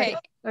 All right.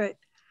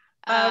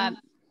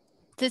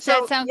 Does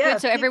that sound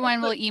good? So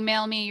everyone will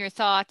email me your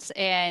thoughts,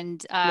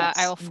 and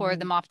I will forward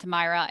them off to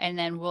Myra, and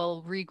then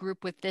we'll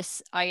regroup with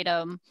this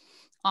item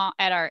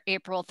at our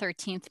April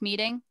 13th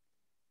meeting.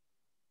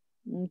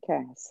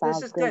 Okay,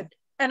 sounds this is good.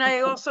 And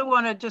I also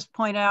want to just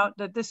point out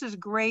that this is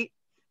great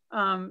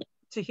to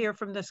hear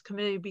from this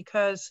committee,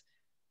 because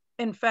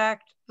in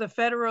fact, the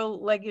federal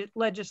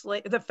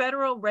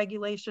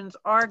regulations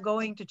are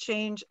going to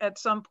change at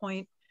some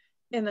point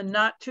in the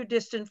not too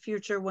distant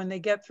future when they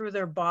get through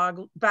their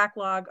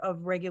backlog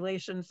of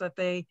regulations that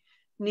they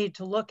need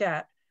to look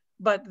at.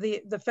 But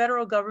the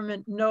federal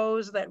government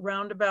knows that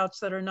roundabouts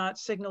that are not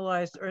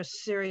signalized are a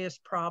serious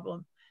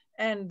problem.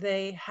 And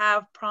they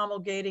have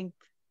promulgating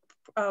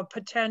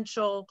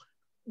potential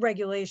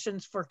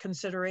regulations for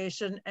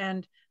consideration,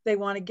 and they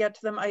want to get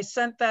to them. I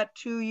sent that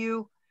to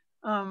you.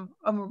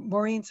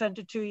 Maureen sent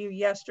it to you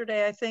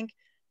yesterday, I think.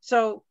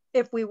 So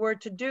if we were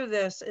to do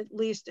this, at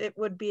least it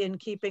would be in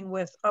keeping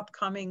with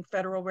upcoming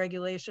federal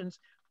regulations.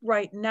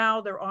 Right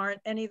now, there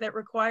aren't any that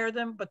require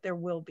them, but there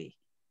will be.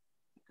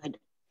 Good.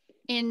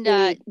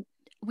 And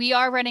we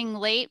are running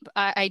late.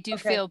 I do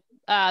feel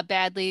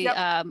badly.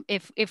 Yep.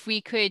 If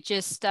we could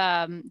just,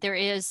 there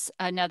is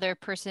another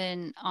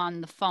person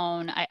on the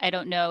phone. I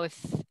don't know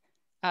if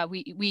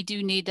we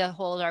do need to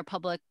hold our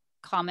public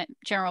comment,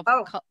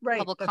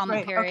 public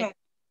comment period. Okay.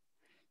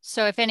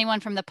 So if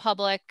anyone from the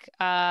public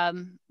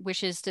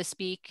wishes to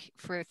speak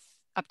for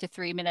up to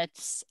 3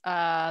 minutes,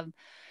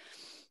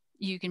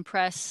 you can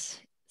press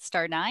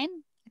 *9, I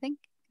think.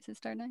 Is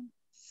it *9?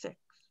 6.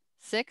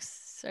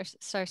 6?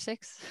 Star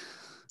 6?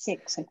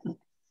 6, I think.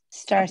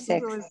 Star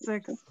 6.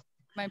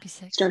 Might be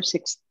 6. Star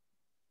 6.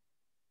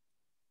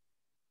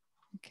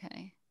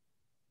 Okay.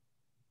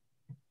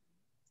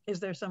 Is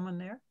there someone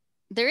there?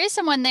 There is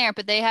someone there,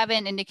 but they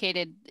haven't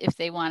indicated if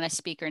they want to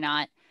speak or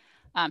not.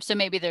 So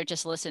maybe they're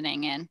just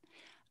listening in.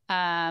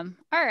 All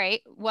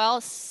right. Well,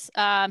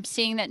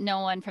 seeing that no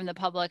one from the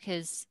public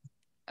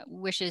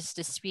wishes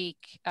to speak.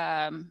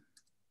 Can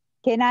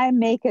I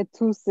make a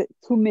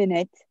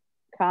 2-minute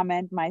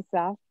comment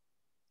myself?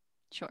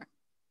 Sure.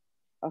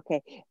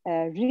 Okay.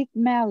 Rick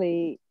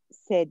Malley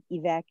said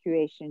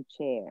evacuation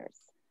chairs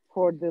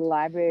for the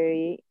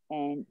library,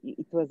 and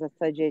it was a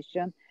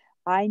suggestion.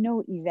 I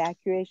know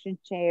evacuation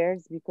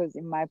chairs because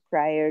in my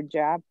prior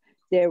job,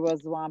 there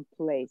was one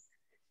place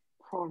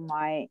for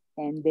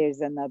and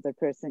there's another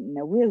person in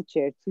a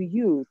wheelchair to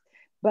use.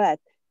 But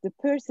the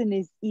person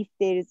is, if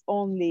there is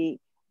only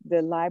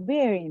the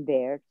librarian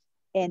there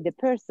and the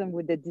person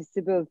with the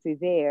disability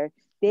there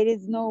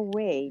is no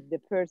way the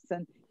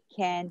person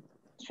can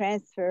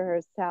transfer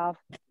herself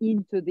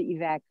into the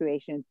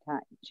evacuation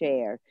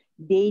chair.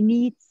 They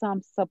need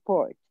some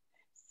support.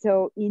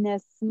 So in a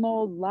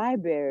small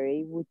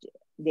library, which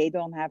they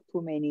don't have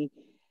too many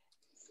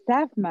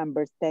staff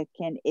members that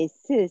can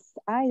assist,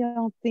 I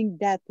don't think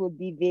that would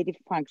be very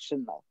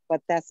functional,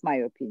 but that's my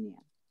opinion.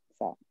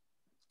 So.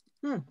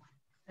 I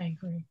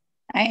agree.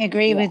 I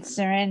agree with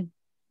Seren.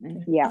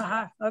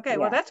 Yeah. Okay,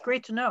 well, that's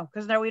great to know,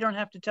 because now we don't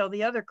have to tell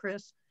the other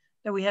Chris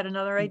that we had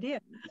another idea.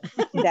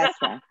 That's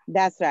right.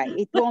 That's right.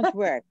 It won't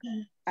work.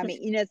 I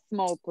mean, in a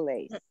small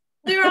place.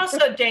 They're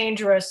also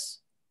dangerous.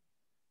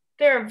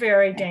 They're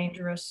very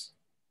dangerous.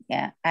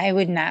 Yeah, I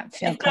would not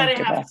feel comfortable. You've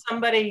got to have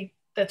somebody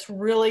that's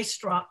really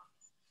strong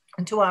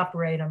and to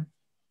operate them.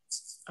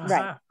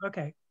 Right.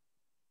 Okay.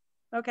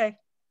 Okay.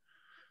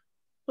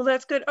 Well,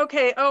 that's good.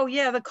 Okay. Oh,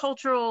 yeah. The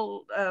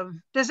cultural.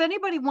 Does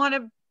anybody want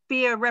to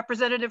be a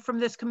representative from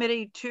this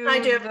committee to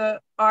the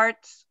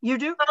arts? You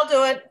do? I'll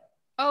do it.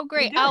 Oh,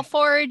 great. I'll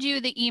forward you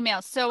the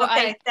email. So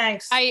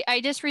thanks.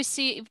 I just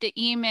received an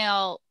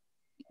email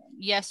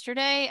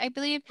yesterday, I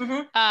believe.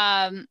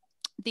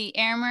 The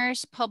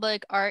Amherst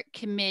Public Art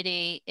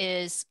Committee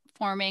is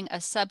forming a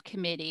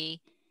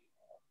subcommittee,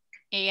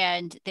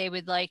 and they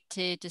would like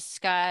to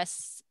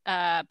discuss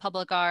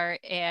public art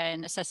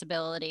and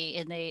accessibility.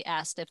 And they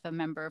asked if a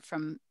member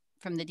from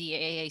the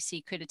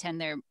DAAC could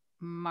attend their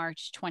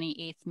March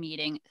 28th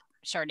meeting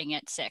starting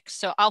at 6.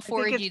 So I'll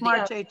forward you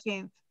March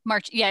 18th.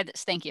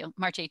 Thank you.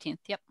 March 18th.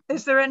 Yep.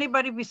 Is there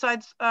anybody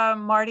besides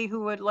Marty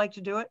who would like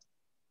to do it?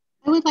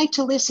 I would like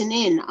to listen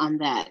in on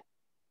that.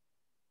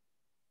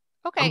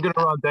 Okay. I'm going to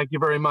run. Thank you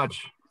very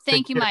much.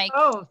 Thank you, Mike.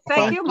 Oh,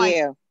 thank you,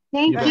 Mike.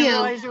 Thank I you. didn't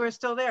realize you were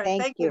still there.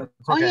 Thank you.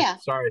 It's okay. Oh, yeah.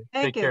 Sorry.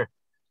 Thank Take you. care.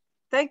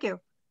 Thank you.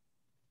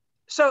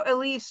 So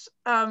Elise,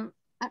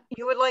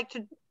 you would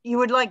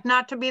like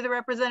not to be the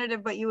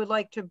representative, but you would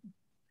like to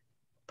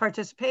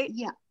participate?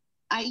 Yeah.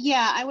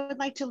 I would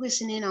like to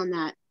listen in on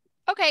that.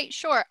 Okay,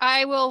 sure.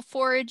 I will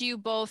forward you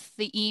both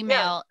the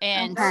email,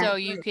 and okay. so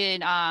you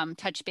can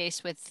touch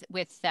base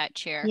with that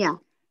chair. Yeah.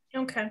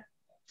 Okay.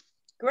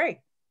 Great.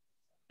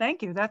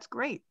 Thank you. That's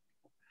great.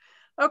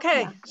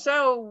 Okay, Yeah.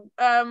 so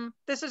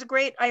this is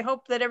great. I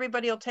hope that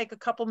everybody will take a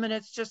couple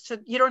minutes just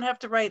to, you don't have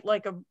to write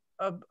like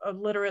a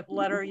literate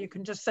letter. You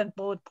can just send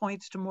bullet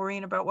points to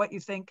Maureen about what you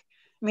think.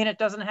 I mean, it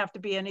doesn't have to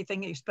be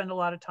anything that you spend a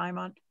lot of time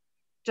on,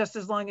 just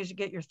as long as you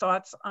get your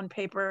thoughts on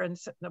paper and,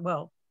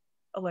 well,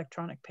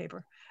 electronic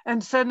paper,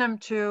 and send them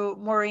to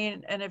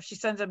Maureen. And if she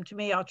sends them to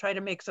me, I'll try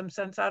to make some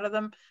sense out of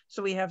them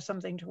so we have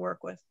something to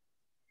work with.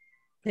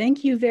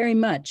 Thank you very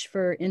much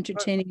for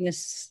entertaining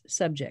this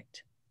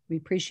subject. We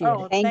appreciate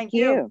it. Thank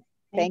you.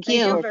 Thank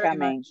you for very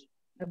coming. much.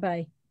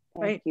 Bye-bye.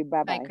 Thank you.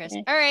 Bye-bye. Bye, Chris.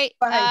 All right.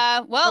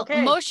 Bye. Well,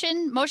 Okay.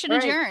 motion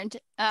Right. adjourned.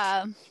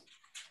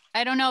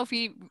 I don't know if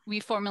we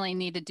formally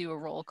need to do a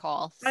roll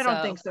call. I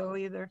don't think so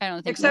either. I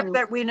don't think Except so.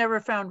 that we never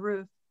found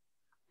Ruth.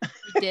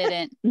 We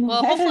didn't.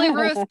 Well, hopefully,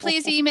 Ruth,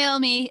 please email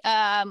me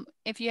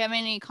if you have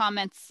any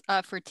comments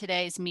for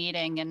today's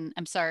meeting. And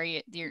I'm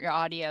sorry, your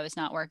audio is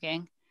not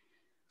working.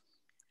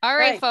 All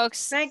right,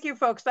 folks. Thank you,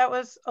 folks. That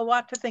was a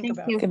lot to think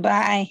about.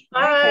 Goodbye.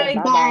 Bye. Okay,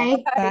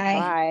 bye-bye.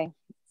 Bye.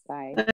 Bye. Bye.